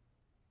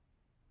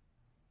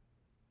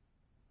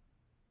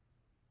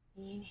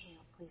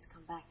 Inhale, please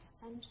come back to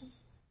center.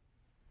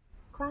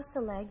 Cross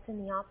the legs in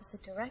the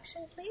opposite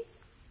direction,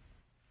 please.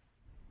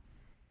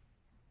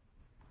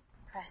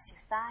 Press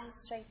your thighs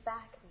straight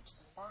back, reach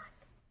them back.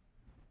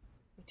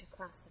 Reach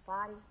across the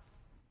body.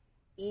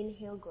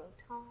 Inhale, grow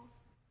tall.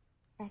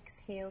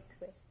 Exhale,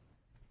 twist.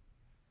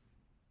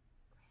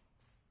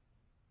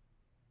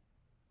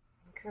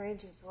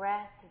 Encourage your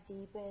breath to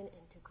deepen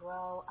and to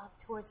grow up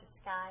towards the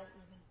sky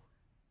even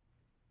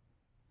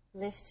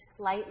more. Lift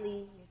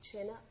slightly your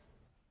chin up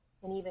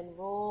and even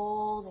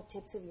roll the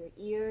tips of your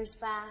ears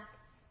back.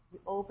 You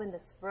open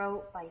the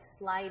throat by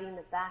sliding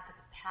the back of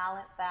the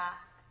palate back.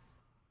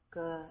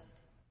 Good.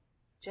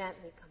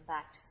 Gently come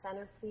back to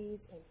center,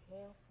 please.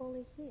 Inhale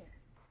fully here.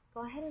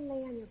 Go ahead and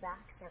lay on your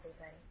backs,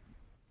 everybody.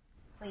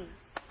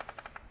 Please.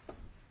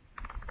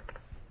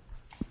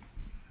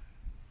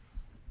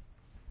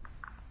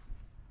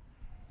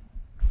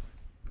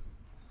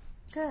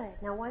 Good.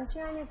 Now once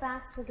you're on your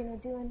backs, we're going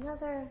to do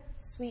another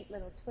sweet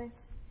little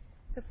twist.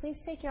 So please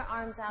take your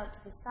arms out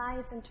to the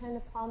sides and turn the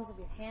palms of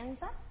your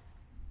hands up.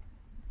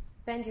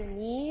 Bend your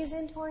knees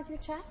in towards your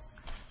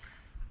chest.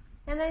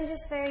 And then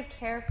just very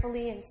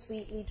carefully and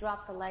sweetly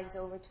drop the legs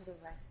over to the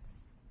right.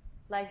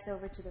 Legs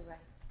over to the right.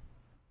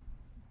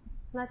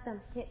 Let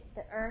them hit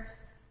the earth.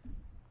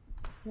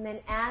 And then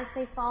as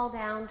they fall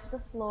down to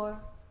the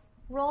floor,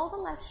 roll the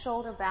left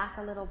shoulder back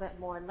a little bit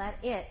more. Let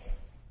it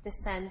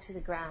descend to the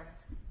ground.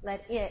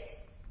 Let it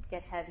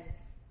get heavier.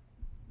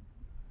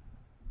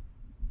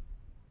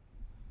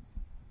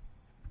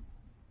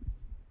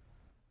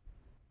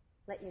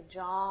 Let your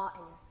jaw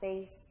and your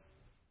face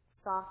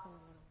soften a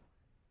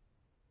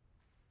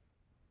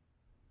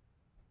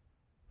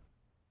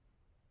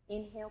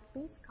little. Inhale,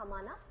 please, come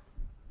on up.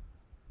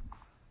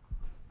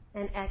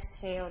 And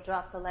exhale,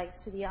 drop the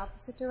legs to the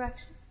opposite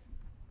direction.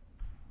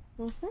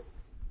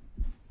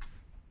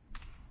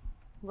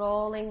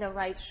 Rolling the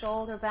right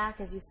shoulder back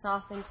as you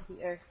soften to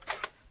the earth.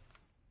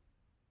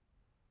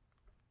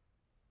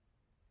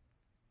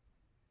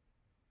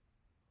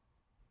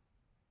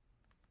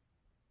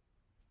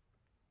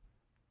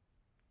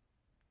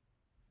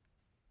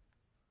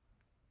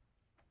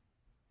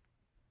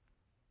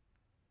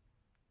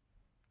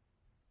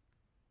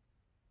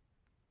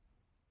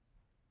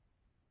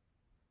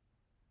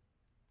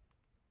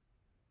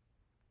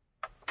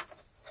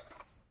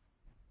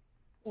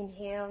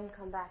 Inhale and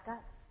come back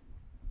up.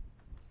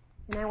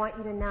 And I want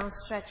you to now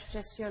stretch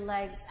just your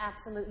legs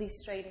absolutely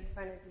straight in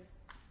front of you.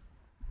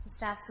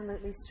 Just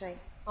absolutely straight,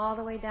 all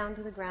the way down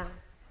to the ground.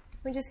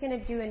 We're just going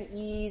to do an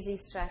easy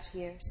stretch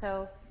here.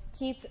 So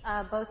keep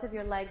both of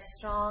your legs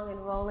strong and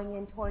rolling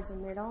in towards the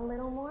middle a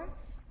little more.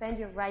 Bend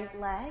your right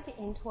leg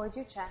in towards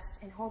your chest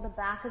and hold the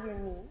back of your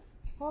knee.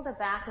 Hold the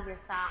back of your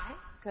thigh.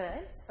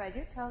 Good. Spread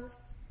your toes.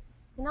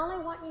 And all I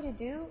want you to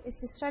do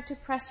is to start to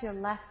press your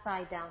left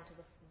thigh down to the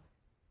floor.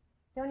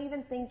 Don't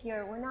even think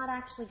we're not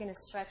actually going to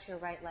stretch your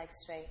right leg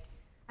straight.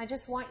 I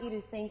just want you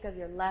to think of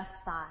your left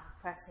thigh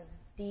pressing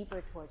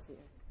deeper towards the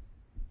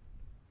earth.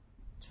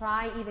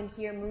 Try even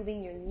here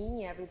moving your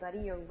knee,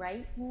 everybody, your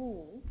right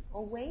knee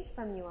away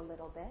from you a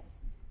little bit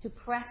to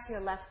press your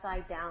left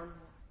thigh down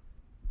more.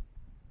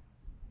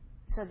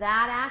 So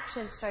that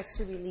action starts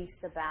to release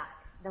the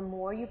back. The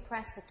more you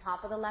press the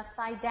top of the left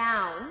thigh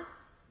down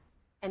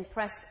and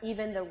press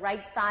even the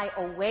right thigh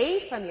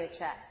away from your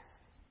chest,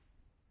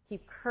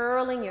 keep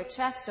curling your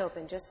chest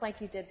open just like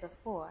you did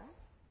before.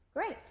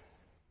 Great.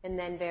 And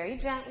then very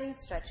gently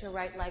stretch your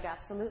right leg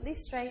absolutely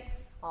straight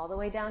all the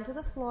way down to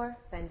the floor.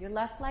 Bend your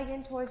left leg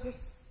in towards your...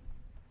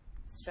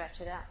 Stretch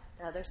it out.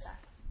 The other side.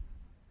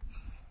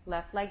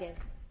 Left leg in.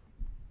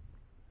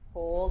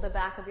 Hold the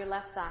back of your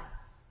left thigh.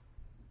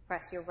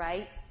 Press your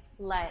right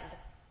leg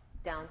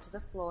down to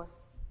the floor.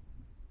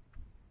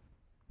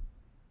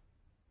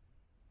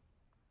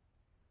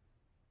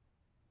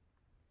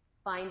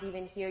 Find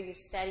even here your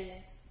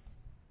steadiness.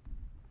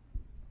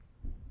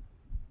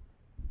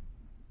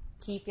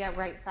 Keep your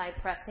right thigh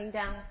pressing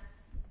down.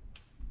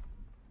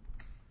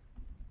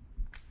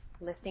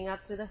 Lifting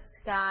up through the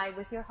sky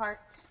with your heart.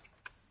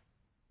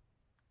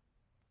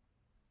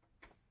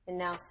 And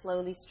now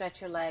slowly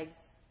stretch your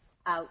legs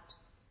out,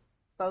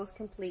 both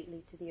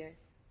completely to the earth.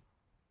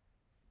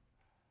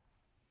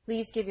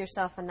 Please give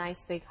yourself a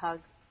nice big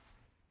hug.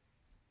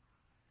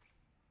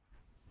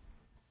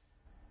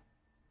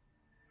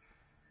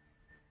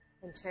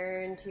 And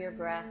turn to your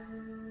breath.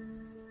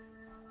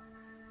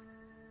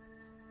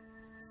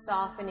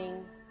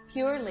 Softening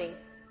purely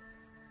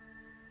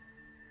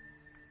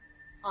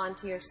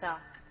onto yourself.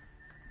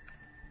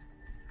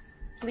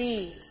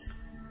 Please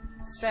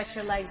stretch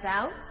your legs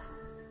out,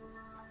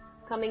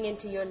 coming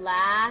into your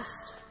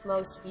last,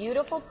 most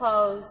beautiful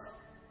pose,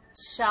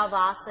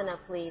 Shavasana,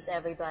 please,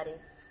 everybody.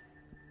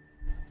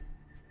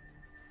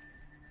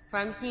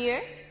 From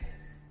here,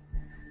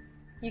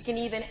 you can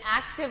even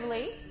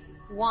actively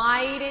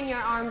widen your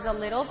arms a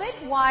little bit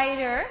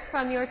wider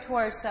from your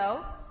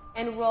torso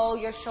and roll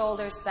your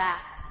shoulders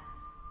back.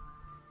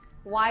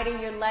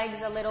 Widen your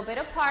legs a little bit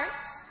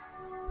apart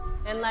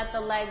and let the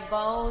leg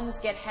bones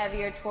get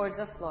heavier towards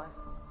the floor.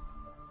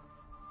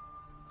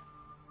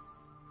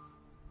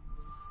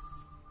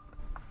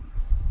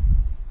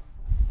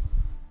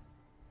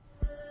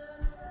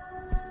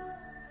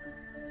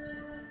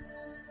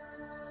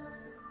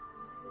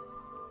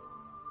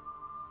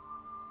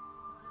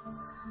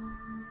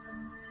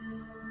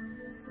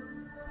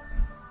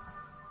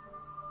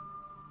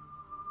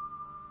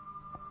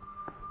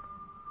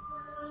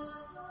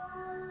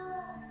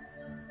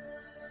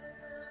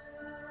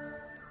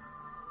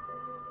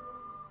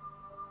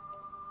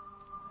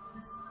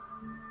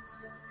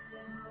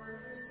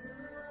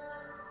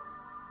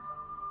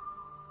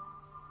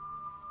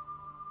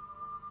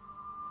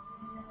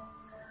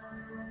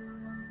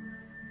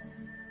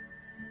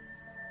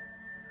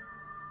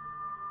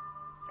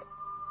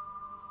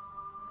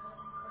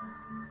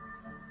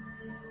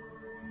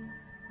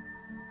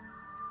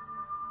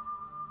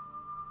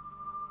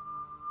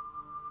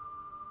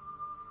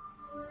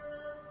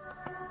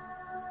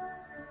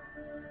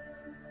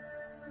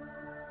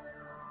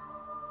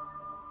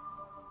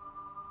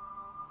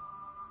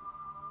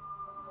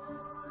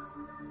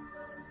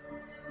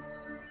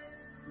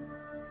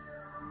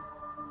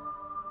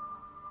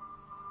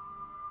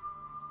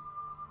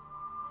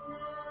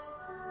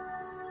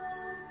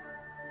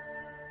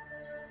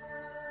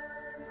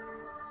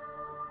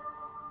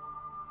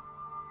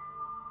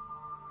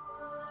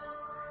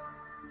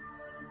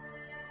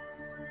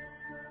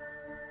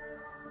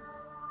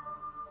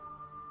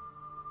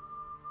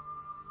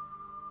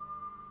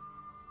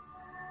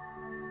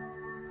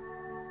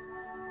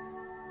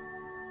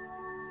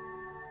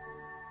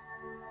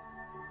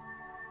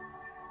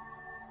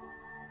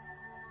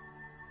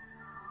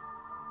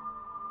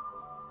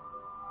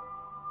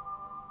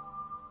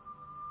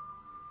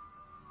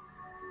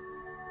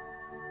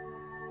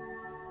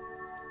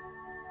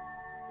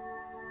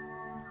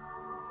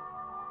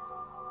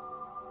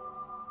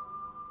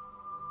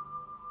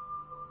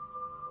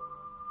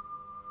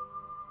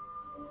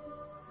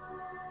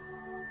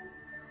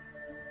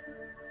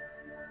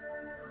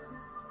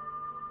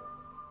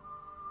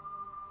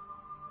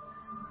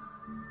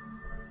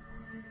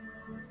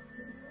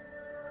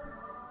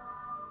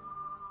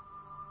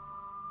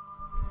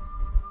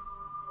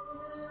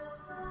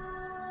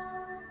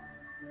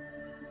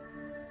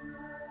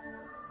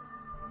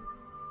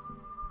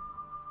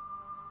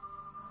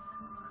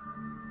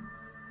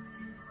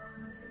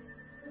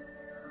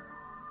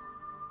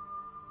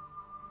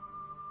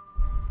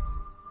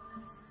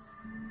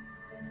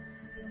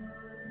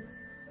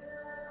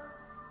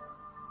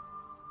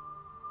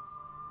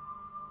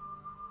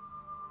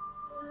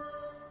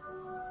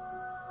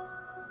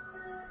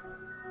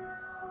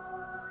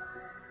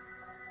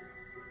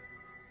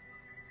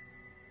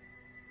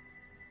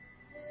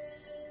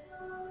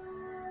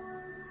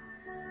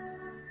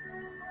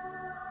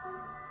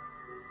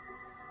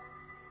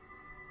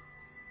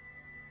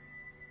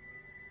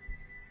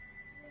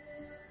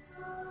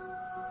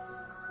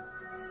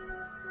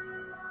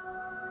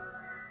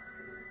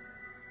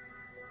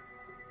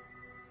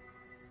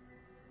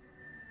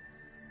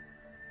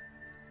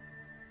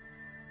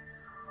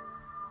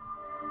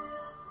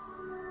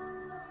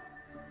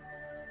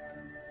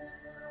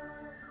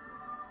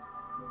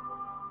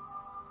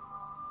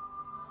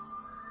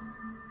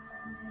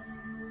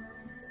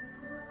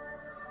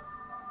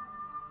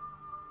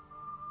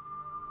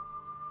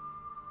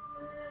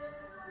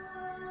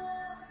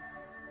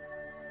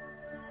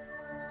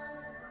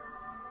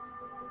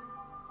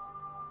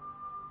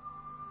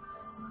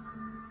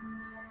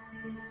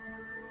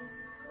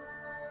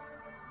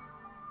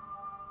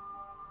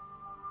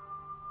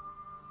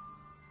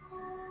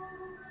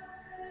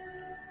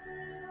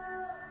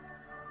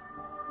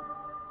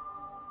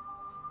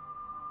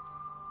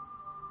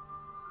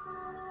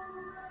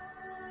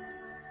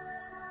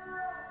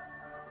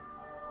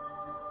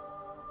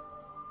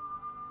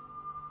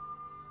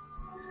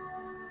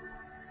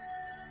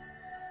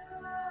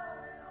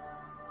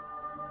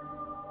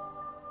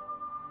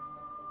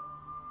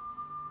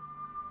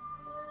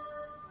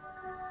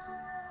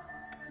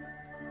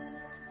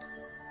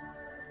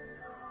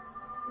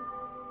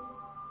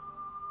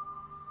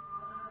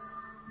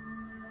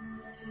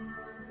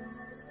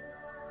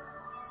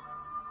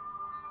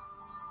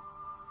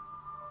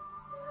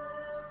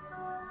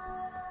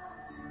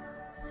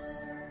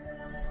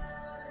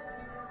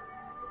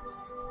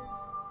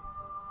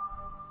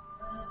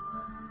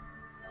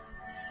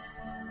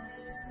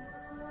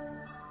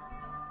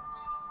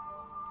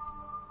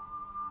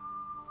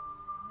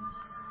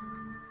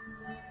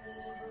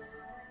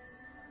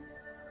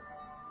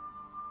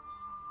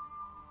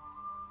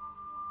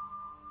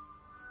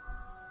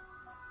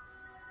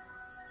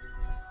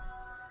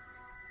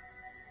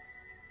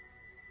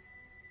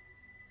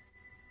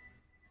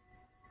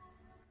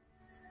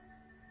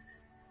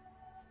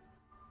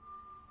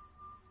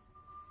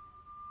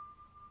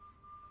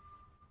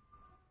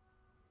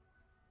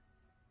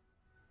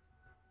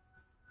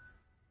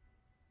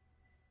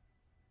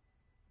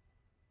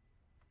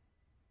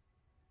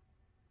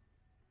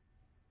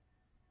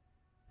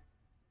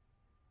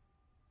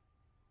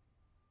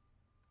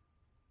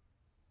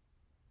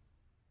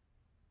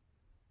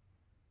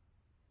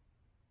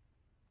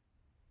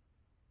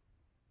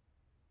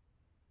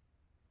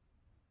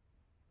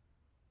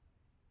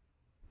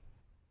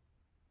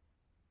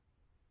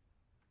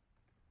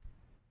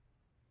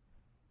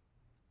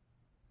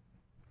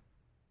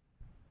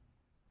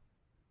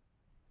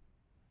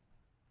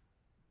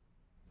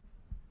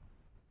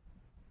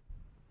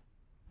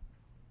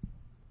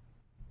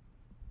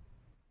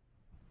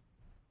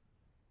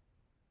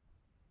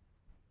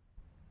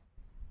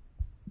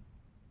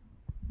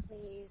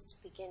 Please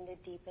begin to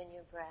deepen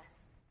your breath.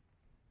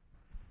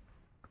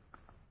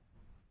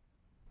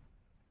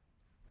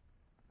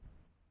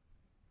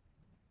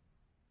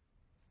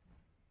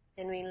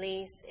 And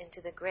release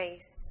into the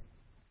grace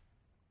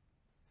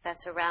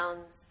that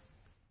surrounds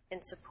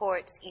and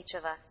supports each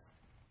of us,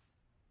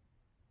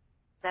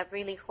 that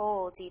really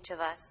holds each of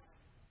us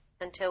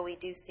until we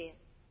do see it.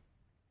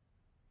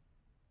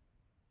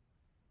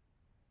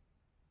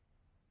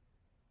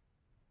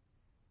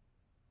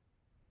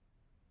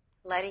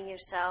 Letting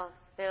yourself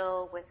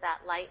fill with that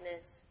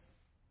lightness.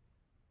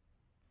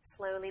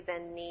 Slowly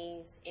bend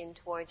knees in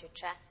toward your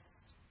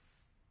chest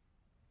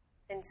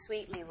and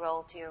sweetly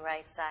roll to your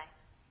right side.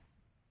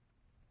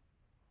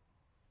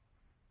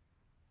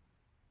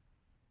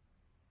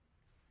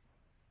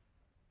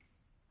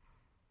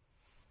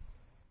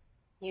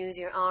 Use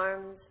your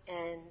arms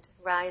and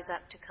rise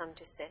up to come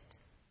to sit.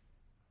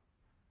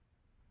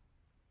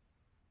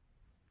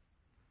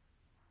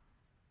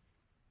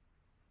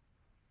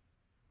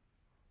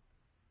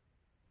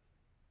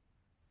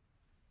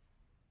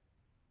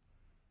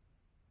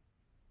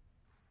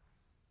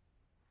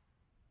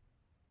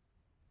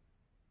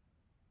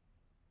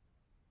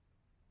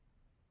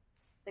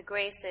 The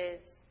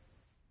graces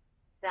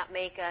that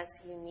make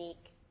us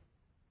unique,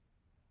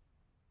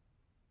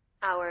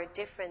 our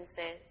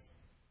differences,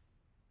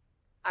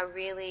 are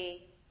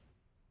really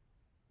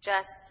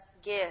just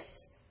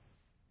gifts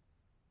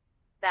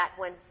that,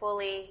 when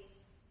fully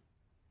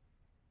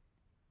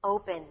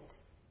opened,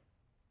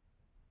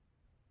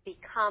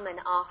 become an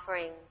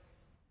offering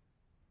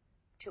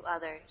to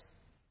others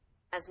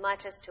as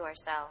much as to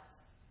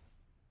ourselves.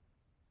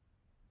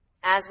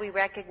 As we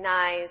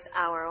recognize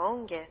our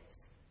own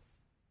gifts,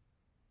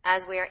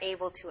 as we are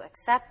able to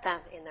accept them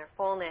in their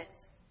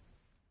fullness,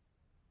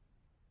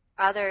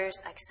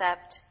 others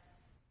accept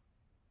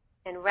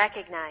and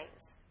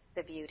recognize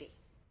the beauty.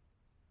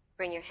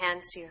 Bring your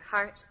hands to your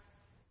heart.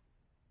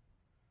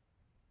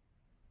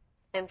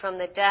 And from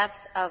the depth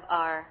of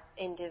our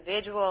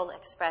individual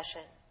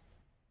expression,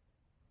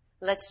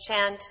 let's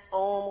chant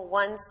Om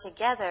once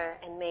together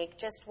and make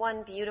just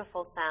one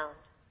beautiful sound.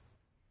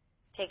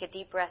 Take a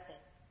deep breath in.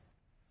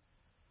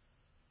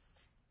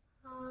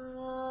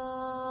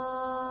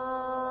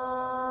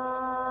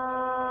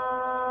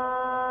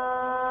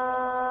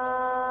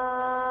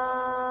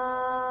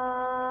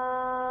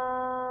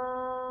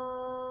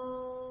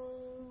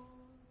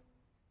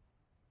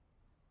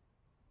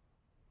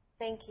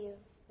 Thank you.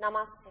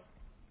 Namaste.